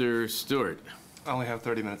 Mr. Stewart. I only have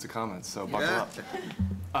 30 minutes of comments, so buckle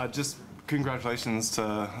up. Just congratulations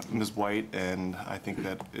to Ms. White, and I think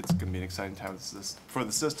that it's going to be an exciting time for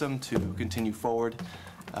the system to continue forward,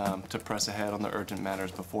 to press ahead on the urgent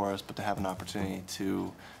matters before us, but to have an opportunity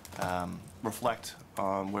to reflect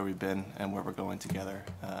on where we've been and where we're going together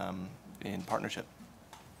in partnership.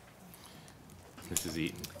 Mrs.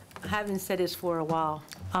 Eaton. I haven't said this for a while.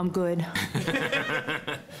 I'm good.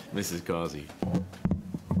 Mrs. Causey.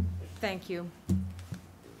 Thank you.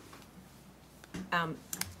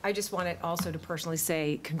 I just wanted also to personally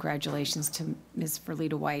say congratulations to Ms.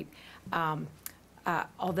 Verlita White.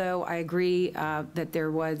 Although I agree that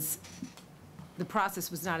the process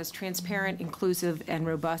was not as transparent, inclusive, and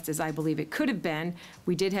robust as I believe it could have been,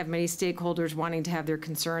 we did have many stakeholders wanting to have their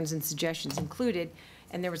concerns and suggestions included,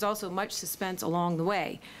 and there was also much suspense along the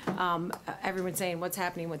way. Everyone saying, what's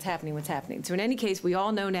happening, what's happening, what's happening. So in any case, we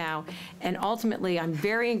all know now, and ultimately, I'm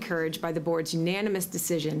very encouraged by the board's unanimous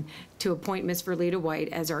decision to appoint Ms. Verlita White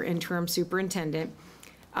as our interim superintendent,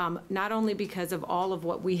 not only because of all of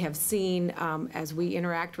what we have seen as we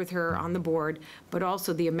interact with her on the board, but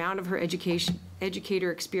also the amount of her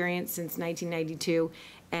educator experience since 1992,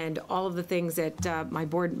 and all of the things that my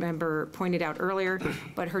board member pointed out earlier,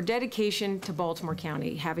 but her dedication to Baltimore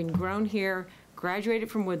County, having grown here, graduated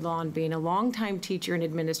from Woodlawn, being a longtime teacher and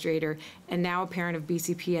administrator, and now a parent of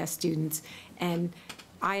BCPS students. And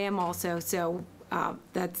I am also, so I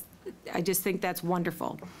just think that's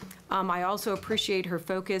wonderful. I also appreciate her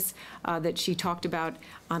focus that she talked about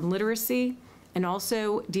on literacy and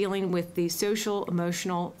also dealing with the social,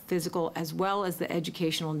 emotional, physical, as well as the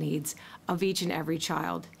educational needs of each and every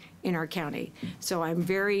child in our county. So I'm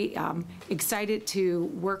very excited to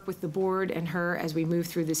work with the board and her as we move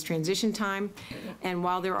through this transition time. And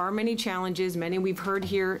while there are many challenges, many we've heard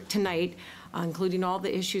here tonight, including all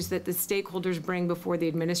the issues that the stakeholders bring before the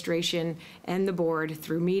administration and the board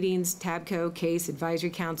through meetings, TABCO, CASE,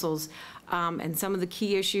 advisory councils, and some of the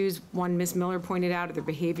key issues, one Ms. Miller pointed out, are the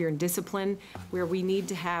behavior and discipline, where we need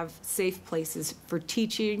to have safe places for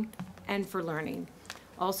teaching and for learning.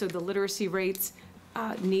 Also, the literacy rates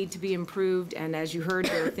need to be improved, and as you heard,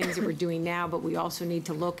 there are things that we're doing now, but we also need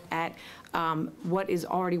to look at what is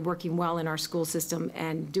already working well in our school system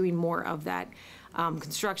and doing more of that.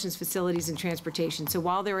 Constructions, facilities, and transportation. So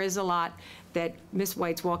while there is a lot that Ms.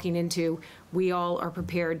 White's walking into, we all are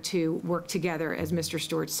prepared to work together, as Mr.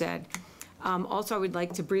 Stewart said. Also, I would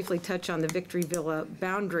like to briefly touch on the Victory Villa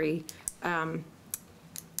boundary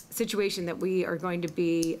situation that we are going to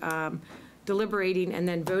be deliberating and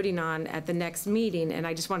then voting on at the next meeting. And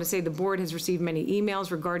I just want to say the board has received many emails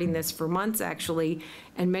regarding this for months, actually,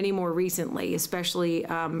 and many more recently, especially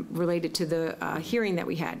related to the hearing that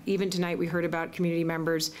we had. Even tonight, we heard about community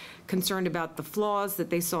members concerned about the flaws that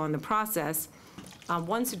they saw in the process.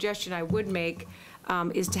 One suggestion I would make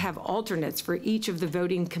is to have alternates for each of the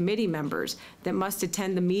voting committee members that must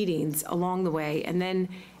attend the meetings along the way. And then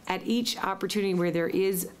at each opportunity where there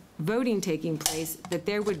is voting taking place, that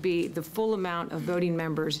there would be the full amount of voting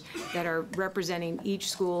members that are representing each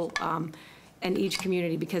school and each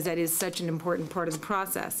community, because that is such an important part of the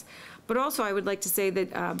process. But also, I would like to say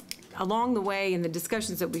that along the way in the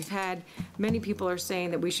discussions that we've had, many people are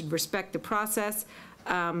saying that we should respect the process.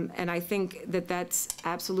 And I think that that's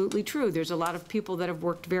absolutely true. There's a lot of people that have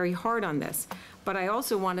worked very hard on this. But I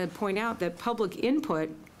also want to point out that public input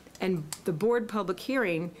and the board public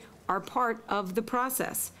hearing are part of the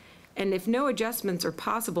process. And if no adjustments are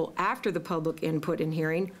possible after the public input and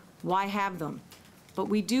hearing, why have them? But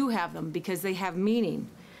we do have them because they have meaning.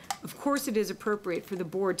 Of course, it is appropriate for the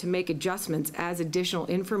board to make adjustments as additional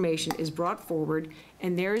information is brought forward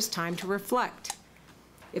and there is time to reflect.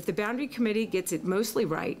 If the boundary committee gets it mostly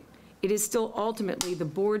right, it is still ultimately the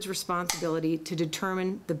board's responsibility to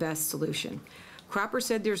determine the best solution. Cropper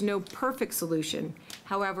said there's no perfect solution.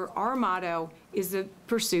 However, our motto is the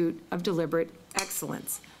pursuit of deliberate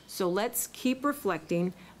excellence. So let's keep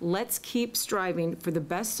reflecting, let's keep striving for the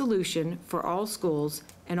best solution for all schools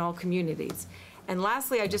and all communities. And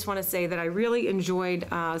lastly, I just want to say that I really enjoyed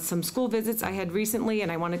some school visits I had recently,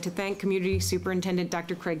 and I wanted to thank Community Superintendent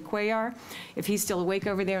Dr. Craig Cuellar. If he's still awake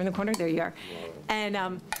over there in the corner, there you are.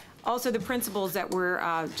 And also the principals that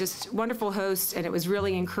were just wonderful hosts, and it was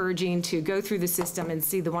really encouraging to go through the system and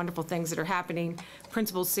see the wonderful things that are happening.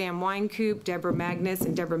 Principals Sam Weinkoop, Deborah Magnus,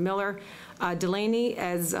 and Deborah Miller. Delaney,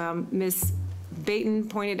 as Ms. Baton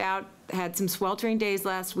pointed out, had some sweltering days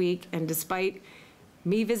last week, and despite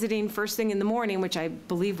me visiting first thing in the morning, which I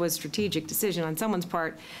believe was a strategic decision on someone's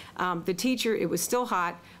part, the teacher, it was still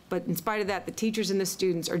hot, but in spite of that, the teachers and the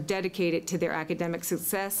students are dedicated to their academic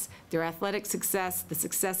success, their athletic success, the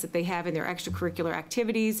success that they have in their extracurricular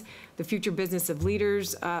activities, the Future Business of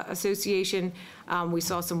Leaders Association. We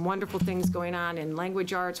saw some wonderful things going on in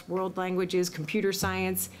language arts, world languages, computer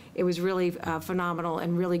science. It was really phenomenal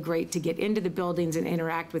and really great to get into the buildings and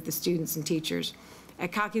interact with the students and teachers.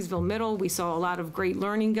 At Cockeysville Middle, we saw a lot of great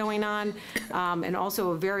learning going on, and also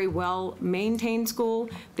a very well-maintained school.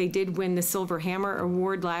 They did win the Silver Hammer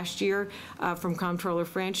Award last year from Comptroller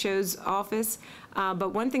Francho's office.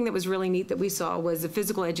 But one thing that was really neat that we saw was a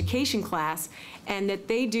physical education class, and that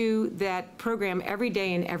they do that program every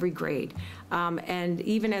day in every grade. And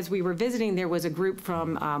even as we were visiting, there was a group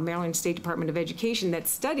from Maryland State Department of Education that's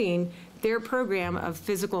studying their program of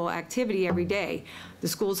physical activity every day. The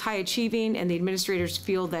school's high achieving, and the administrators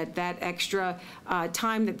feel that that extra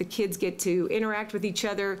time that the kids get to interact with each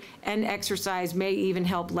other and exercise may even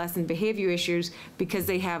help lessen behavior issues because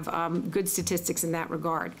they have good statistics in that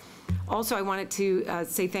regard. Also, I wanted to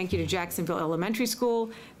say thank you to Jacksonville Elementary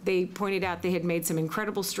School. They pointed out they had made some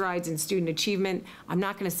incredible strides in student achievement. I'm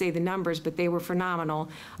not going to say the numbers, but they were phenomenal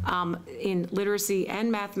in literacy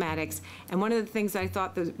and mathematics. And one of the things I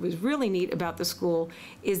thought that was really neat about the school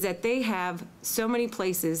is that they have so many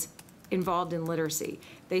places involved in literacy.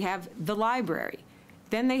 They have the library.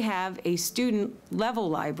 Then they have a student level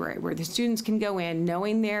library where the students can go in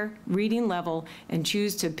knowing their reading level and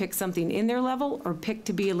choose to pick something in their level or pick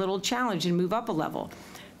to be a little challenged and move up a level.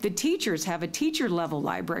 The teachers have a teacher level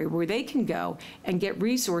library where they can go and get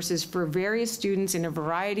resources for various students in a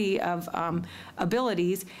variety of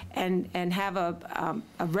abilities and have a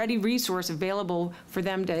ready resource available for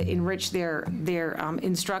them to enrich their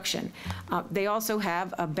instruction. They also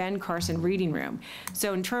have a Ben Carson reading room.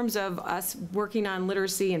 So in terms of us working on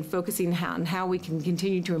literacy and focusing on how we can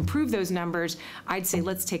continue to improve those numbers, I'd say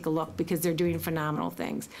let's take a look because they're doing phenomenal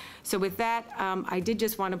things. So with that, I did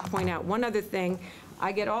just want to point out one other thing.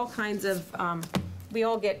 I get all kinds of, we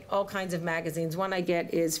all get all kinds of magazines. One I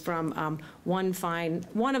get is from one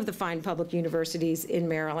of the fine public universities in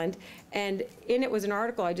Maryland. And in it was an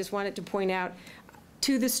article I just wanted to point out.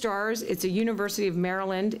 To the Stars, it's a University of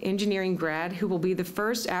Maryland engineering grad who will be the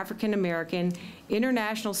first African-American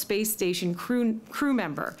International Space Station crew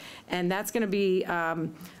member. And that's going to be,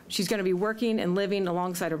 she's going to be working and living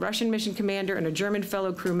alongside a Russian mission commander and a German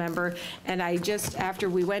fellow crew member. And I just, after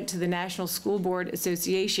we went to the National School Board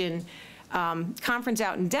Association conference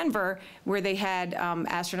out in Denver, where they had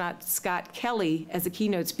astronaut Scott Kelly as a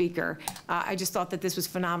keynote speaker, I just thought that this was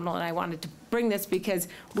phenomenal, and I wanted to bring this because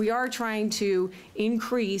we are trying to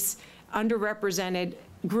increase underrepresented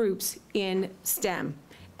groups in STEM.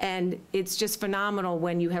 And it's just phenomenal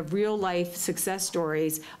when you have real-life success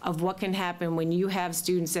stories of what can happen when you have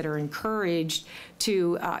students that are encouraged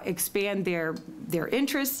to expand their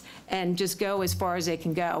interests and just go as far as they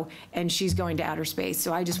can go. And she's going to outer space.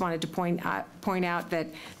 So I just wanted to point out that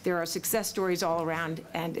there are success stories all around,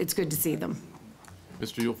 and it's good to see them.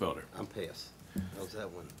 Mr. Uhlfelder. I'm pass. How's that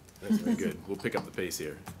one? That's very good. We'll pick up the pace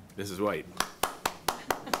here. Mrs. White.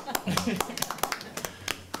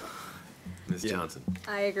 Ms. Johnson.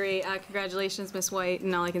 I agree. Congratulations, Miss White,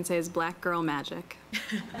 and all I can say is black girl magic.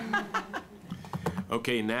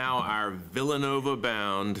 Okay, now our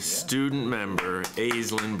Villanova-bound student member,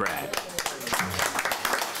 Aislinn Brad.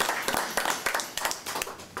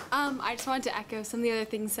 I just wanted to echo some of the other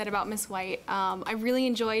things said about Miss White. I really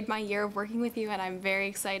enjoyed my year of working with you, and I'm very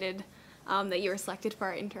excited that you were selected for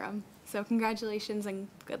our interim. So congratulations and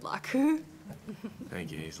good luck.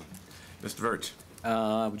 Thank you, Aislinn. Mr. Virch.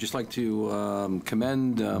 I would just like to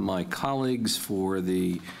commend my colleagues for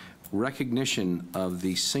the recognition of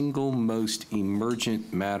the single most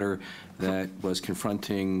emergent matter that was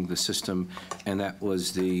confronting the system, and that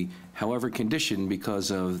was the, however conditioned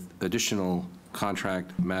because of additional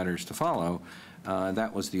contract matters to follow,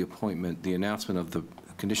 that was the appointment, the announcement of the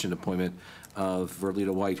conditioned appointment of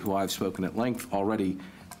Verlita White, who I've spoken at length already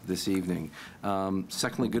this evening.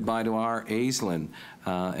 Secondly, goodbye to our Aislinn,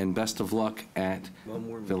 and best of luck at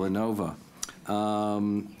Villanova.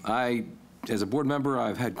 As a board member,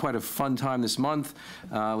 I've had quite a fun time this month.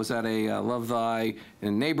 I was at a Love Thy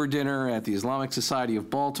and Neighbor dinner at the Islamic Society of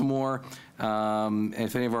Baltimore. And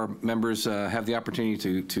if any of our members have the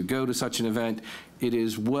opportunity to go to such an event, it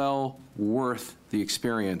is well worth the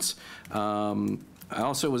experience. I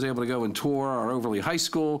also was able to go and tour our Overlea High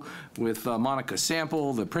School with Monica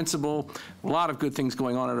Sample, the principal. A lot of good things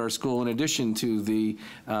going on at our school in addition to the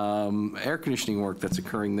air conditioning work that's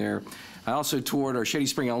occurring there. I also toured our Shady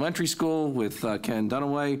Spring Elementary School with Ken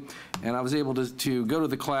Dunaway, and I was able to go to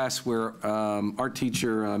the class where art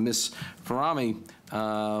teacher Miss Farami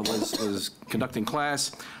was conducting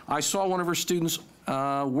class. I saw one of her students'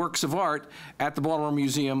 works of art at the Baltimore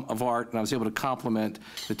Museum of Art, and I was able to compliment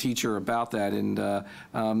the teacher about that.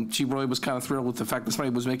 And she really was kind of thrilled with the fact that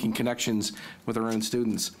somebody was making connections with her own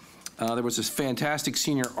students. There was this fantastic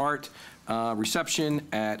senior art reception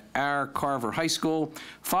at our Carver High School,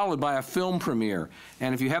 followed by a film premiere.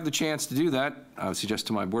 And if you have the chance to do that, I would suggest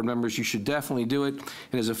to my board members you should definitely do it.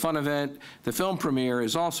 It is a fun event. The film premiere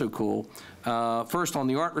is also cool. First, on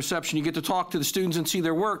the art reception, you get to talk to the students and see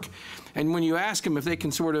their work. And when you ask them if they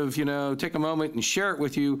can sort of, take a moment and share it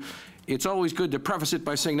with you, it's always good to preface it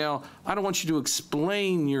by saying, now, I don't want you to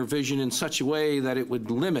explain your vision in such a way that it would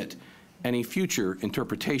limit any future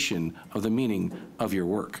interpretation of the meaning of your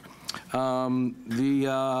work.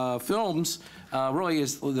 The films really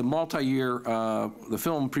is the multi-year, the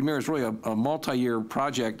film premiere is really a multi-year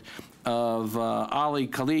project of Ali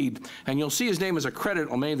Khalid, and you'll see his name as a credit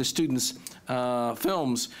on many of the students'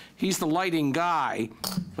 films. He's the lighting guy,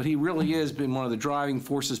 but he really has been one of the driving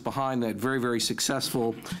forces behind that very, very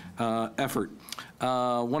successful effort.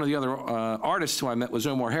 One of the other artists who I met was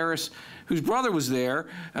Omar Harris, whose brother was there,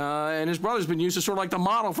 and his brother's been used as sort of like the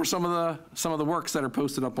model for some of the works that are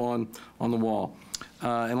posted up on the wall.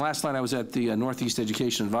 And last night I was at the Northeast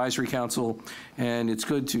Education Advisory Council, and it's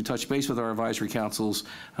good to touch base with our advisory councils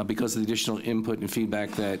because of the additional input and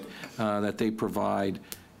feedback that they provide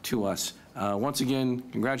to us. Once again,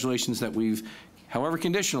 congratulations that we've, however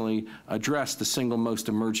conditionally, addressed the single most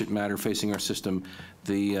emergent matter facing our system,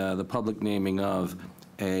 the public naming of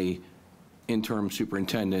a interim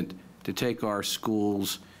superintendent to take our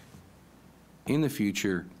schools in the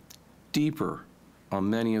future deeper on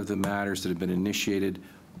many of the matters that have been initiated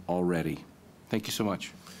already. Thank you so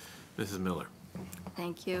much. Mrs. Miller.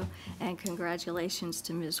 Thank you, and congratulations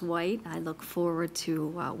to Ms. White. I look forward to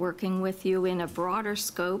working with you in a broader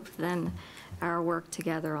scope than our work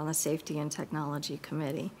together on the Safety and Technology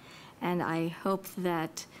Committee. And I hope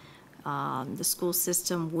that the school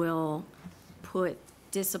system will put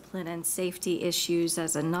discipline and safety issues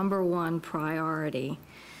as a #1 priority.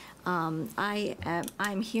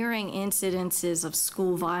 I'm hearing incidences of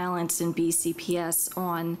school violence in BCPS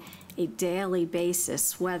on a daily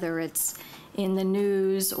basis, whether it's in the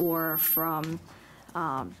news or from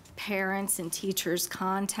parents and teachers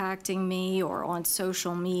contacting me or on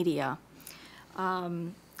social media.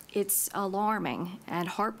 It's alarming and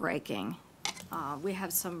heartbreaking. We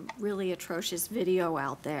have some really atrocious video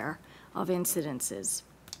out there of incidences.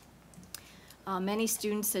 Many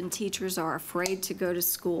students and teachers are afraid to go to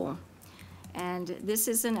school. And this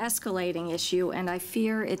is an escalating issue, and I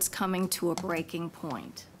fear it's coming to a breaking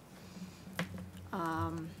point.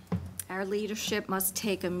 Our leadership must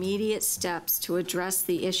take immediate steps to address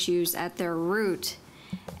the issues at their root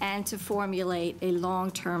and to formulate a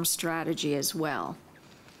long-term strategy as well.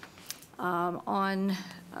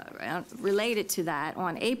 Related to that,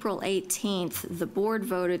 on April 18th, the board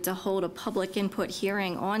voted to hold a public input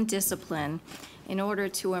hearing on discipline in order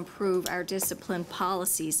to improve our discipline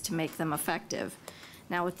policies to make them effective.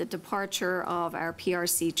 Now, with the departure of our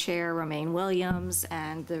PRC chair, Romaine Williams,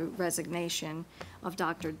 and the resignation of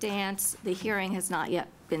Dr. Dance, the hearing has not yet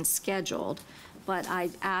been scheduled, but I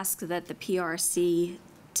ask that the PRC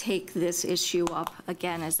take this issue up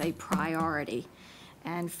again as a priority.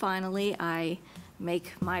 And finally, I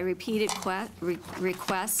make my repeated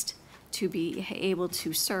request to be able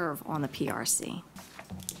to serve on the PRC.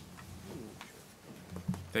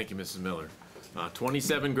 Thank you, Mrs. Miller.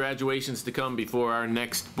 27 graduations to come before our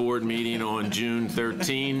next board meeting on June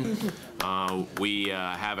 13. We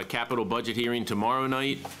have a capital budget hearing tomorrow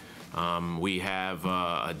night. We have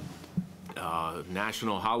a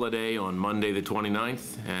national holiday on Monday the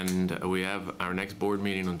 29th, and we have our next board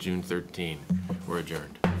meeting on June 13. We're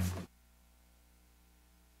adjourned.